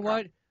heavier You know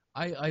what?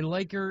 I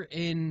like her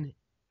in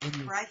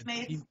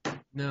Bridesmaids.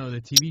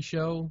 The TV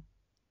show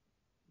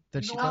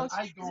that she does.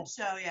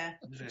 Show, yeah.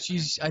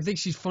 I think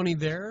she's funny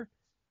there,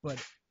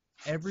 but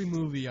every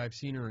movie I've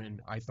seen her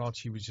in, I thought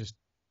she was just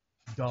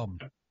dumb.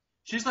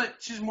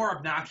 She's more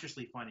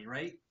obnoxiously funny,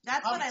 right?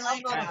 That's what I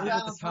like. I'm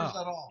not a fan of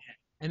hers at all.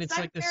 And it's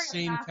like the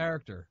same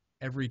character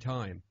every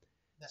time.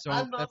 So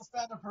I'm not that's, a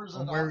fan of hers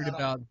I'm at worried all.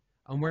 about.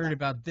 I'm worried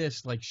about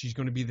this. Like she's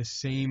going to be the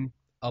same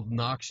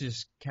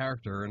obnoxious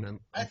character, and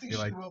I think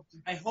feel she like will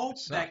be. I hope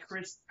that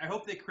sucks.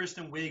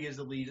 Kristen Wiig is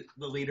the lead of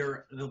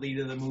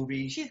the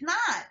movie. She's not.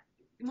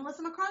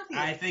 Melissa McCarthy.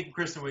 I think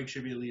Kristen Wiig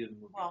should be the lead of the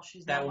movie. Well,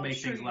 she's that not. will I'm make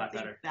sure things a you lot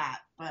think better.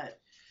 that, but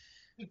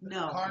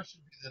no. Car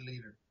should be the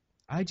leader.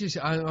 I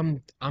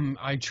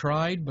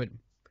tried, but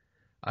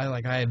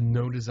I had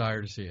no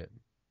desire to see it.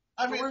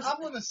 I mean,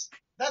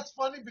 that's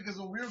funny because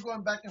when we were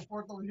going back and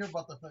forth over here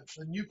about the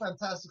new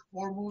Fantastic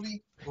Four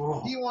movie,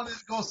 he wanted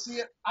to go see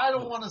it. I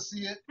don't want to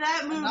see it.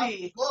 That And now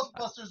movie.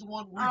 Ghostbusters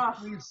one,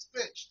 we've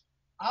switched.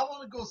 I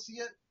want to go see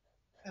it,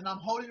 and I'm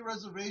holding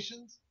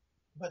reservations,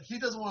 but he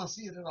doesn't want to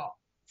see it at all.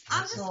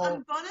 I'm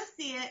going to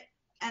see it,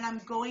 and I'm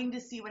going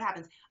to see what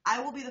happens. I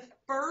will be the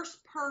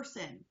first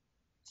person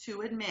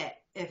to admit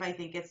if I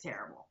think it's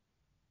terrible.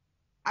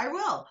 I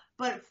will,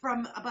 but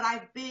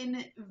I've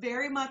been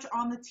very much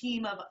on the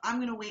team of I'm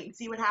going to wait and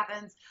see what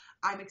happens.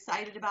 I'm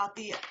excited about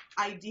the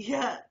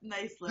idea.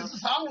 Nice look. This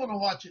is how I want to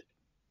watch it.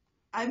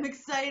 I'm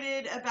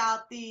excited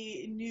about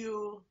the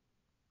new,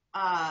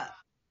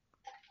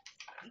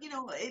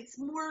 it's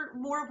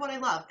more of what I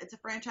love. It's a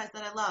franchise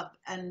that I love,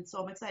 and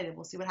so I'm excited.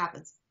 We'll see what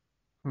happens.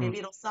 Maybe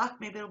it'll suck.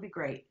 Maybe it'll be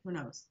great. Who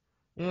knows?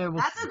 Yeah,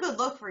 that's a good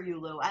look for you,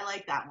 Lou. I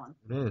like that one.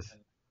 It is.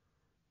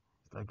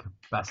 It's like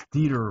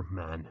Bastard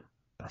Man.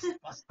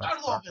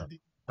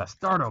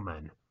 Bastardo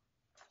Man.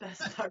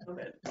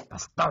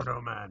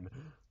 Bastardo Man.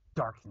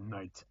 Dark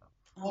Knight.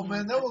 Oh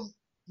man, what was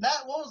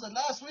it?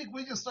 Last week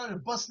we just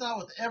started busting out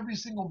with every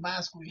single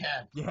mask we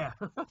had. Yeah.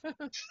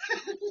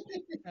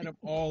 Had them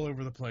all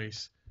over the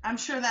place. I'm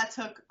sure that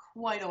took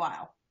quite a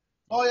while.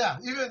 Oh yeah,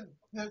 even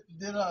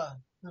did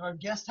our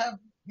guest have?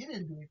 He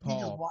didn't do it. He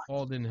just watched.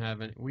 Paul didn't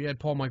have it. We had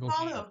Paul Michael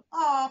Caine.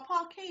 Oh,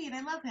 Paul Caine,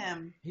 I love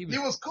him. He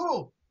was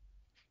cool.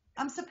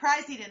 I'm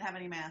surprised he didn't have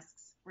any masks.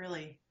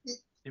 Really. He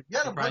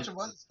had a bunch of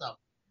other stuff.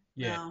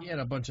 Yeah, No. he had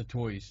a bunch of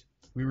toys.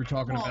 We were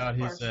talking about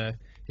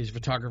his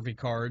photography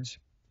cards.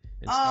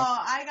 And stuff.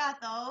 I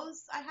got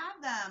those. I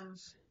have them.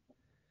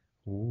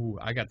 Ooh,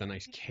 I got the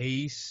nice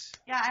case.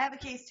 Yeah, I have a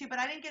case too, but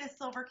I didn't get a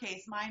silver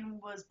case. Mine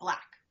was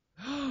black.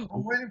 I'm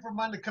waiting for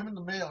mine to come in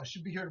the mail. It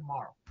should be here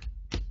tomorrow.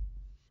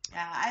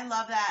 Yeah, I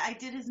love that. I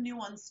did his new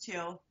ones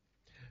too.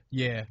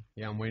 Yeah,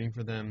 I'm waiting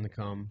for them to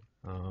come.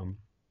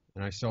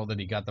 And I saw that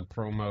he got the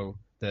promo,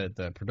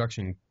 the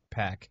production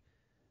pack.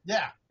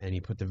 Yeah. And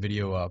he put the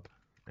video up,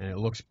 and it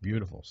looks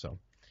beautiful. So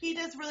he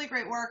does really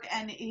great work,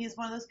 and he's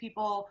one of those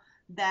people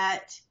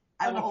that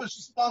I will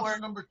official sponsor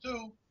number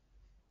 2.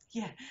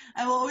 Yeah,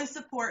 I will always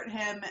support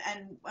him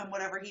and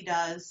whatever he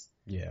does.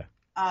 Yeah.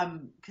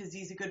 Because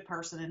he's a good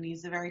person and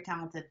he's a very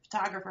talented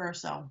photographer.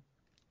 So.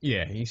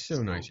 Yeah, he's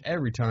so nice.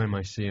 Every time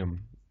I see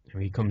him,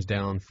 he comes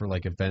down for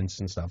like events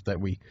and stuff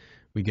that we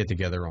get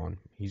together on.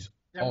 He's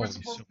always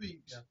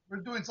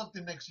we're doing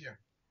something next year.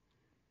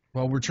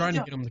 Well, we're trying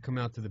to get him to come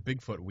out to the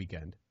Bigfoot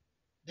weekend.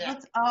 Yeah.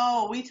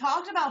 We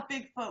talked about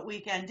Bigfoot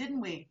weekend, didn't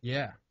we?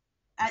 Yeah.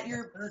 At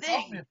your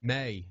thing.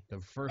 May,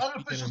 the first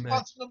weekend unofficial of May.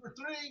 sponsor number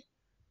 3.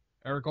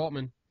 Eric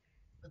Altman.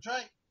 That's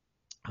right.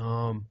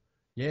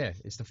 Yeah,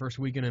 it's the first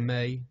weekend in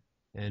May,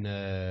 and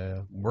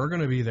we're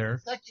gonna be there.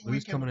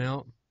 Lou's coming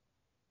out.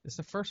 It's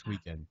the first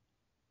weekend.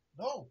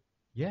 No.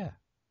 Yeah.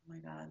 Oh my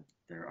God,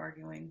 they're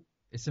arguing.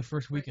 It's the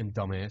first weekend,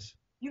 dumbass.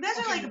 You guys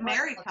are like a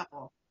married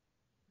couple.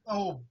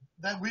 Oh,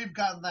 we've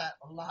gotten that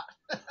a lot.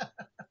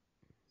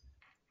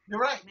 You're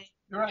right.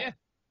 You're right. Yeah.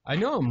 I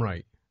know I'm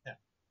right. Yeah.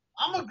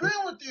 I'm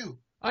agreeing with you.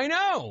 I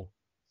know.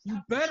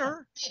 You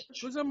better,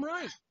 because I'm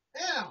right.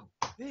 Damn.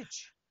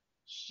 Bitch.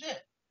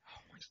 Shit.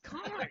 Oh my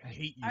God, I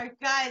hate you. All right,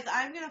 guys,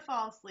 I'm gonna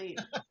fall asleep.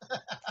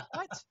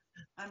 What?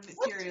 I'm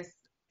serious.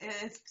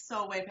 It's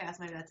so way past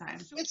my bedtime.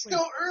 It's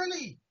still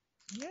early.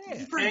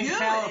 Yeah. For in you,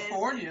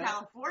 California. it is in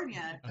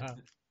California.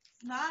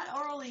 It's not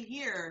early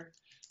here.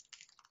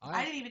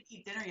 I didn't even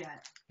eat dinner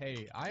yet.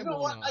 Hey, you know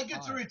what? I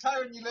get to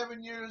retire in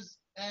 11 years,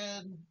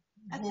 and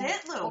that's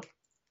it, Lou.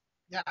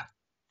 Yeah.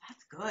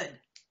 That's good.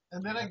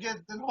 And then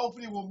then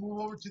hopefully we'll move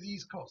over to the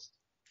East Coast.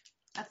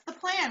 That's the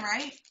plan,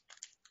 right?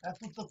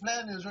 That's what the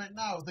plan is right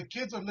now. The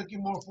kids are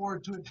looking more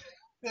forward to it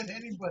than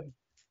anybody.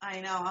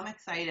 I know. I'm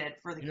excited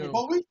for the kids.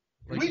 Well,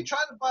 we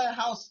tried to buy a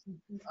house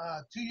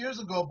 2 years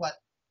ago, but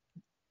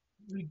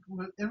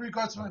in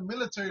regards to my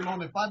military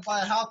loan, if I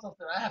buy a house out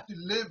there, I have to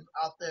live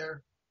out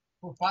there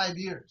for 5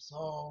 years.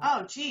 So.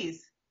 Oh,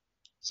 geez.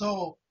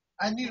 So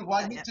I need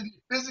to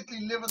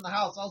physically live in the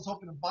house. I was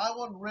hoping to buy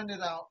one, rent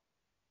it out,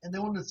 and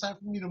then when it's time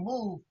for me to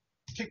move,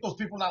 kick those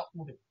people out.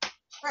 Move it.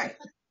 Right.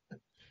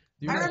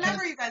 I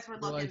remember you guys were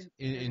looking.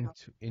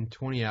 In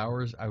 20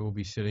 hours, I will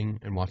be sitting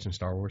and watching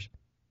Star Wars.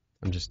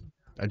 I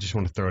just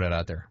want to throw that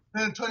out there.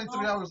 Then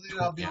 23 hours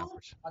later, I'll be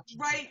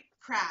right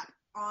crap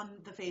on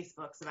the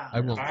Facebooks about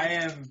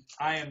it.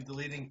 I am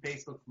deleting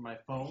Facebook from my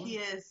phone. He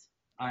is.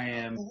 I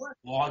am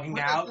logging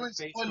out.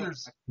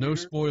 Spoilers. No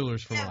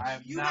spoilers from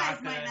us. You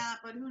guys might not,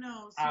 but who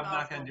knows? I'm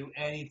not going to do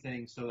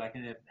anything so that I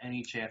can have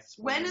any chance.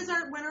 When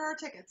are our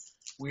tickets?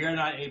 We are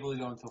not able to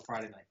go until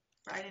Friday night.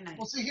 Friday night.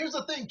 Well, see, here's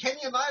the thing.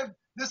 Kenny and I,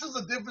 this is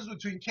the difference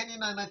between Kenny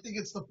and I think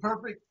it's the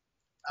perfect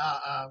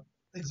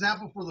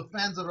example for the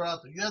fans that are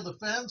out there. You have the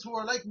fans who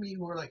are like me,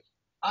 who are like,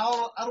 I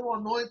don't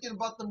want to know anything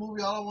about the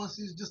movie. All I want to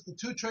see is just the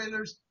 2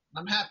 trailers,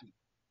 and I'm happy.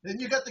 Then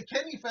you got the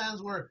Kenny fans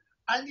where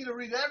I need to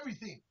read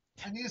everything.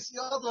 I need to see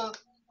all the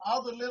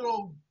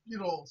little,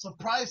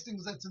 surprise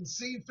things that's in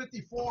scene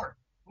 54,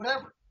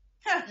 whatever.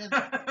 And,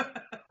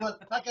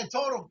 but like I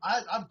told him,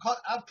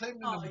 I've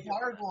claimed an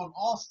embargo on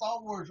all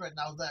Star Wars right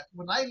now. That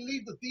when I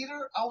leave the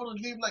theater, I want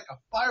to leave like a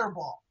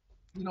fireball,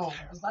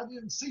 because I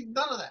didn't see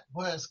none of that.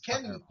 Whereas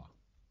Kenny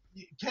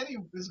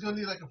is going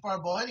to need like a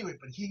fireball anyway,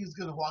 but he's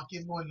going to walk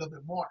in knowing a little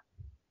bit more.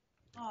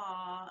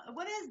 Aw,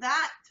 what is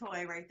that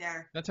toy right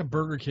there? That's a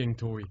Burger King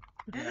toy.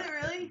 Is it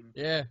really?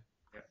 Yeah.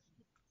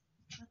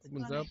 That's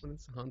Opens funny. up and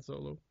it's Han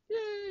Solo.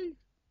 Yay!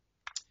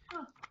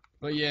 Huh.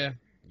 But yeah.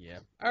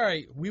 All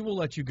right, we will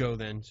let you go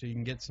then, so you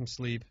can get some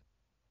sleep.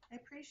 I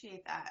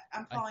appreciate that.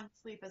 I'm falling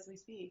asleep as we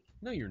speak.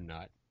 No, you're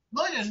not.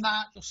 No, you're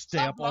not. You'll stay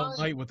up all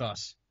night with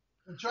us.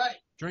 That's right.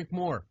 Drink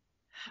more.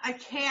 I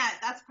can't.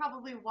 That's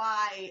probably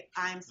why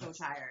I'm so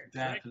tired.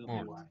 Definitely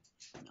Drink why.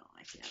 No,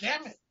 I can't.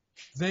 Damn it.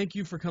 Thank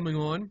you for coming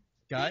on,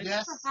 guys.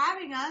 Yes. Thanks for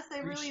having us. I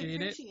really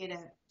Appreciate it. appreciate it.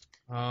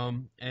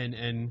 And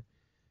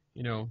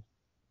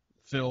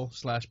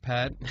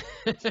Phil/Pat.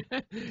 Thanks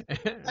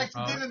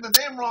for getting the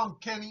name wrong,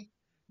 Kenny.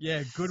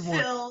 Yeah, good one.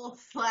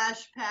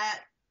 Phil/Pat.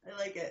 I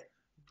like it.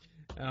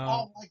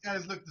 All my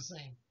guys look the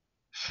same.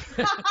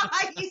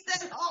 He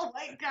said, "Oh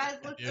my God,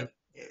 look Yeah.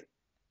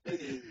 at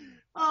you."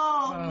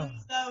 Oh,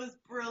 that was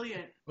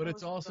brilliant. But That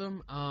it's was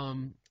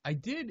awesome. I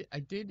did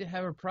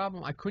have a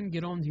problem. I couldn't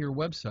get onto your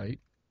website.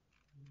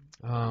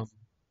 I'm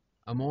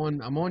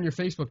on your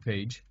Facebook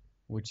page,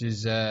 which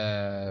is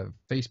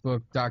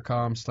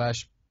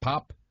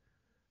facebook.com/pop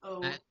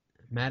Oh,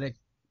 Matic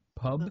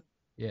Pub.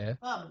 Yeah.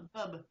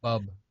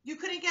 bub. You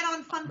couldn't get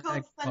on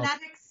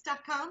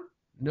FuncoFanatics.com?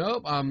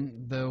 Nope.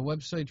 The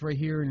website's right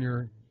here in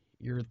your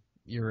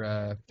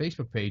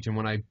Facebook page, and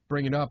when I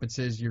bring it up, it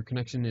says your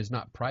connection is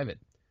not private.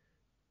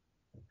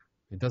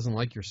 It doesn't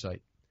like your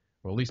site.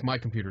 Well, at least my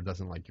computer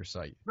doesn't like your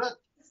site. But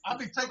I'll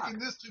be taking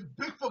this to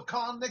Bigfoot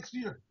Con next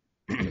year.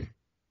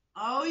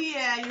 Oh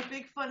yeah, your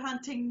Bigfoot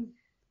hunting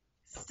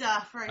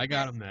stuff, right? I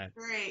got there. him that.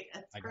 Great,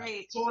 that's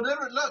great. So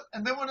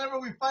whenever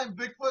we find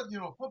Bigfoot,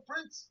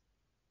 footprints.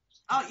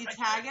 Oh, you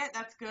tag it.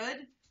 That's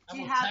good. Do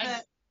you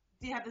have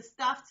the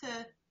stuff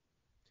to?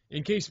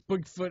 In case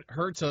Bigfoot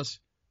hurts us.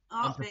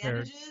 Oh, I'm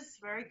prepared. bandages.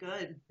 Very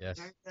good. Yes.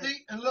 Very good.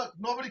 See, and look,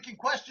 nobody can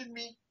question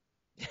me.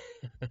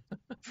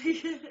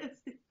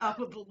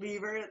 I'm a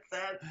believer. It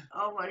said.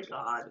 Oh my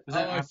God. Was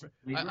that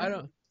I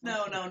don't.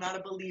 No, not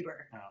a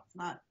believer. No. It's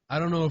not. I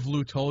don't know if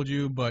Lou told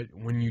you, but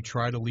when you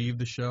try to leave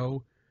the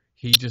show,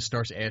 he just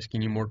starts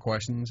asking you more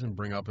questions and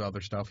bring up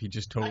other stuff. He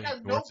just I totally got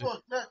ignores it.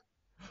 notebook. Look.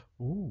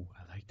 Ooh,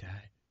 I like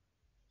that.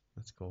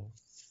 That's cool.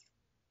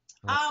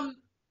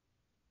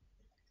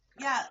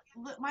 Yeah,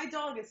 my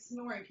dog is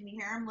snoring. Can you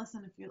hear him?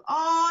 Listen if you.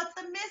 Oh, it's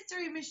a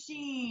mystery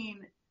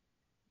machine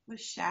with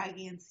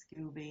Shaggy and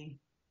Scooby.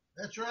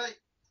 That's right.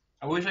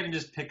 I wish I could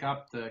just pick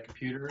up the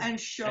computer And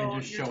show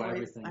just your show toys.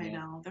 everything. I yeah.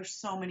 know. There's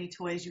so many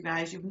toys, you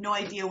guys. You have no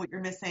idea what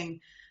you're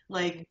missing.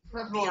 Like,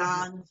 That's what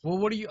beyond.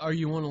 Well, are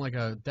you on like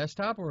a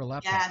desktop or a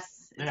laptop?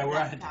 Yes. it's Yeah, we're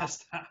on a desktop.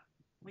 desktop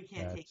We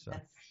can't That take sucks.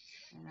 this.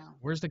 I know.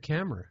 Where's the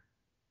camera?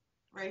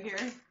 Right here.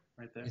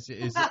 right there. Is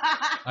it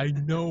I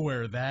know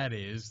where that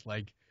is.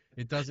 Like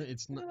it doesn't.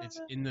 It's not. It's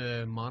in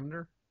the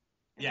monitor.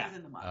 It Yeah. is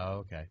in the mug. Oh,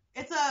 okay.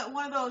 It's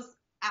one of those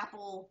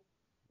Apple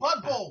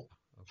Blood Bowl.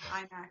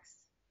 Okay. IMAX.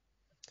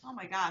 Oh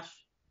my gosh.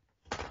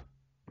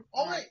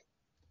 Oh wait.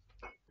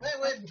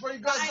 Wait. Before you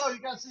guys go, you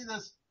gotta see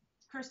this.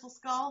 Crystal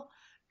Skull.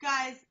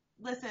 Guys,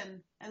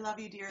 listen. I love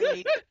you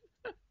dearly.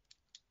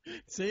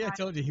 See, I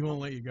told you he won't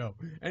let you go.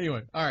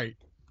 Anyway, all right,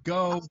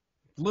 go,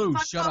 Lou.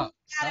 Shut up.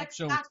 Stop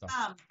showing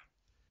stuff.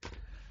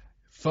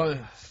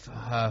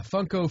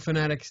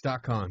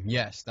 FuncoFanatics.com.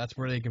 Yes, that's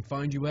where they can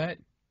find you at.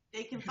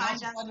 They can You can find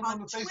also us find them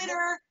on on Facebook.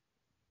 Twitter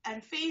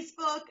and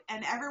Facebook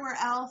and everywhere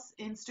else,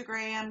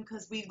 Instagram,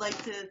 because we like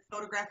to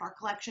photograph our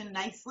collection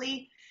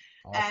nicely.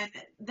 Awesome. And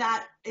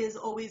that is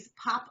always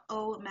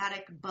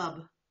Pop-O-Matic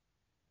Bub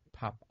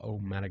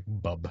Pop-O-Matic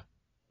Bub.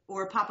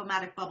 or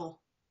Pop-O-Matic Bubble.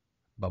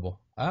 Bubble.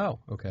 Oh,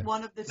 okay.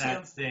 One of the two.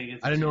 That's big.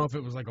 I didn't know if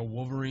it was like a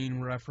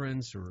Wolverine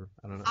reference or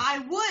I don't know. I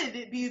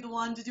would be the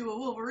one to do a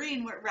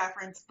Wolverine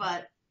reference,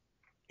 but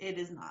it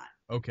is not.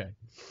 Okay.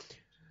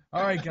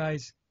 All right,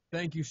 guys.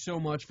 Thank you so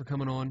much for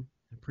coming on.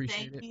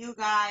 Appreciate Thank it. you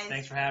guys.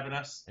 Thanks for having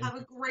us. Have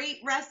a great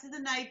rest of the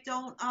night.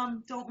 Don't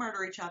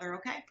murder each other,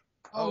 okay?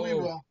 Oh, we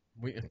will.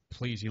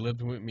 Please, you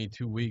lived with me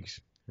 2 weeks.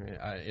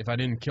 If I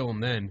didn't kill him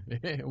then,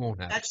 it won't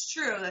happen. That's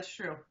true. That's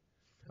true.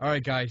 All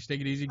right, guys.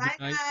 Take it easy. Bye, Good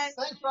night. guys.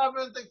 Thanks,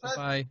 Robin. Thanks, Fred.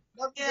 Bye.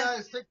 Love you Yeah.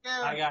 guys. Take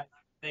care. Bye, guys.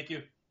 Thank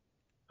you.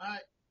 All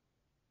right.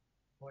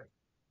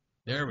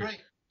 There we go.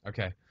 Great.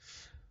 Okay.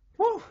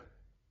 Whew.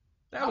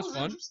 That was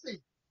fun. Interesting.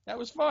 That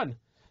was fun.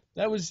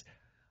 That was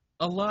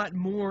a lot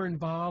more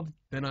involved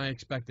than I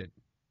expected.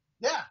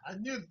 Yeah, I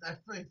knew. I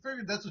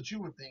figured that's what you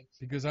would think.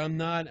 Because I'm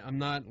not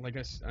like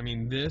I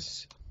mean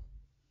this.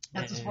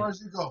 That's as far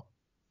as you go.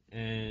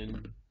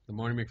 And the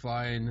Marty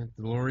McFly and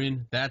the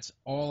DeLorean. That's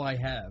all I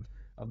have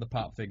of the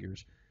pop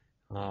figures.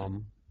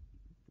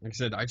 Like I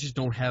said, I just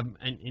don't have,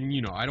 and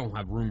you know, I don't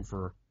have room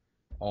for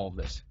all of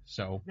this.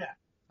 So yeah,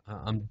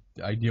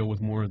 I deal with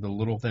more of the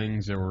little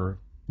things or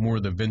more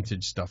of the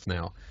vintage stuff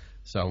now.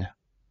 So, yeah.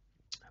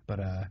 But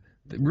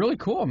really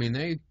cool. I mean,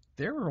 they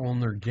were on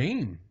their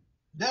game.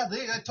 Yeah,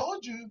 I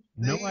told you.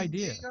 No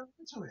idea. They got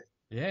into it.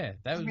 Yeah,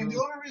 that was. I mean, the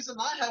only reason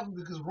I have them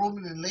because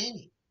Roman and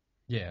Laney.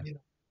 Yeah. You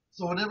know,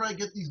 so whenever I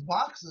get these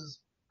boxes,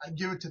 I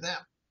give it to them.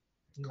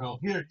 You know,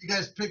 here, you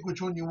guys pick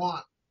which one you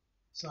want.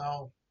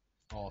 So.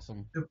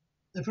 Awesome.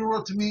 If it were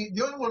up to me,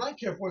 the only one I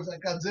care for is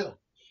that Godzilla.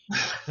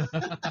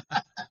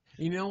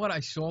 You know what?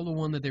 I saw the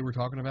one that they were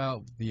talking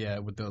about,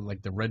 with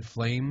the red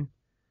flame,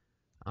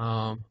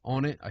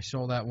 on it. I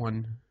saw that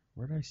one.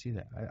 Where did I see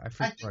that? I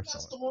forget where I saw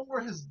it. That's the one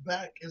where his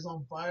back is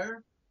on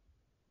fire.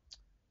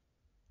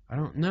 I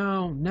don't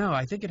know. No,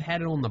 I think it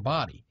had it on the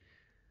body.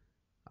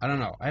 I don't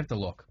know. I have to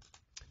look.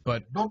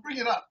 But don't bring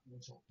it up.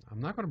 I'm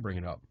not going to bring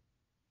it up.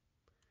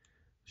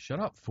 Shut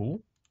up,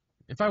 fool.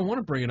 If I want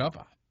to bring it up,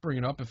 I'll bring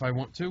it up if I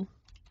want to.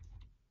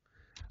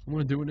 I'm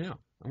going to do it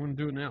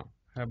now.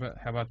 How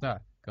about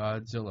that?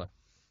 Godzilla.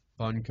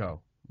 Funko.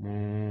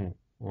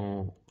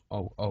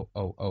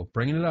 Oh.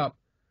 Bringing it up.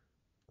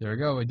 There we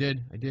go. I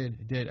did.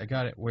 I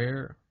got it.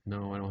 Where?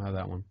 No, I don't have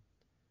that one.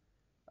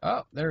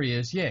 Oh, there he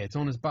is. Yeah, it's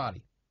on his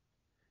body.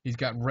 He's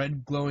got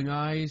red glowing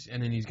eyes,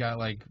 and then he's got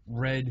like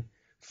red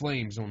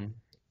flames on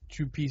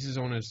 2 pieces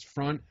on his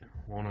front,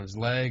 on his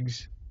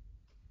legs.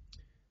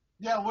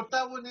 Yeah, what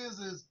that one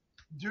is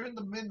during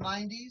the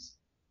mid-90s,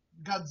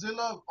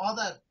 Godzilla, all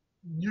that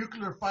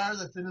nuclear fire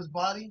that's in his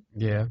body.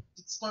 Yeah.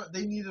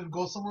 They needed to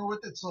go somewhere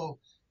with it, so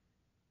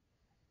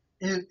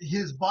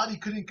his body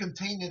couldn't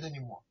contain it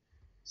anymore.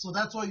 So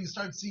that's why you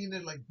start seeing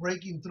it like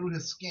breaking through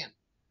his skin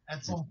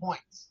at some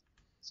points.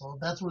 So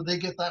that's where they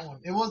get that one.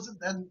 It wasn't,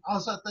 and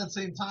also at that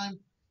same time,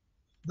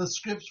 the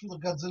scripts for the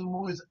Godzilla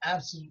movies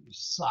absolutely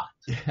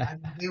sucked. I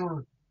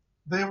mean,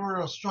 they were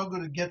a struggle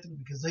to get them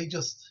because they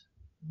just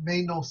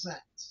made no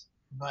sense.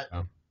 But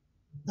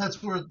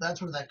that's where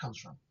that comes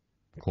from.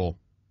 Cool.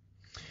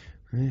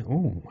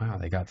 Oh wow,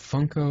 they got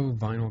Funko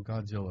vinyl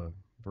Godzilla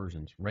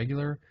versions: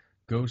 regular,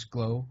 Ghost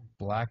Glow,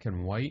 black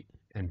and white,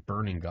 and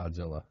Burning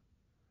Godzilla.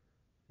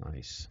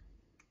 Nice.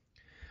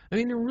 I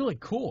mean, they're really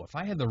cool. If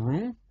I had the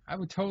room, I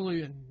would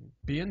totally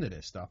be into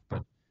this stuff,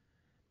 but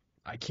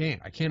I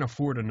can't. I can't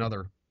afford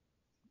another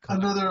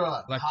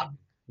hobby.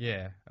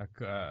 Yeah,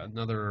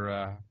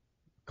 another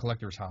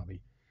collector's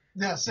hobby.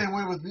 Yeah, same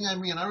way with me. I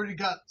mean, I already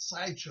got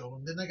Sideshow,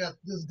 and then I got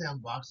this damn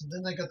box, and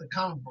then I got the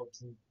comic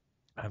books. And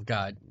I've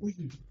got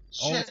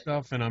all the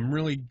stuff, and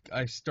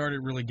I started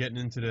really getting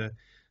into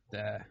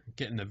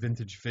getting the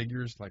vintage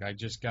figures. Like I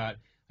just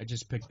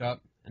picked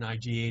up an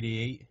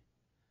IG-88.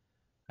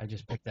 I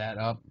just picked that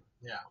up.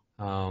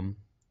 Yeah.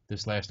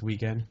 This last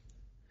weekend.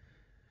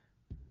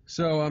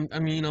 So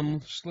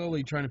I'm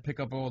slowly trying to pick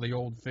up all the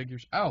old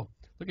figures. Oh,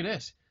 look at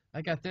this!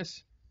 I got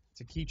this.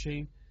 It's a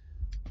keychain.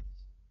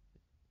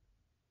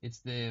 It's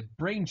the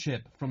brain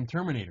chip from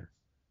Terminator.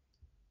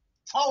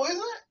 Oh, is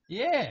it?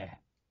 Yeah.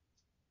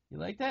 You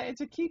like that?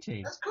 It's a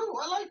keychain. That's cool.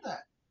 I like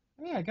that.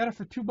 Yeah, I got it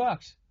for $2.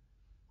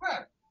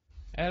 Where?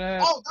 At,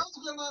 that's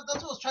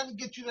what I was trying to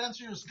get you to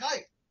answer your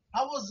Skype.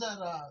 How was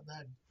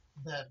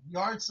that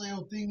yard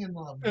sale thing in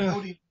the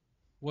building?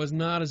 Was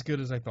not as good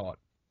as I thought.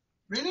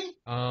 Really?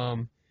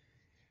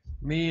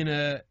 Me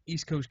and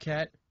East Coast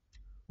Cat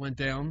went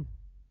down,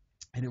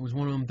 and it was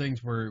one of them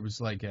things where it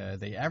was like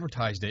they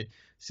advertised it,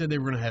 said they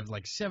were going to have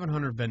like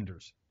 700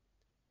 vendors,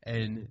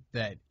 and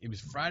that it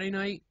was Friday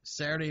night,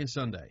 Saturday, and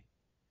Sunday,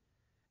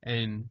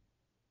 and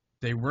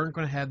they weren't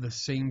going to have the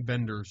same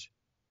vendors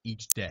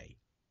each day.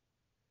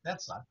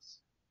 That sucks.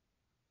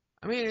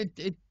 I mean,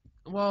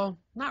 well,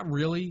 not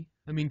really.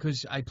 I mean,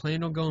 because I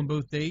planned on going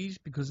both days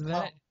because of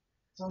that.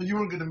 So you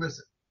weren't going to miss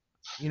it.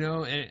 You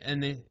know,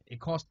 and it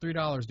cost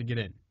 $3 to get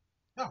in.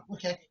 Oh,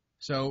 okay.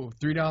 So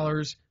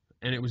 $3,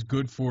 and it was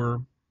good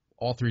for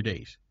all 3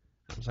 days.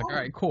 I was like, all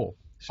right, cool.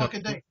 So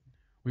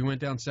we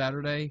went down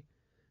Saturday,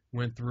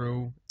 went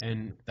through,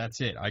 and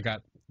that's it. I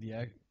got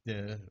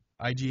the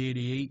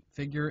IG-88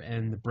 figure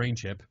and the brain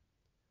chip,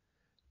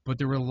 but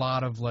there were a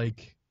lot of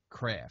like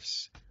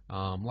crafts,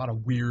 a lot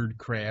of weird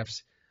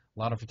crafts, a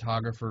lot of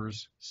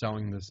photographers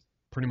selling this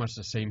pretty much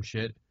the same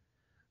shit,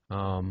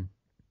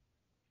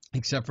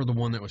 except for the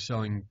one that was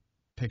selling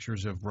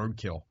pictures of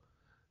roadkill.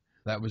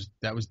 That was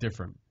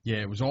different. Yeah,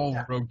 it was all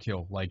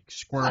roadkill, like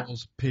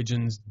squirrels,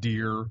 pigeons,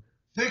 deer,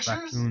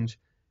 raccoons,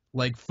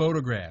 like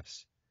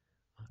photographs.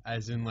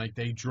 As in, like,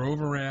 they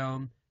drove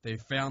around, they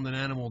found an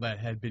animal that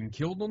had been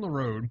killed on the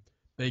road,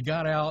 they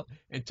got out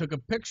and took a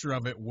picture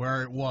of it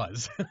where it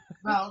was.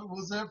 Now,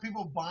 was there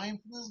people buying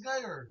from this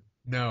guy, or?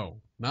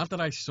 No, not that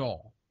I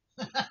saw.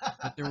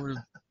 But there were,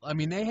 I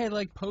mean, they had,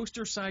 like,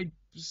 poster-size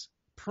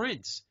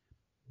prints.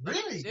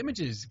 Really?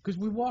 Images, because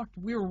we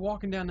were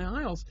walking down the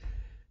aisles,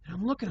 And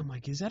I'm looking, I'm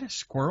like, is that a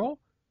squirrel?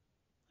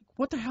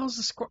 What the hell's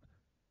a squirrel?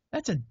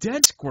 That's a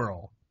dead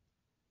squirrel.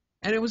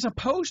 And it was a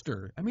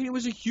poster. I mean, it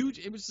was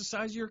the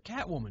size of your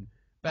Catwoman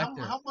back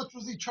there. How much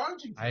was he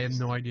charging for I have this?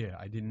 no idea.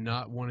 I did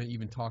not want to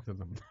even talk to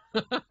them.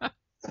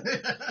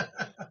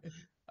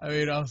 I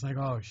mean, I was like,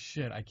 oh,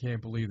 shit, I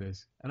can't believe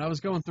this. And I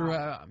was going through,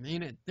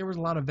 there was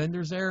a lot of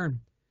vendors there,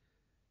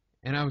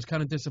 and I was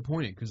kind of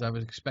disappointed because I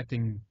was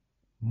expecting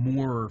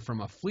more from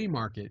a flea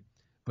market,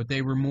 but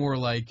they were more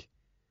like,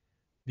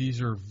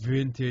 these are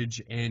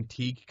vintage,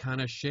 antique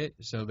kind of shit,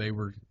 so they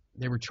were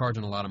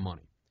charging a lot of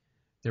money.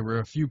 There were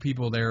a few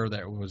people there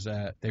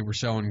that they were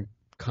selling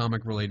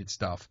comic-related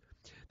stuff.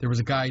 There was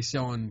a guy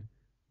selling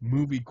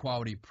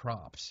movie-quality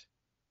props,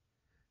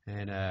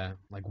 and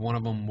like one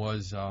of them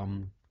was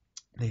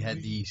they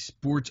had the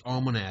sports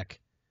almanac,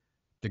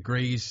 the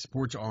Gray's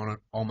sports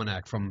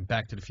almanac from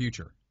Back to the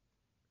Future.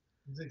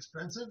 Was it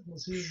expensive?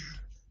 Was he?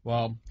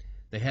 Well,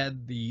 they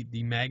had the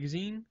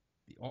magazine,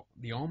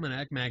 the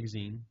almanac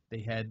magazine. They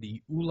had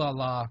the Ooh La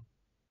La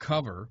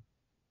cover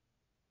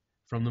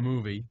from the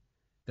movie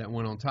that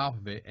went on top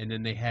of it, and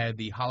then they had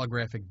the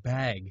holographic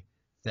bag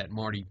that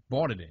Marty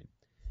bought it in,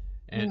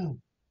 and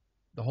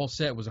the whole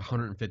set was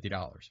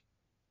 $150.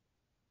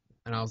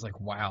 And I was like,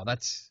 wow,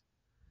 that's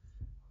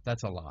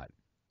a lot.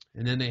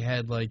 And then they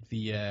had like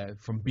the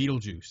from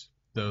Beetlejuice,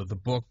 the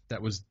book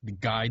that was the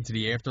guide to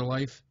the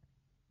afterlife.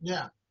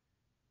 Yeah.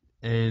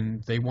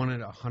 And they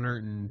wanted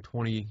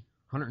 $120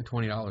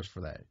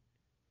 for that.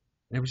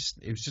 And it was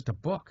just a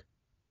book.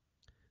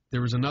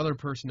 There was another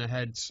person that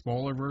had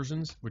smaller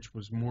versions, which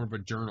was more of a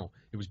journal.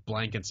 It was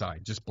blank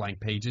inside, just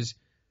blank pages,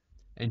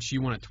 and she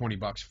wanted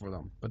 $20 for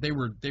them. But they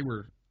were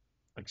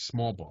like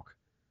small book,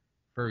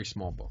 very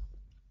small book.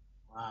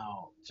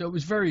 Wow. So it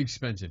was very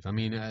expensive. I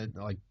mean,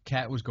 like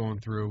Kat was going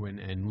through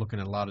and looking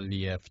at a lot of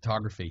the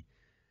photography,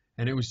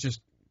 and it was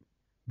just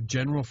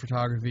general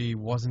photography,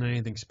 wasn't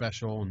anything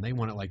special, and they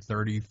wanted like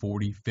 $30,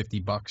 $40,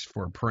 $50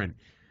 for a print,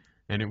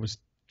 and it was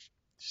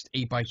just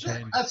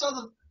 8x10.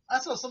 I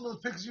saw some of the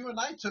pics you and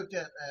I took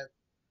at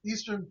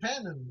Eastern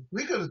Penn, and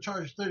we could have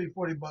charged $30,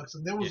 $40,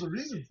 and there was a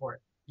reason for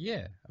it.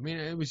 Yeah, I mean,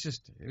 it was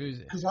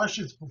because our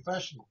shit's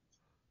professional.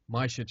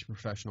 My shit's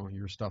professional.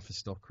 Your stuff is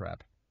still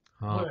crap.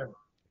 Whatever.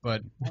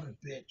 But what a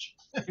bitch.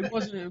 It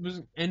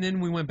wasn't. And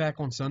then we went back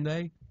on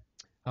Sunday,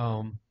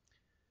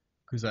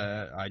 because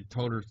I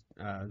told her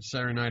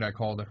Saturday night. I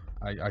called her.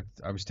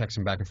 I was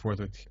texting back and forth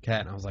with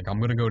Kat, and I was like, I'm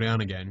gonna go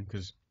down again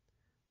because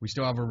we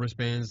still have our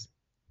wristbands.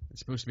 It's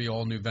supposed to be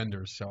all new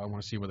vendors, so I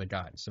want to see what they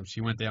got. So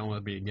she went down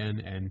with me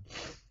again, and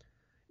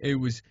it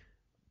was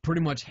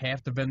pretty much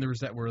half the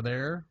vendors that were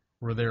there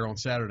on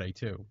Saturday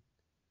too.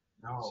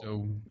 No.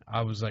 So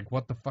I was like,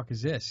 what the fuck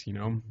is this? You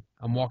know,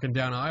 I'm walking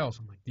down aisles.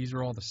 I'm like, these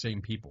are all the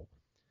same people.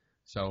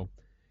 So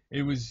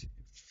it was,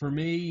 for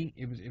me,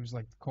 it was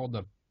like called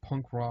the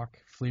punk rock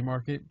flea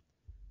market.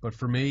 But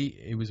for me,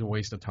 it was a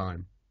waste of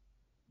time.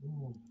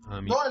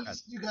 At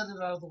least you got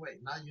it out of the way.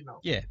 Now you know.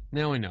 Yeah,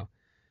 now I know.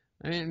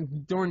 I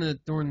mean, during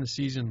the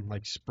season,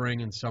 like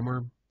spring and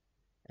summer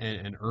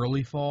and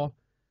early fall,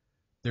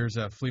 there's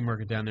a flea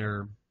market down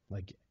there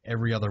like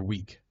every other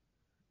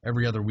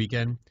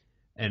weekend.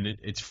 And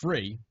it's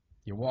free.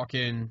 You walk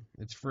in,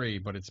 it's free,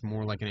 but it's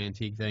more like an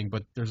antique thing.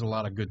 But there's a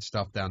lot of good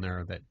stuff down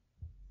there that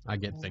I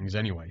get things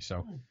anyway.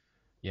 So,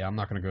 yeah, I'm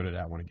not going to go to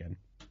that one again.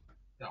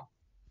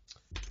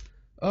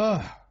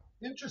 No.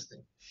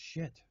 Interesting.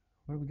 Shit.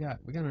 What do we got?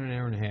 We got an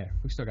hour and a half.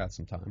 We still got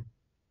some time.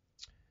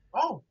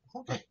 Oh,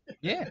 okay.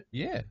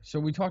 Yeah. So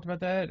we talked about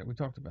that.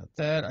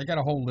 I got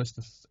a whole list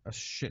of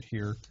shit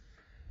here.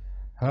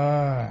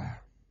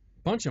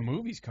 Bunch of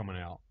movies coming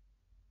out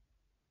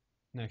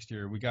next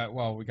year. We got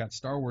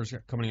Star Wars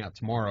coming out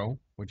tomorrow,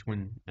 which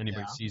when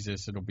anybody sees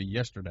this, it'll be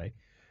yesterday.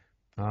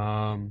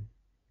 Did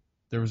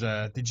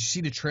you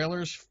see the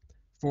trailers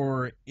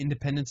for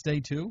Independence Day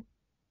 2?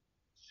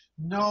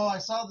 No, I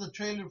saw the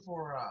trailer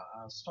for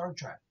Star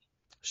Trek.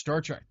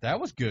 Star Trek,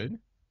 that was good.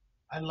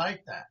 I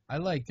liked that. I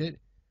liked it.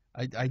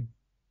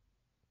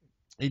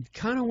 It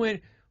kind of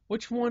went.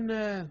 Which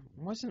one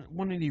wasn't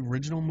one of the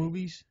original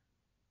movies,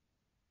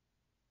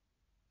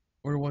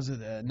 or was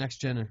it Next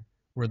Gen?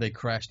 Where they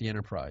crashed the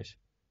Enterprise.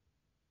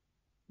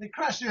 They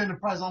crashed the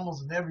Enterprise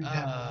almost in every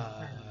damn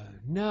movie.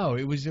 No,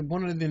 it was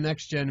one of the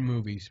Next Gen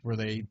movies where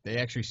they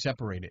actually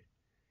separated.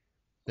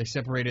 They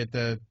separated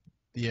the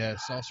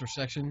saucer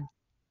section.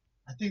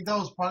 I think that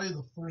was probably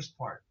the first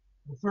part.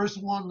 The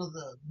first one of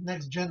the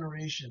Next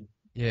Generation.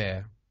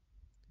 Yeah.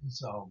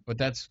 So. But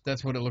that's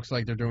what it looks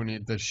like they're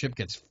doing. The ship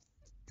gets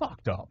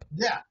fucked up.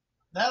 Yeah,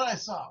 that I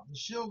saw. The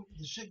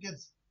ship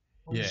gets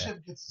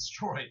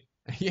destroyed.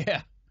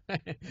 Yeah.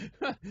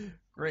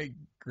 Great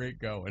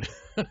going.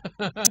 I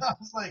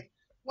was like,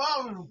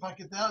 wow,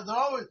 fuck it.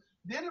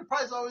 The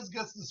Enterprise always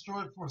gets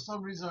destroyed for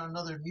some reason or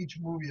another in each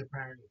movie,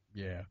 apparently.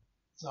 Yeah.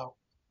 So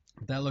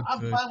that looks I'm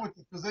good. fine with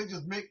it because they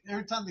just make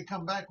every time they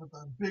come back with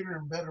a bigger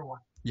and better one.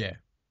 Yeah.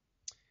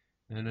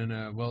 And then,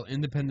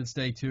 Independence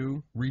Day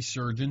 2,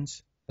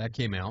 Resurgence, that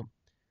came out.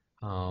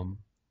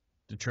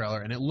 The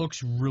trailer, and it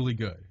looks really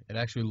good. It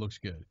actually looks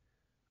good.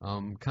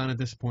 Kind of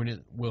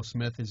disappointed Will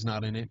Smith is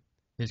not in it.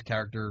 His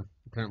character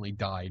apparently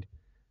died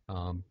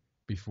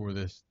before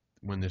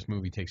when this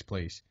movie takes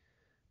place.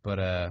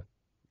 But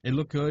it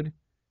looked good.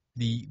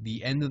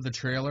 The end of the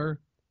trailer,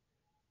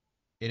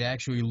 it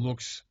actually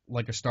looks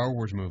like a Star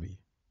Wars movie.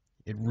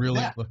 It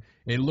really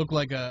it looked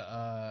like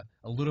a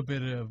little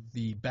bit of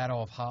the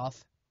Battle of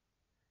Hoth,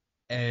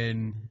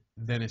 and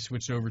then it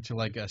switched over to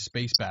like a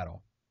space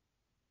battle,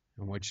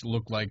 which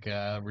looked like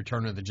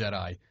Return of the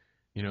Jedi,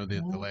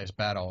 the last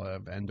battle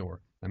of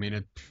Endor. I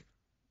mean,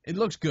 it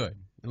looks good.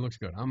 It looks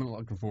good. I'm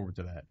looking forward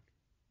to that.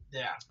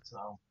 Yeah,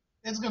 so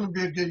it's going to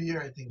be a good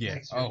year, I think,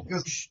 next year. Oh,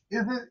 because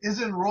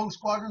isn't Rogue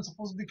Squadron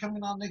supposed to be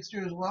coming out next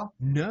year as well?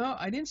 No,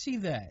 I didn't see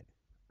that.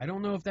 I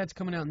don't know if that's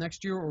coming out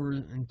next year or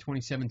in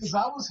 2017. Because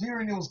I was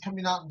hearing it was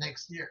coming out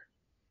next year.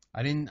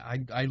 I didn't.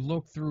 I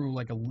looked through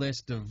like a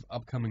list of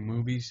upcoming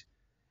movies,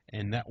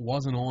 and that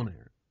wasn't on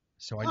there.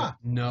 So I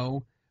don't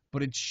know,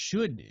 but it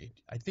should.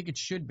 I think it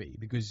should be,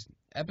 because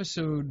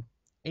Episode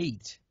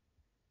 8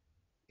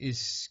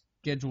 is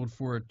scheduled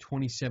for a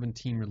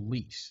 2017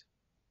 release.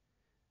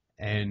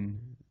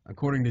 And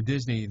according to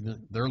Disney,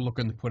 they're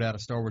looking to put out a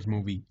Star Wars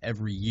movie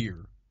every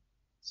year.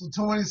 So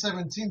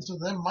 2017, so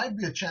there might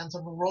be a chance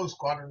of a Rogue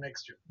Squadron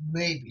next year.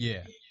 Maybe.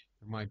 Yeah,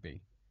 there might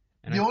be.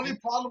 And the only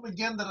problem,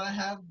 again, that I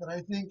have, that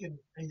I think, and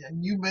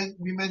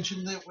we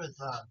mentioned it with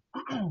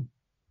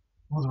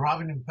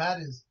Robin and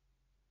Pat, is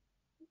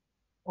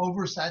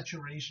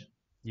oversaturation.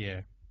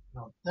 Yeah.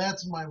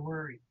 That's my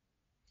worry.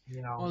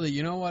 Well,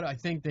 you know what? I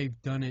think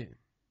they've done it.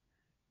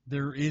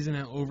 There isn't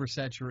an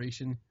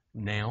oversaturation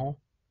now,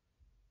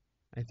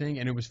 I think.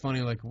 And it was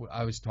funny, like,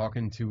 I was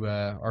talking to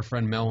our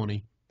friend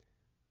Melanie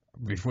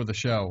before the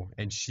show,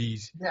 and she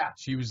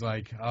was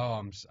like,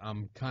 "Oh,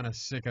 I'm kind of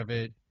sick of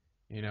it.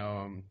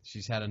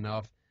 She's had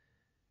enough."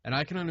 And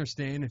I can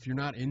understand, if you're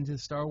not into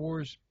Star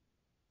Wars,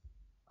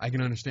 I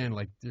can understand,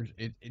 like,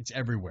 it's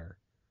everywhere.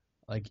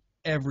 Like,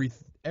 every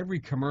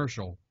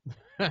commercial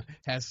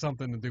has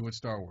something to do with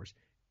Star Wars.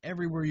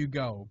 Everywhere you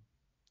go,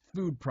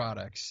 food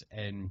products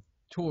and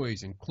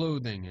toys and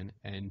clothing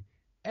and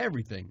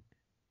everything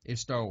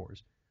is Star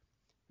Wars.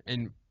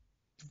 And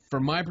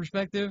from my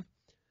perspective,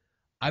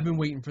 I've been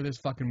waiting for this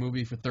fucking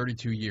movie for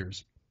 32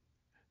 years.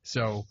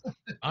 So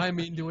I'm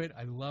into it.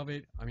 I love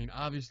it. I mean,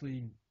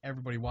 obviously,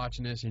 everybody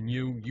watching this, and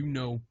you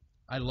know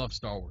I love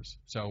Star Wars.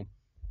 So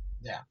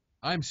yeah,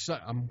 I'm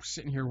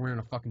sitting here wearing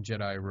a fucking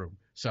Jedi robe.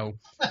 So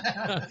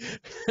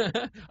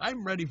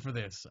I'm ready for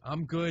this.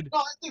 I'm good. No,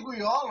 I think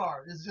we all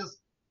are. It's just,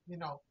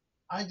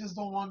 I just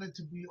don't want it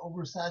to be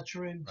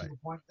oversaturated to the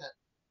point that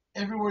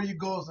everywhere you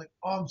go is like,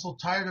 oh, I'm so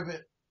tired of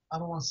it. I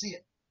don't want to see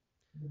it.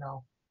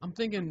 I'm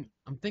thinking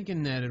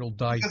that it'll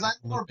die. Because I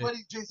know our buddy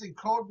Jason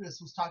Corbis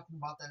was talking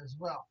about that as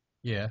well.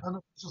 Yeah.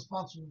 Unofficial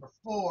sponsor number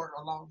 4,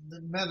 along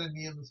with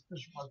Melanie and the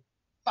special sponsor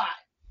 5.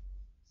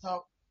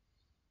 So,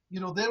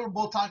 they were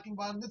both talking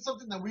about it. And it's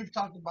something that we've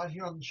talked about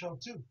here on the show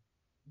too.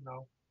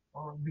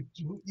 Or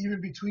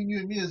even between you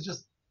and me, is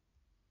just,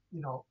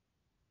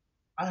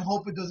 I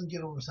hope it doesn't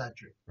get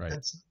oversaturated. Right.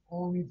 That's the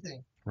only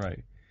thing.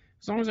 Right.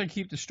 As long as I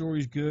keep the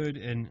stories good,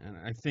 and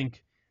I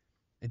think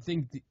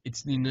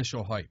it's the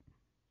initial hype.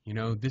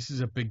 This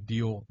is a big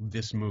deal,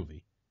 this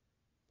movie.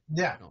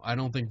 Yeah. I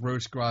don't think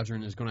Rogue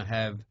Squadron is going to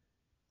have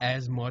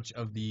as much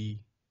of the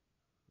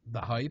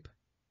hype,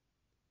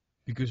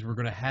 because we're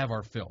going to have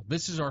our fill.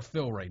 This is our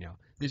fill right now.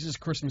 This is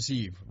Christmas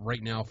Eve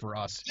right now for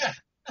us. Yeah.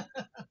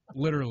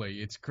 Literally,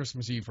 it's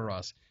Christmas Eve for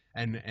us.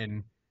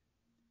 And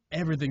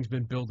everything's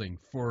been building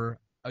for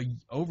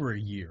over a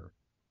year.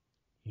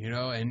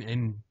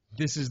 And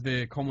this is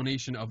the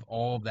culmination of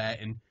all of that,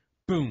 and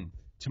boom,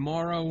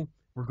 tomorrow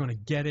we're going to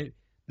get it.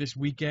 This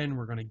weekend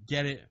we're going to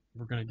get it.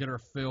 We're going to get our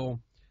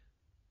fill.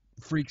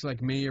 Freaks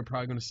like me are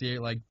probably going to see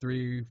it like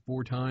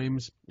 3-4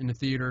 times in the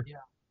theater. Yeah.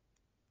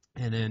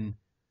 And then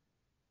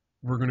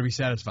we're going to be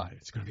satisfied.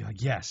 It's going to be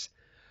like, yes,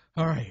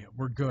 all right,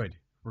 we're good.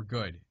 We're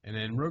good. And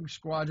then Rogue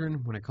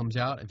Squadron, when it comes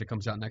out, if it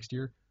comes out next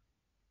year,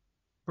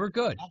 we're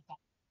good.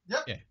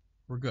 Yep. Yeah,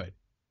 we're good.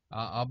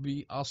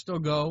 I'll still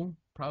go,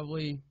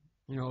 probably,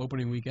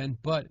 opening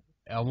weekend, but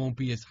I won't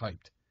be as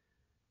hyped.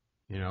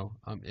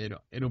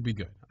 It'll be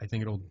good. I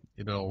think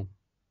it'll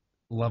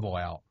level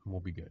out and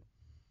we'll be good.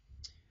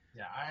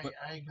 Yeah,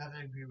 I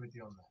gotta agree with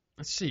you on that.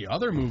 Let's see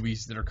other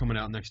movies that are coming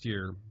out next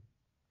year.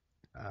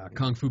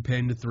 Kung Fu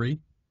Panda 3.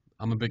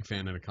 I'm a big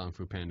fan of the Kung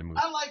Fu Panda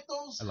movies. I like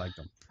those. I like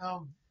them.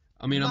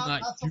 I mean, I'm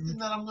not something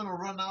that I'm gonna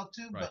run out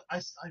to, right. But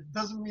it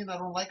doesn't mean I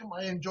don't like them.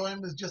 I enjoy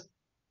them. It's just,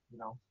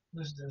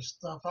 there's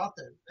stuff out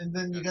there, and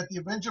then you got the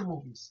Avenger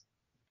movies.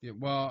 Yeah,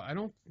 well,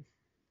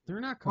 they're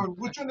not coming.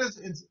 Which one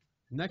is?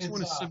 Next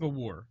one is Civil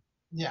War.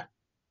 Yeah.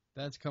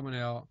 That's coming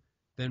out.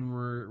 Then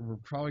we're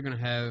probably gonna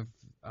have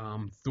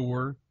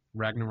Thor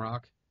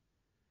Ragnarok.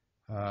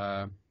 We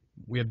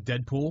have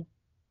Deadpool.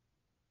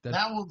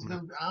 That one's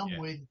gonna. I'm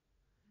waiting.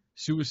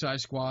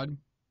 Suicide Squad.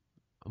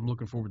 I'm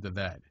looking forward to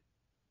that.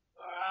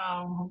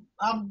 I'm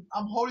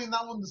holding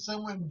that one the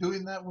same way I'm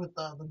doing that with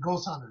the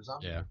Ghost Hunters.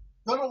 I'm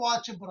gonna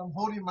watch it, but I'm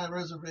holding my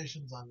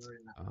reservations on it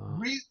right now.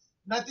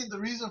 And I think the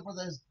reason for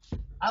that is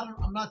I'm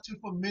not too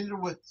familiar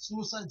with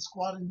Suicide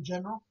Squad in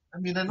general. I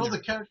mean, I know the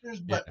characters,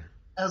 but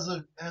as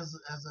a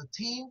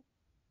team,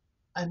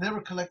 I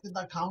never collected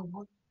that comic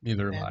book.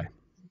 Neither have I.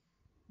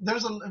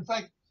 In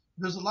fact,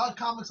 there's a lot of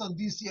comics on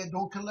DC I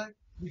don't collect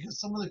because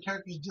some of the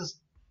characters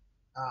just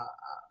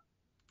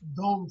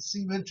don't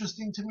seem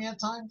interesting to me at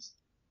times.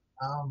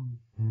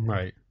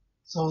 Right.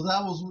 So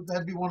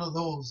that'd be one of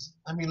those.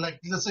 I mean,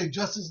 like let's say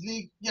Justice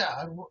League,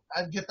 yeah,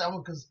 I'd get that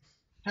one because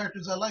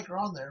characters I like are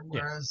on there.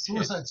 Whereas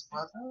Suicide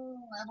Squad,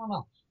 I don't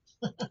know.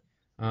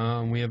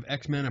 We have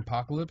X-Men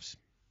Apocalypse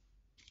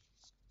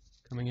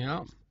coming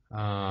out.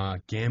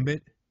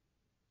 Gambit.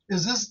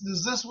 Is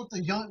this with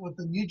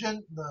the new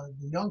gen, the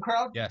young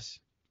crowd? Yes.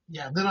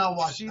 Yeah, then I'll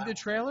watch. See the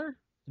trailer?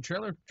 The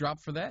trailer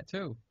dropped for that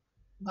too.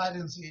 No, I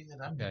didn't see it yet.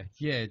 Okay.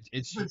 Yeah,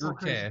 it's your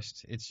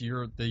cast. It's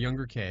the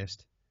younger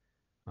cast.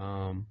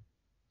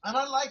 And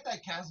I like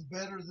that cast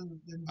better than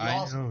the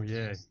I know,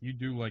 yeah, cast. You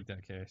do like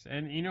that cast,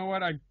 and you know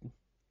what? I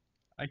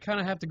kind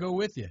of have to go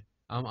with you.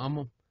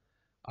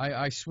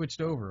 I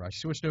switched over. I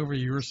switched over to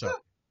your side.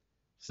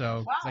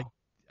 So wow.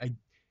 I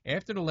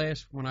after the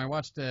last when I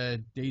watched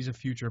Days of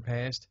Future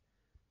Past,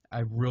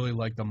 I really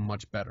liked them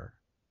much better.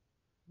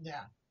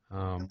 Yeah.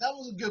 That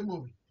was a good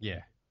movie.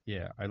 Yeah.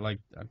 I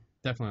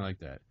definitely like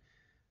that.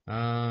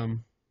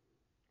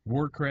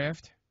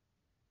 Warcraft.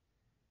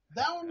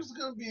 That one was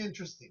going to be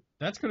interesting.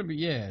 That's going to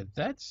be I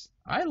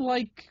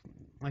like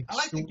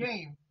the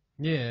game.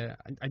 Yeah,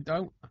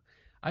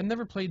 I've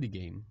never played the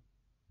game.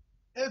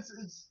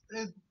 It's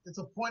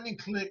a point and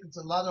click. It's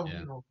a lot of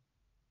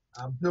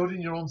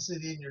building your own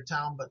city in your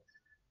town, but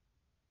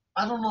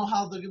I don't know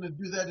how they're going to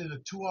do that in a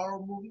 2-hour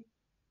movie.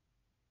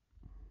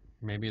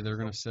 Maybe they're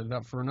going to set it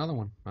up for another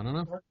one. I don't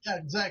know. Yeah,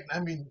 exactly.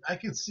 I mean, I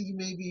could see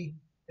maybe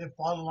it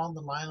fall along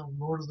the line of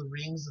Lord of the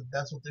Rings if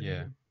that's what they're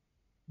doing.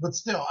 But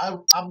still,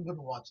 I'm going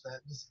to watch that.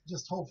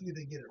 Just hopefully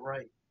they get it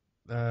right.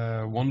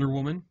 Wonder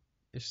Woman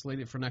is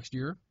slated for next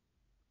year.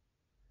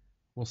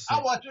 We'll see.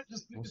 I'll watch it.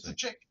 It's a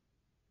chick.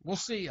 We'll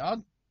see.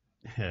 And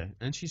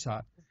she's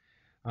hot.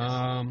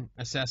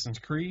 Assassin's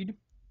Creed.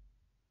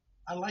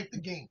 I like the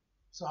game,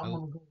 so I'm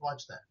going to go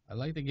watch that. I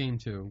like the game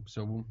too.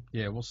 So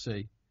we'll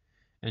see.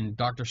 And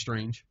Doctor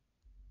Strange.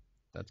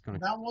 That's gonna.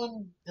 That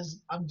one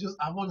is. I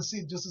want to see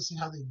it just to see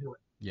how they do it.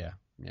 Yeah,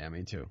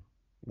 me too.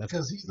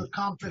 Because he's a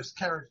complex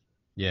character.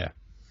 Yeah.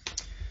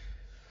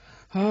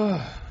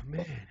 Oh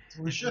man.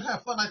 So we should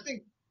have fun. I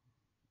think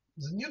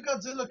is the new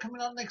Godzilla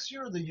coming out next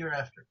year or the year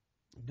after?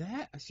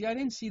 I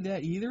didn't see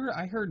that either.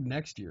 I heard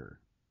next year.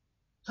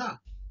 Huh.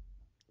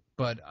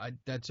 But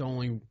that's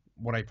only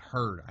what I've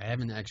heard. I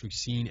haven't actually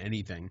seen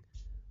anything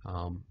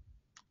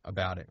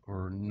about it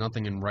or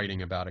nothing in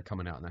writing about it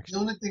coming out next year.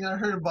 The only thing I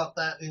heard about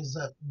that is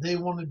that they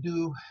want to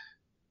do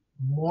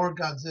more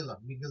Godzilla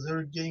because they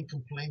were getting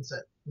complaints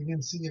that we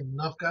didn't see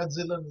enough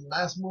Godzilla in the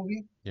last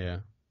movie. Yeah.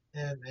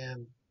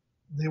 And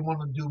they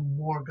want to do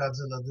more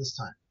Godzilla this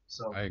time.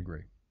 So I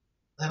agree.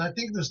 And I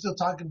think they're still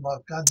talking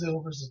about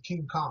Godzilla versus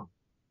King Kong.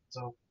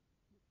 So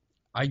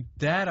I've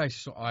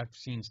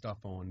seen stuff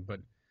on, but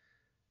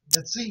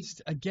let's see.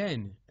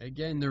 Again, they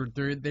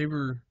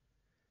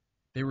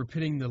were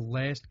pitting the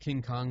last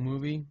King Kong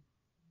movie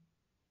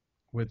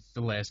with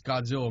the last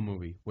Godzilla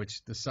movie,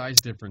 which the size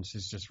difference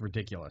is just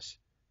ridiculous.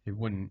 It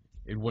wouldn't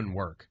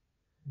work.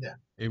 Yeah.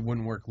 It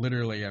wouldn't work.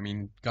 Literally, I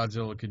mean,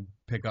 Godzilla could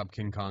pick up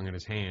King Kong in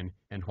his hand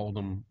and hold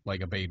him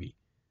like a baby.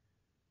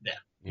 Yeah.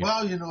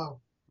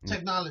 Well,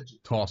 technology.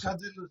 Toss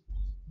it.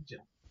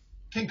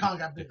 King Kong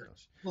got bigger.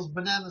 Those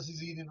bananas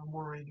he's eating are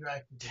more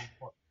radioactive than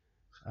before.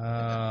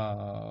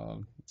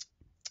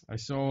 I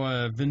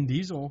saw Vin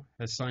Diesel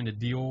has signed a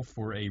deal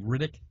for a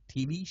Riddick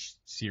TV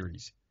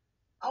series.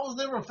 I was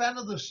never a fan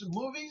of the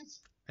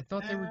movies. I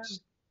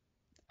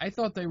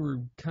thought they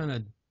were kind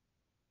of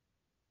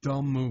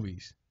dumb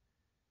movies.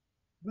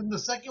 When the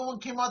second one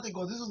came out, they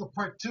go, "This is a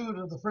part 2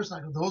 to the first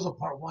one." I go, "Those are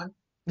part 1."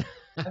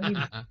 I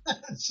mean,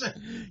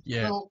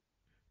 yeah. So,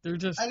 they're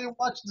just. I didn't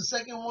watch the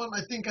second one.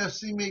 I think I've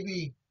seen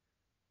maybe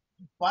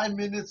 5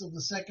 minutes of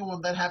the second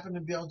one. That happened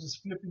to be I was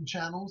just flipping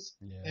channels,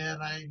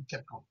 and I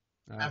kept going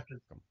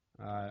after.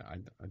 I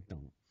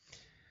don't.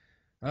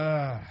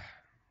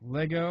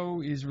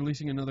 Lego is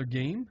releasing another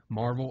game,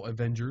 Marvel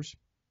Avengers.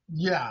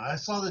 Yeah, I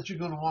saw that you're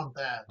going to want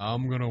that.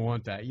 I'm going to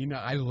want that.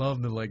 I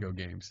love the Lego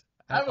games.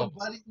 I have a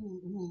buddy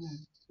who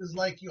is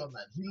like you on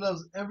that. He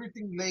loves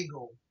everything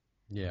Lego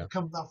that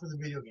comes out for the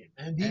video game.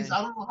 And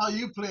I don't know how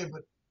you play,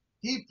 but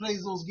he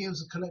plays those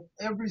games to collect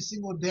every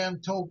single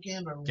damn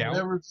token or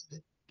whatever.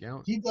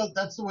 He does.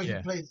 That's the way he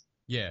plays.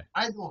 Yeah.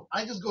 I don't.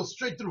 I just go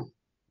straight through.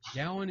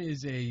 Gowan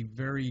is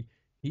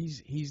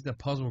he's the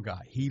puzzle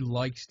guy. He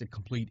likes to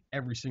complete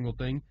every single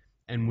thing.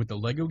 And with the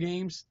Lego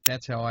games,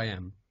 that's how I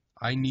am.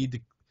 I need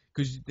to,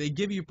 because they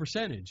give you a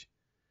percentage.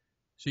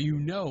 So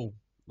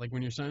like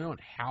when you're signing on,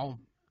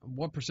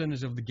 what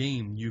percentage of the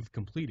game you've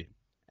completed.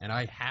 And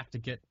I have to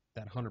get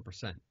that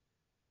 100%.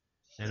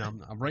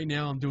 And right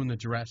now I'm doing the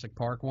Jurassic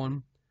Park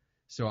one.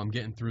 So I'm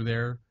getting through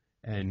there.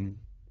 And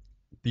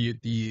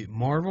the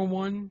Marvel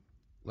one,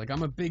 Like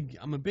I'm a big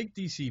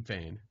DC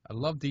fan. I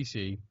love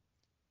DC,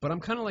 but I'm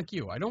kind of like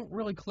you. I don't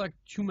really collect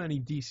too many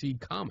DC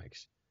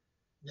comics,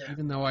 Yeah.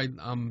 even though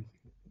I'm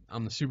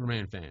the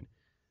Superman fan.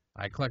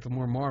 I collect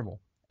more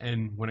Marvel.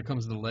 And when it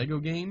comes to the Lego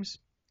games,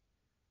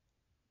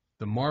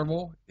 the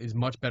Marvel is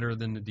much better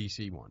than the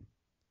DC one.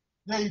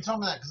 Yeah, you told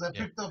me that because I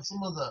Yeah. picked up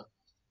some of the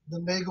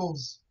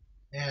Legos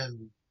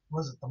and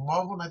was it the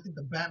Marvel and I think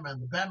the Batman.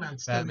 The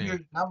Batman's still Batman. here.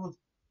 That was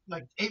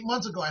like 8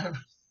 months ago.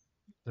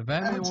 The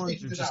Batman haven't ones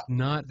taken are it just out.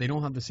 not. They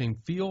don't have the same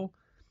feel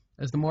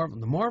as the Marvel.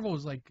 The Marvel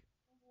is like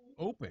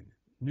open.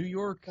 New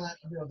York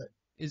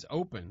is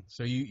open,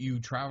 so you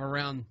travel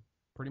around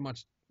pretty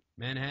much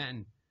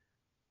Manhattan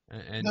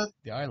and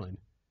the island.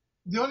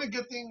 The only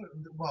good thing,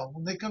 well,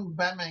 when they come to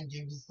Batman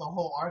games, it's the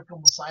whole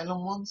Arkham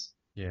Asylum ones.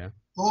 Yeah.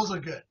 Those are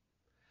good.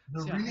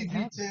 They're See, really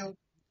detailed,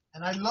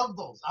 and I love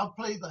those. I'll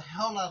play the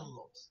hell out of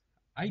those.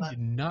 I did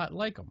not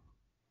like them.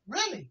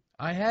 Really?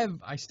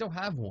 I still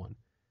have one.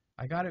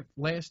 I got it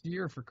last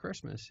year for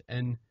Christmas,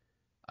 and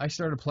I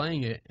started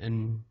playing it,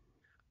 and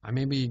I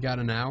maybe got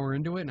an hour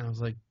into it, and I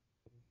was like,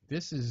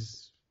 this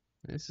is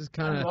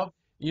kind of,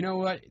 you know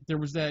what? There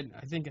was that,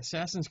 I think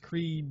Assassin's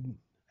Creed,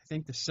 I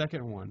think the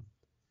second one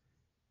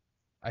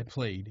I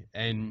played,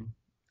 and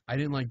I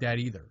didn't like that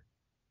either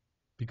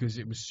because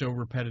it was so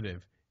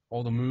repetitive.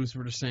 All the moves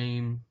were the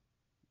same.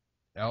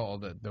 All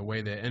the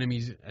way the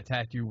enemies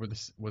attacked you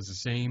was the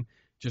same,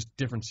 just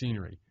different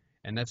scenery.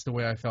 And that's the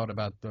way I felt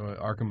about the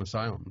Arkham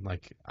Asylum.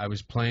 Like I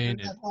was playing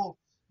that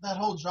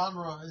whole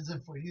genre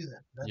isn't for you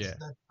then. Yeah,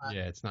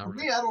 it's not. For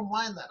me, I don't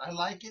mind that. I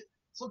like it.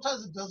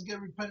 Sometimes it does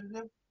get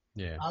repetitive.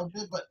 Yeah.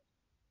 But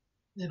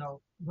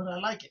but I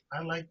like it.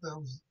 I like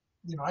those.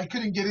 I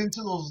couldn't get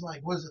into those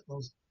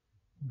those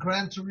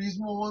Gran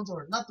Turismo ones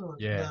or not not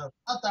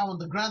that one.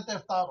 The Grand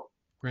Theft Auto.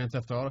 Grand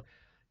Theft Auto.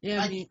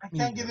 Yeah, I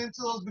can't get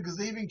into those because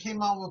they even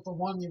came out with the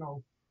one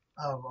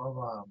of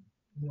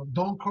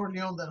Don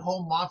Corleone, that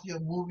whole mafia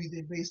movie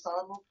they based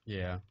on them.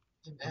 Yeah.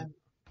 And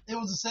it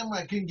was the same way.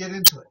 I couldn't get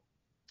into it.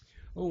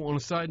 Oh, on a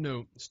side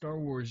note, Star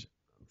Wars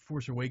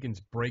Force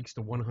Awakens breaks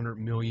the $100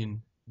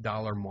 million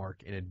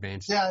mark in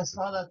advance. Yeah, I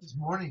saw that this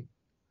morning.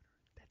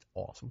 That's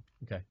awesome.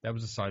 Okay, that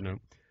was a side note.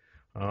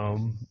 A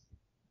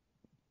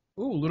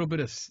little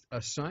bit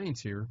of science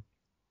here.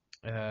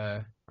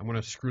 I'm going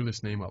to screw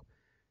this name up.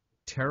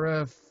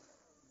 Terrafugia?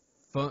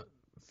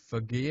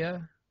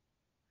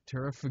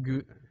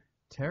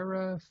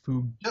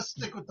 Just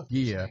stick with the first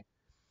name.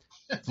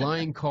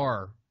 Flying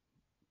car.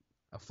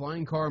 A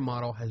flying car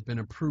model has been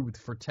approved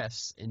for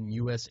tests in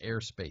U.S.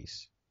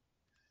 airspace.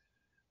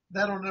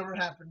 That'll never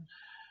happen.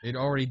 It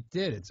already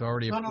did. It's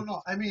already approved.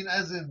 No. I mean,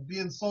 as in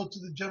being sold to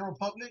the general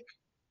public.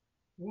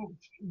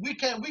 We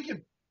can.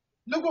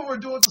 Look what we're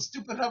doing with the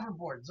stupid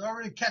hoverboards. It's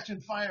already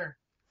catching fire.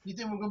 You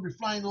think we're going to be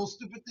flying those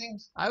stupid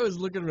things? I was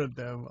looking at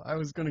them. I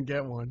was going to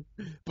get one.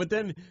 But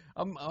then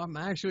I'm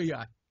actually,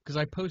 because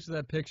I posted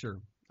that picture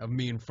of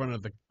me in front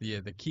of the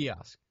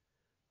kiosk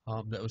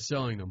that was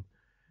selling them.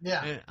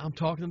 Yeah. And I'm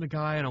talking to the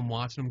guy, and I'm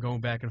watching them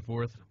going back and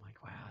forth. And I'm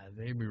like, wow,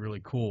 they'd be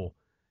really cool.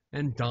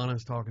 And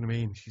Donna's talking to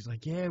me, and she's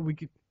like, yeah,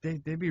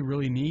 they'd be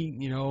really neat,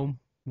 when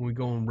we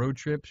go on road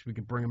trips. We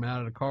could bring them out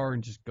of the car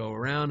and just go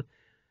around.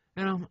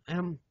 And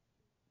I'm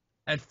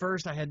at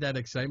first I had that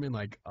excitement,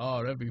 like,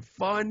 oh, that'd be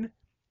fun.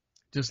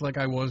 Just like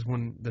I was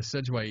when the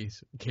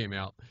Segways came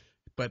out.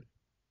 But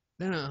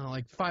then,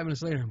 like 5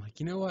 minutes later, I'm like,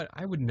 you know what?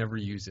 I would never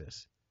use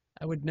this.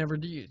 I would never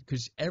do it.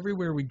 Because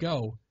everywhere we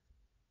go,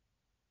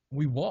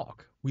 we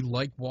walk. We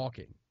like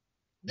walking.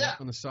 Yeah.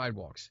 Walk on the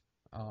sidewalks.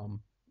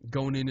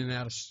 Going in and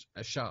out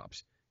of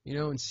shops.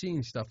 And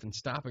seeing stuff and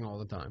stopping all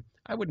the time.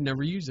 I would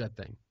never use that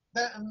thing.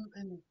 That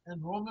and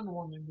Roman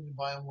wanted me to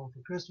buy him one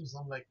for Christmas.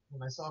 I'm like,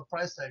 when I saw a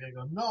price tag, I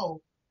go,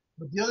 no.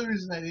 But the other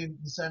reason I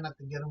didn't decide not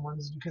to get him one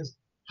is because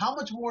how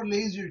much more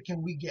lazier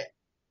can we get?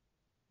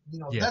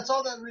 That's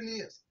all that really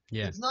is.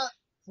 Yeah. It's not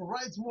for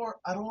rides more.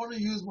 I don't want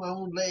to use my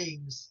own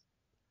legs,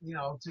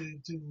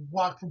 to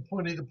walk from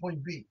point A to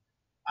point B.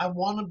 I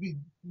want to be,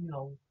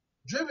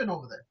 driven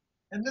over there.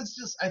 And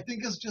I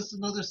think it's just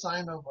another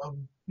sign of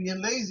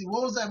being lazy.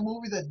 What was that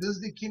movie that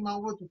Disney came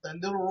out with that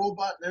little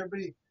robot and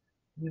everybody,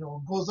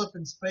 goes up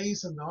in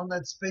space and on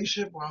that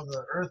spaceship while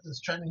the Earth is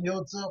trying to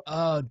heal itself?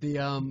 I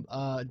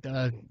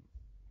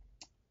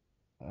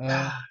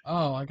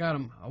got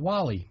him.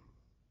 Wally.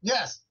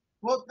 Yes.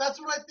 Well, that's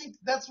what I think.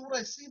 That's what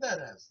I see that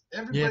as.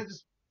 Everybody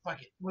just,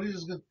 fuck it. We're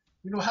just going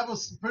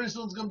to, pretty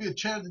soon it's going to be a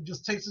chair that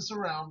just takes us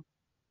around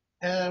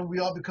and we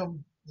all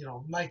become,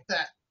 like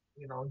that,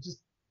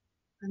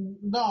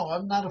 no,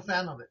 I'm not a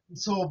fan of it.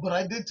 So, but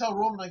I did tell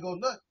Roman, I go,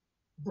 look,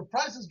 the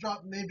prices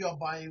drop, maybe I'll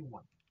buy you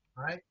one.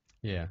 All right.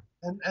 Yeah.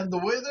 And the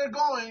way they're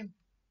going,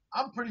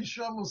 I'm pretty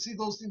sure I'm going to see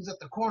those things at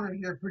the corner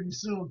here pretty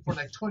soon for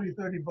like $20,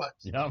 $30.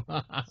 Yep.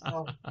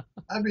 So,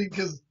 I mean,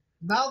 because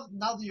now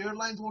the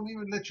airlines won't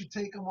even let you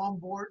take them on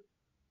board.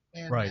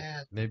 Right.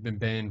 They've been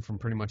banned from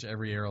pretty much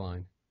every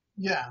airline.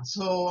 Yeah.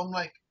 So I'm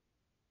like,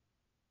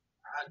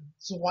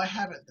 so why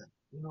have it then?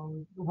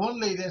 One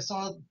lady I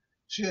saw,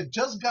 she had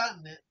just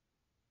gotten it,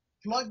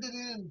 plugged it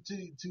in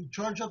to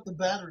charge up the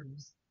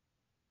batteries,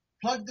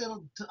 plugged it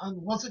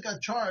once it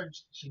got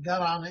charged, she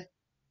got on it,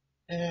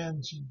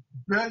 and she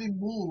barely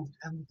moved,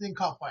 and the thing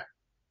caught fire.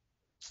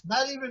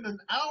 Not even an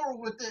hour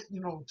with it,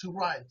 to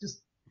ride.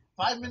 Just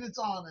 5 minutes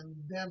on, and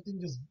the damn thing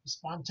just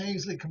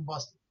spontaneously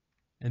combusted.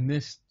 And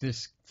this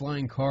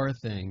flying car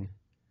thing,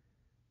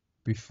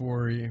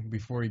 before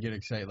you get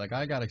excited, like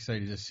I got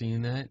excited just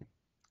seeing that,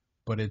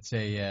 but it's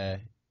a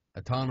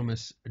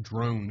autonomous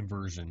drone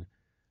version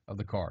of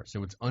the car,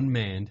 so it's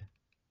unmanned,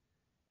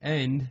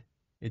 and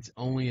it's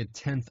only a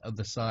tenth of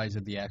the size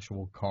of the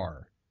actual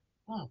car.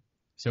 Oh.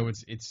 So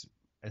it's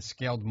a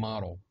scaled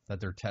model that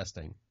they're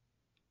testing,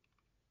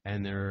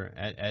 and they're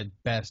at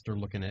best they're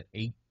looking at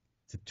 8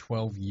 to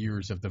 12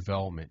 years of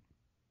development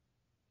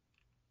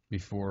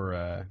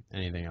before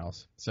anything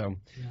else. So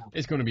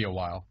it's going to be a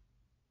while.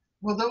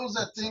 Well, there was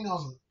that thing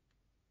on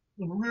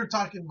when we were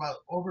talking about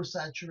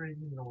oversaturating,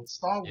 with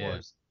Star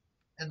Wars,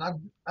 and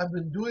I've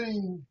been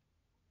doing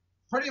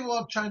pretty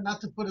well trying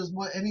not to put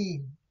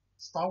any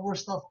Star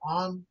Wars stuff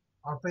on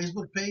our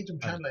Facebook page. I'm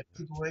trying to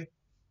keep away.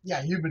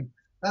 Yeah,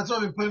 that's why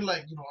I've been putting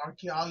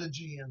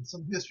archaeology and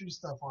some history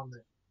stuff on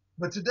there.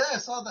 But today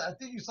I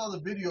think you saw the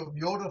video of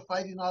Yoda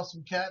fighting off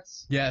some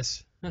cats.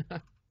 Yes.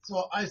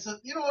 So I said,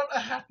 you know what, I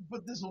have to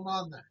put this one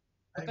on there.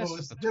 But that's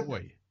just a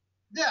toy.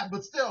 Yeah,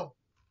 but still,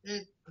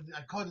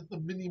 I called it the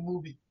mini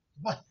movie.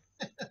 But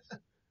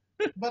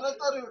but I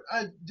thought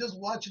I just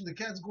watching the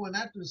cats going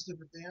after the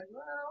stupid thing. I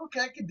go,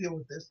 okay, I can deal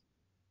with this,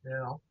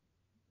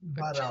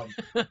 But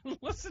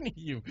listen to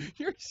you.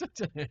 You're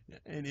such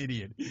an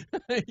idiot.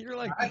 You're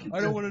like,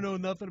 I don't want to know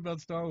nothing about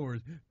Star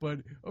Wars, but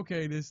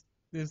okay, this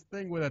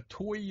thing with a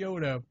toy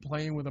Yoda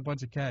playing with a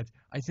bunch of cats,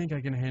 I think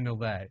I can handle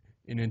that.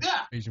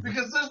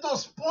 Because there's no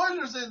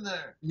spoilers in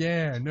there.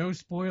 Yeah, no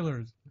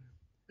spoilers.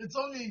 It's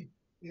only,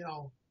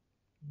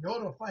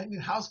 Yoda fighting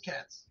house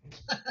cats.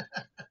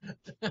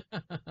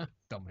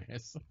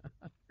 Dumbass.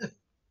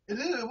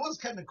 It was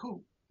kind of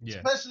cool. Yeah.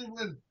 Especially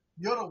when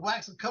Yoda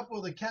whacks a couple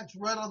of the cats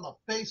right on the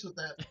face with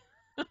that,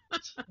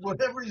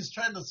 whatever he's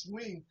trying to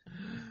swing.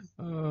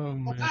 Oh,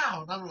 man.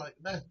 Wow. And I'm like,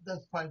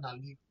 that's probably not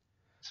legal.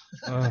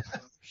 Oh,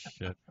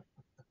 shit.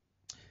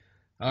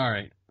 All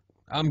right.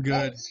 I'm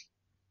good.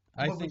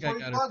 I think I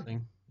got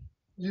everything.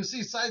 You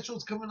see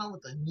Sideshow's coming out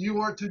with a new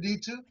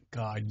R2-D2?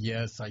 God,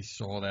 yes, I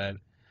saw that.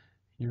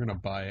 You're going to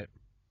buy it.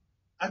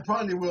 I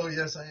probably will,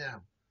 yes, I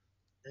am.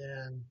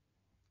 And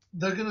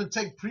they're going to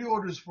take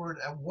pre-orders for it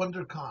at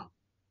WonderCon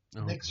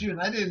next year.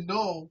 And I didn't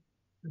know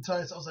until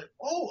I was like,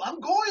 oh, I'm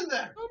going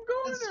there. I'm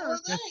going there. So are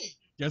they.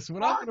 Guess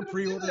what I'm going to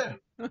pre-order?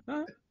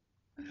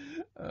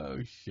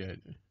 Oh,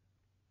 shit.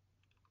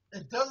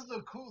 It does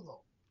look cool,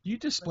 though. Do you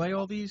display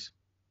all these?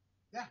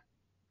 Yeah.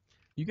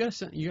 You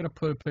gotta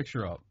put a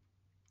picture up.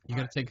 You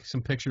gotta take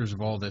some pictures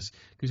of all this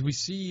because we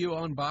see you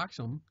unbox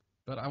them,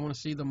 but I want to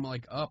see them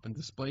up and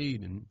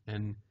displayed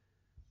and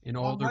in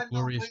all their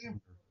glorious.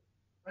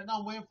 Right now,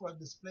 I'm waiting for a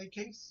display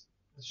case.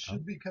 It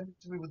should be coming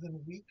to me within a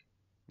week.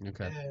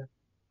 Okay. And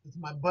it's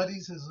my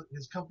buddies.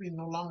 His company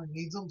no longer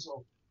needs them,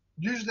 so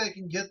usually I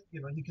can get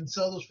you can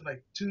sell those for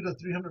like $200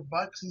 to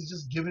 $300. He's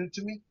just giving it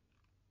to me,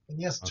 and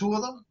he has 2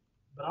 of them,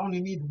 but I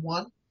only need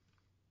 1,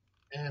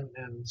 and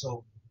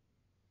so.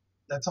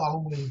 That's all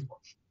I'm waiting for.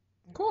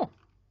 Cool.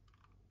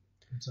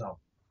 So.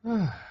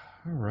 All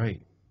right.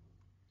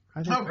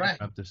 I think we'll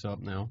wrap this up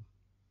now.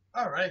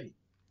 All righty.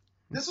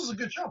 This was a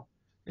good show.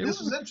 This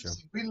was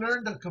interesting. We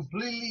learned a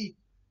completely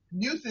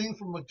new thing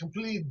from a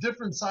completely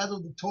different side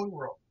of the toy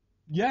world.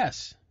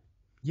 Yes.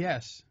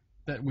 Yes.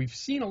 That we've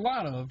seen a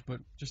lot of, but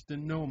just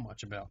didn't know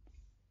much about.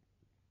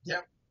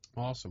 Yep.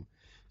 Awesome.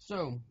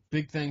 So,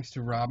 big thanks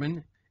to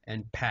Robin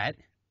and Pat.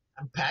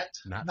 I'm Pat,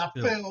 not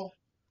Phil. Phil.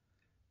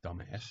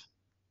 Dumbass.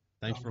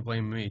 Thanks for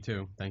blaming me,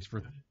 too. Thanks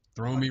for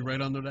throwing me right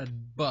under that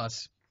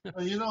bus.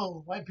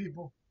 Well, white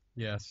people.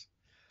 Yes.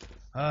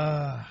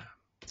 Shout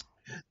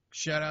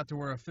out to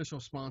our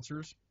official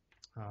sponsors,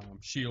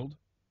 Shield.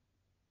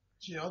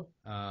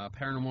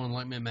 Paranormal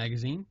Enlightenment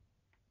Magazine.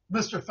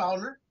 Mr.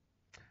 Fowler.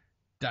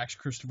 Dax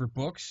Christopher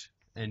Books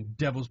and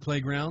Devil's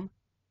Playground.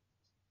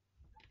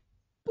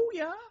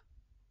 Booyah!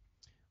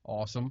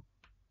 Awesome.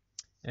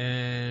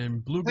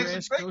 And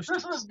Bluegrass Ghost.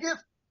 Christmas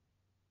gift.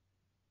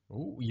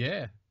 Oh,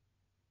 yeah.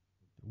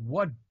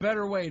 What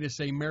better way to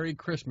say Merry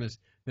Christmas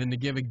than to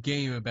give a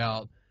game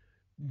about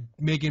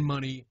making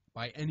money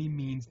by any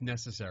means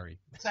necessary?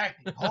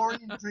 Exactly.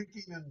 Whoring,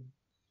 drinking, and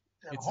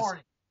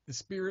whoring. The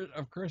spirit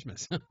of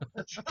Christmas.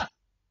 That's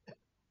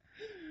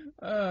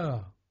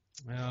right.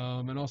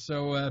 And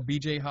also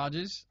BJ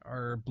Hodges,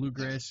 our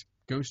Bluegrass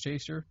Ghost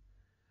Chaser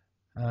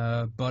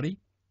buddy.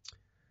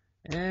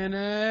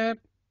 And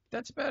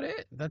that's about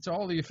it. That's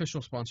all the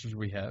official sponsors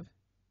we have.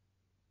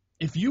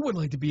 If you would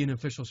like to be an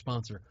official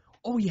sponsor,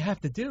 all you have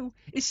to do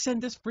is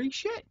send us free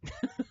shit.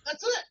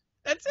 That's it.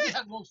 That's it. We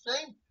have no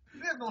shame.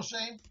 We have no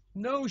shame.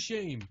 No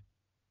shame.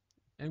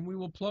 And we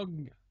will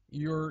plug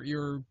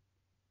your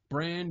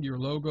brand, your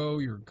logo,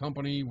 your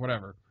company,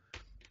 whatever.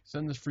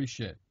 Send us free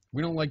shit.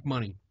 We don't like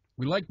money.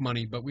 We like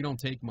money, but we don't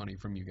take money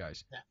from you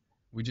guys. Yeah.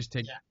 We just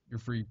take your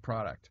free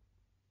product.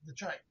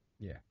 That's right.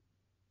 Yeah.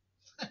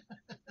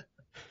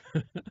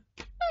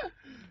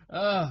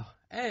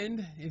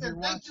 And if you're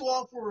And thank watching, you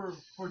all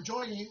for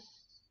joining.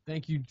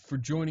 thank you for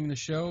joining the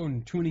show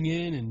and tuning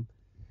in and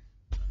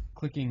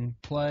clicking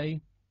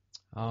play.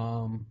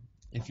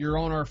 If you're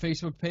on our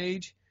Facebook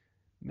page,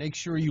 make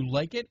sure you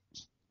like it.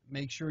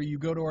 Make sure you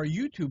go to our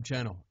YouTube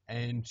channel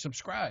and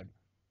subscribe.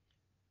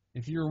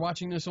 If you're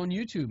watching this on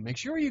YouTube, make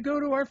sure you go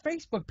to our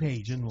Facebook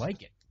page and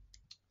like it.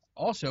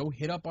 Also,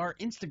 hit up our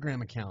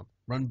Instagram account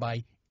run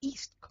by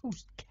East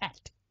Coast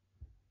Cat.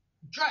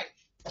 Right.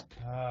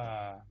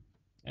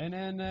 And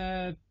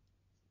then,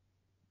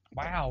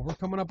 wow, we're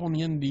coming up on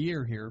the end of the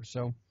year here,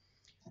 so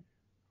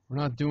we're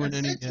not doing And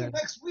any. stay tuned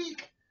next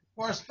week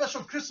for our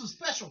special Christmas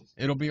special.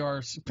 It'll be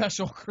our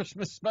special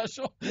Christmas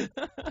special.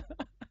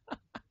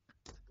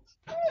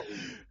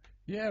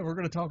 Yeah, we're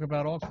going to talk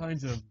about all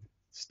kinds of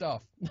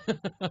stuff.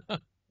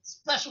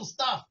 Special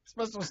stuff.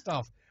 Special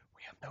stuff.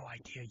 We have no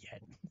idea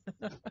yet.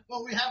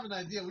 Well, we have an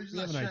idea. We just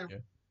not sharing.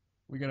 Idea.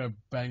 We got to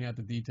bang out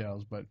the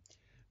details, but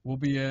we'll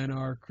be in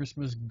our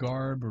Christmas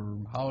garb or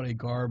holiday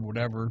garb,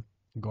 whatever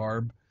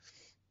garb.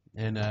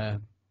 And,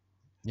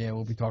 yeah,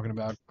 we'll be talking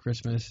about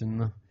Christmas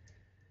and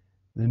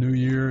the New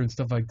Year and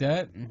stuff like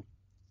that. And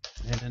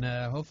then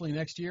hopefully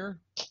next year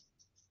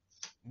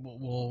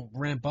we'll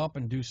ramp up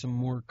and do some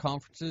more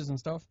conferences and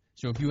stuff.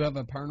 So if you have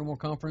a paranormal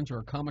conference or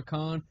a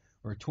Comic-Con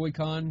or a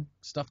Toy-Con,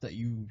 stuff that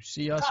you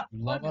see us,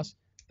 you love us,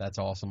 that's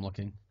awesome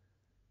looking.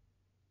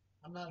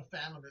 I'm not a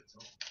fan of it, so.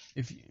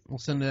 We'll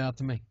send it out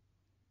to me.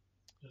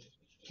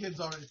 Kids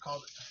already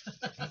called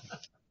it.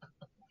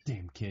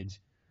 Damn kids.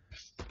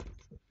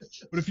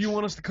 But if you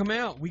want us to come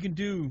out, we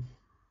do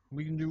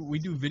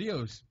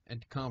videos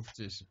at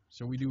conferences.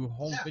 So we do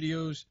whole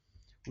videos.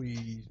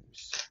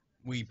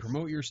 We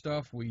promote your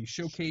stuff. We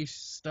showcase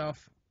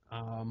stuff.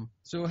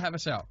 So have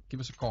us out. Give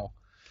us a call.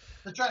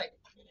 That's right.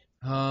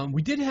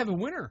 We did have a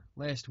winner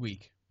last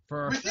week for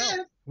our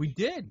show. We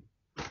did.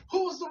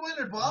 Who was the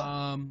winner,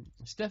 Bob?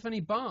 Stephanie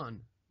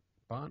Bond.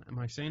 Bond, am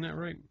I saying that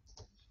right?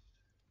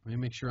 Let me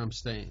make sure I'm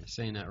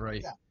saying that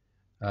right.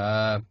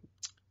 Yeah.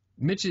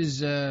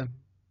 Mitch's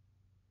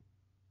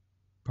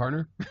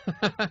partner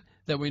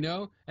that we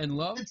know and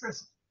love.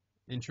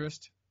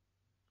 Interest.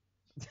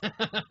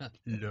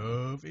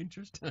 Love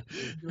interest.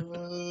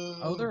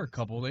 Oh, they're a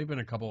couple. They've been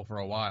a couple for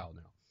a while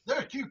now. They're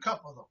a cute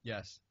couple, though.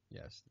 Yes,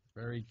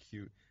 very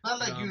cute. Not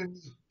like you and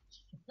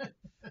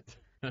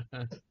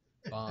me.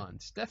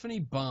 Bond, Stephanie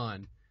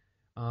Bond,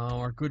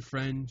 our good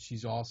friend.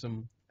 She's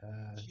awesome.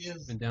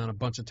 She's been down a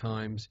bunch of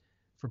times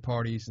for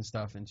parties and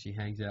stuff, and she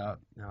hangs out.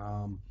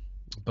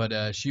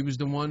 But she was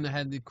the one that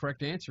had the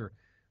correct answer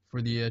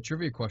for the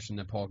trivia question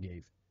that Paul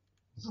gave.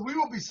 So we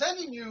will be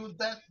sending you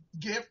that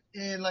gift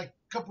in like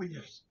a couple of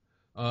years.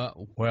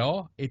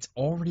 Well, it's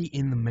already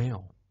in the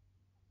mail.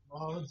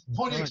 It's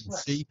Pony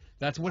Express. See,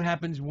 that's what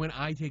happens when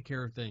I take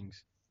care of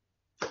things.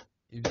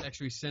 It was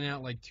actually sent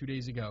out like 2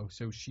 days ago,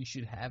 so she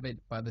should have it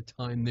by the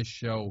time this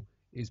show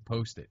is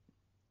posted.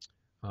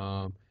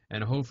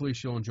 And hopefully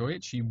she'll enjoy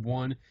it. She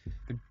won.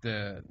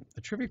 The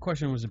trivia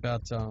question was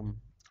about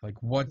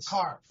like what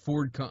car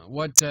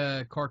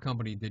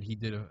company did he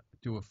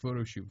do a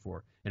photo shoot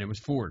for, and it was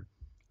Ford.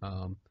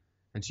 And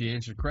she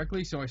answered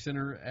correctly, so I sent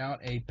her out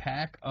a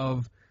pack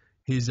of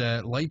his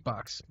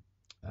Lightbox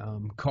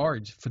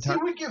cards. See,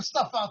 we give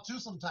stuff out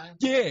too sometimes.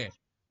 Yeah,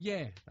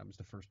 that was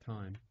the first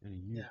time in a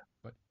year. Yeah.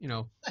 But,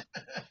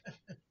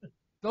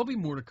 there'll be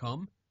more to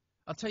come.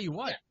 I'll tell you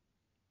what. Yeah.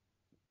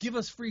 Give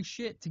us free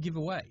shit to give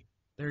away.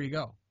 There you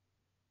go.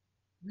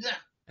 Yeah.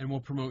 And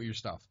we'll promote your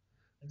stuff.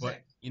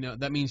 Exactly.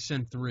 But, that means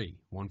send 3.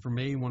 1 for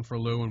me, 1 for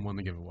Lou, and 1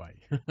 to give away.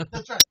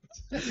 That's right.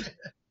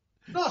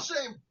 No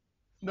shame.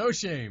 No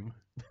shame.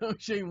 No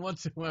shame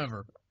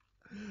whatsoever.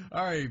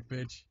 All right,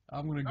 bitch.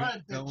 I'm going to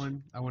get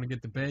going. I want to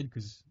get to bed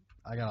because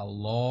I got a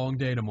long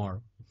day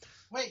tomorrow.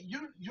 Wait,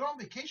 you're on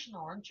vacation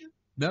now, aren't you?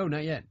 No,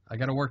 not yet. I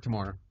got to work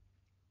tomorrow.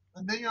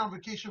 And then you're on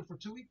vacation for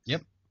 2 weeks?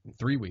 Yep.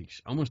 3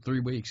 weeks. Almost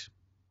 3 weeks.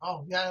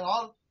 Oh, yeah.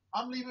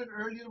 I'm leaving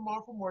early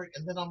tomorrow from work,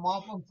 and then I'm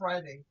off on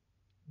Friday.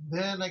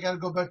 Then I got to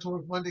go back to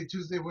work Monday,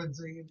 Tuesday,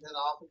 Wednesday, and then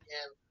off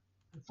again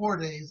for 4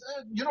 days.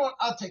 You know what?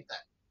 I'll take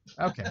that.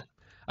 Okay.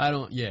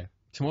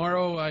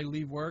 Tomorrow I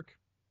leave work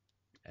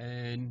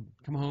and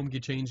come home,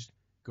 get changed,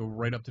 go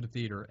right up to the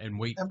theater, and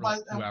wait for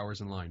 2 hours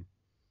in line.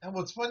 And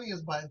what's funny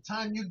is by the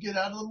time you get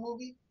out of the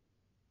movie,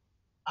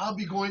 I'll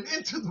be going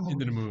into the movie.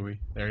 Into the movie.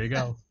 There you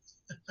go.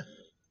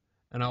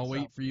 And I'll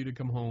wait for you to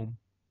come home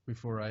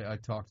before I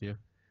talk to you.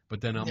 But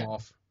then I'm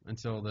off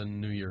until the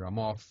new year. I'm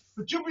off.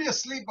 But you'll be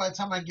asleep by the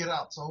time I get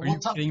out. So Are you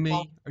kidding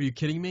me? Are you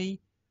kidding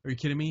me?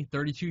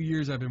 32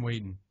 years I've been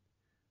waiting.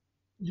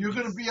 You're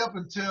going to be up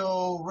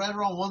until right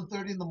around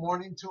 1:30 in the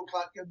morning, 2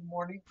 o'clock in the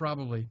morning?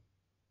 Probably.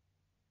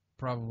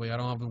 I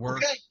don't have to work.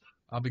 Okay.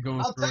 I'll be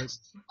going through it.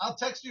 I'll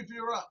text you if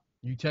you're up.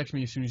 You text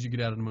me as soon as you get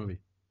out of the movie.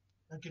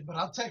 Okay, but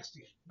I'll text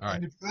you. All right.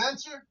 And if you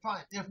answer,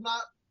 fine. If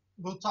not,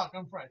 we'll talk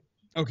on Friday.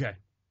 Okay.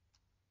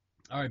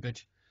 All right,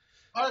 bitch.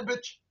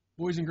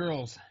 Boys and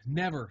girls,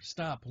 never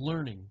stop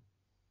learning.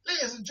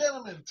 Ladies and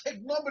gentlemen,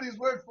 take nobody's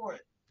word for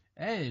it.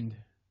 And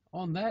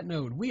on that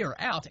note, we are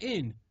out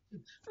in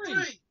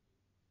 3,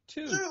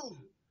 2.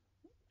 Two.